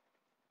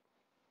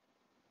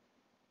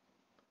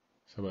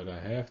 So, but I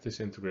have this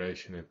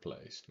integration in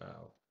place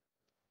now.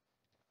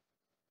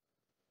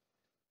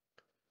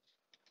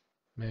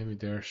 Maybe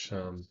there's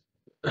some...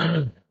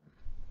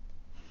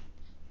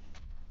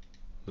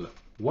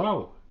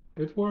 Wow,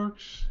 it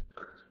works.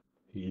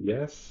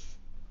 Yes,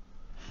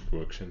 it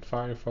works in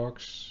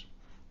Firefox.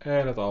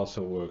 And it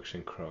also works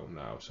in Chrome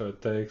now. So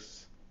it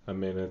takes a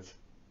minute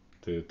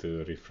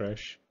to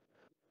refresh.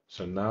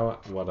 So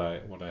now what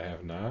I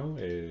have now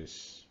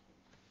is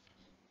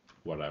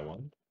what I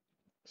want.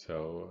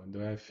 So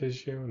do I have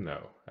Visio?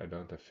 No, I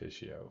don't have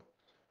Visio.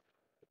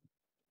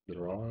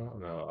 Draw?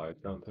 No, I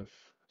don't have.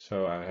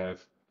 So I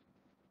have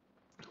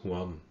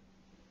one.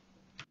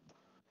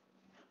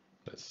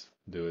 Let's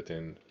do it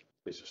in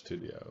Visual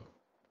Studio.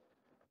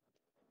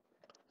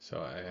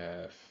 So I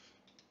have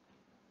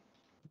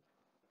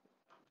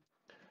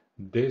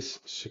this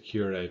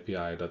secure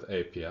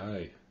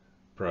API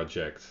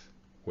project,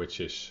 which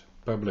is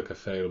public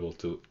available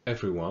to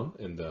everyone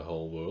in the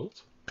whole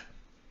world.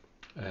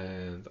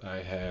 And I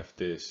have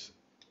this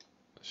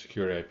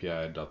secure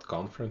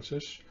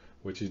API.conferences,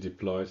 which is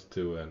deployed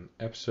to an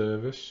app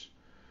service,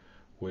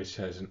 which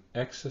has an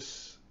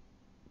access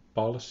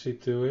policy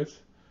to it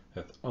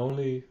that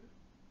only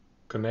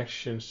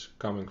connections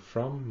coming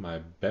from my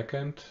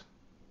backend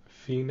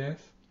VNet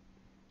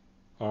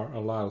are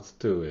allowed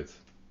to it.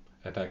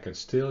 And I can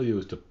still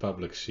use the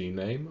public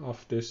CNAME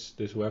of this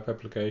web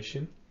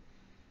application.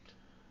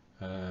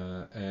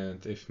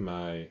 And if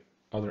my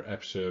other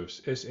app service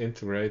is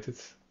integrated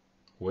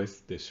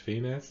with this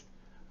VNet,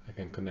 I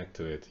can connect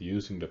to it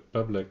using the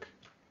public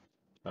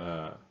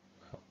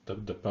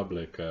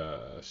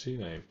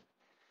CNAME.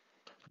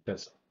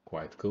 That's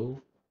quite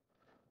cool.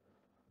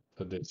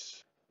 So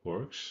this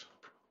works.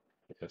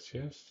 Yes,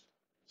 yes.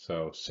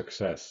 So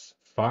success.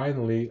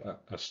 Finally,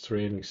 a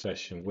streaming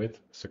session with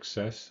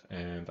success,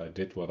 and I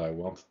did what I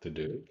wanted to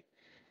do.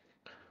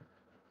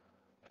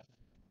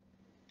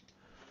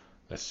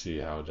 Let's see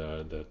how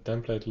the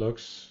template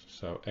looks.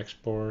 So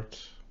export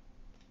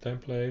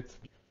template.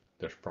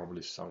 There's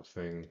probably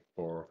something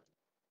for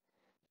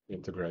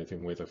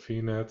integrating with a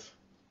VNet.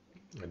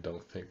 I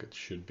don't think it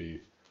should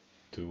be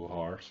too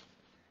hard.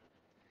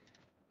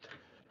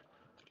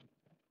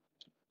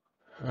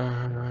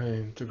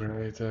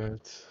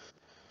 Integrated.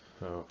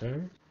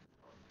 Okay.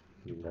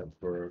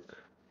 Network.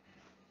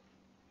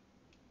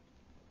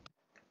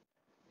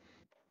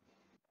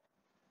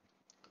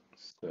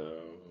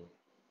 So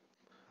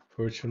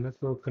virtual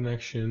network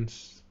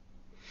connections.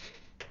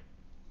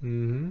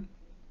 Mm-hmm.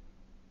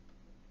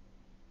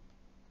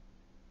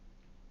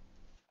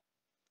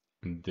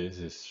 This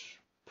is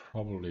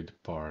probably the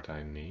part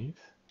I need.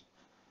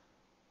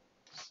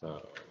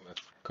 So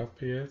let's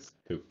copy it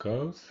to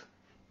code.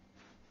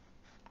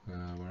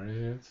 Where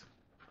is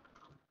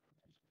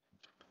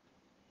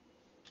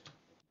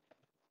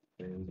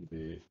it? In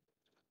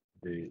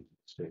the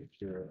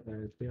secure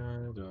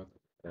API dot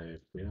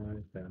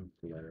API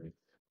template.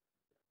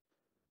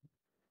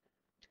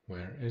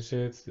 Where is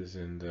it? This is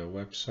in the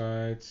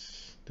website.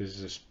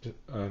 This is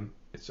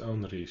its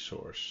own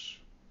resource.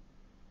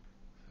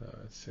 So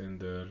it's in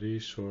the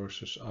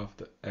resources of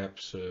the app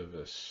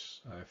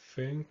service, I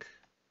think.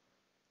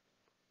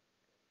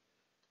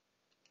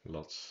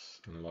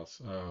 Lots and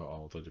lots. Oh,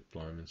 all the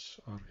deployments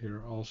are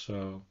here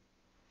also.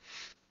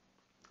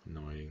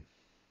 Annoying.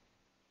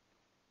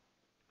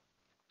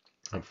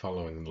 I'm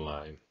following the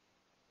line.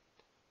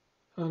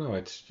 Oh no,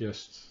 it's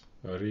just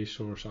a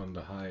resource on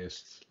the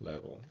highest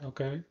level.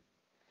 Okay.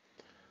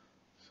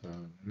 So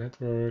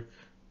network.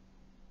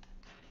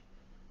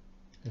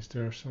 Is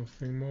there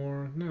something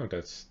more? No,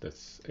 that's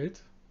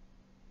it.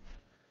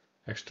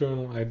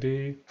 External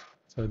ID.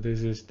 So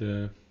this is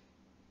the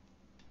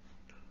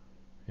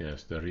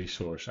the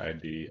resource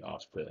ID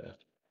of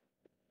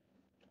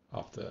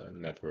the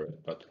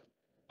network, but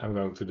I'm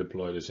going to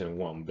deploy this in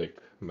one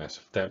big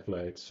massive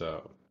template.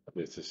 So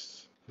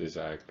this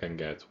I can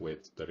get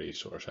with the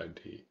resource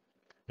ID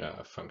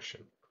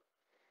function.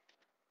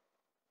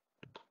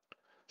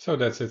 So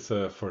that's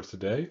it for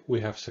today.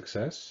 We have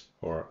success,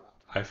 or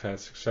I've had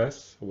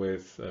success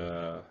with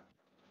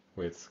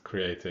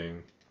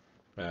creating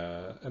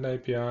an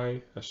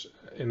API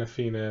in a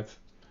VNet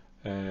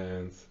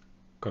and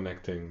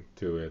connecting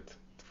to it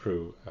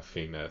through a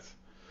VNet.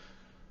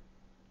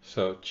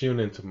 So tune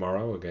in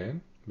tomorrow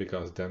again,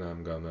 because then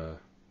I'm gonna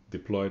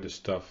deploy the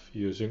stuff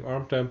using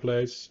ARM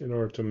templates in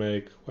order to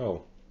make,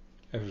 well,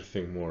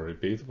 everything more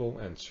repeatable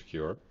and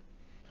secure.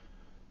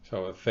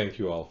 So thank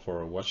you all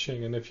for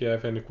watching, and if you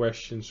have any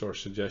questions or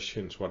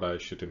suggestions what I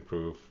should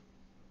improve,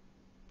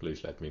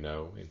 please let me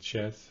know in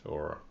chat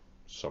or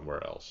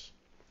somewhere else.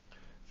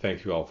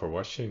 Thank you all for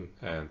watching,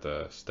 and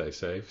stay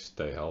safe,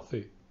 stay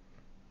healthy.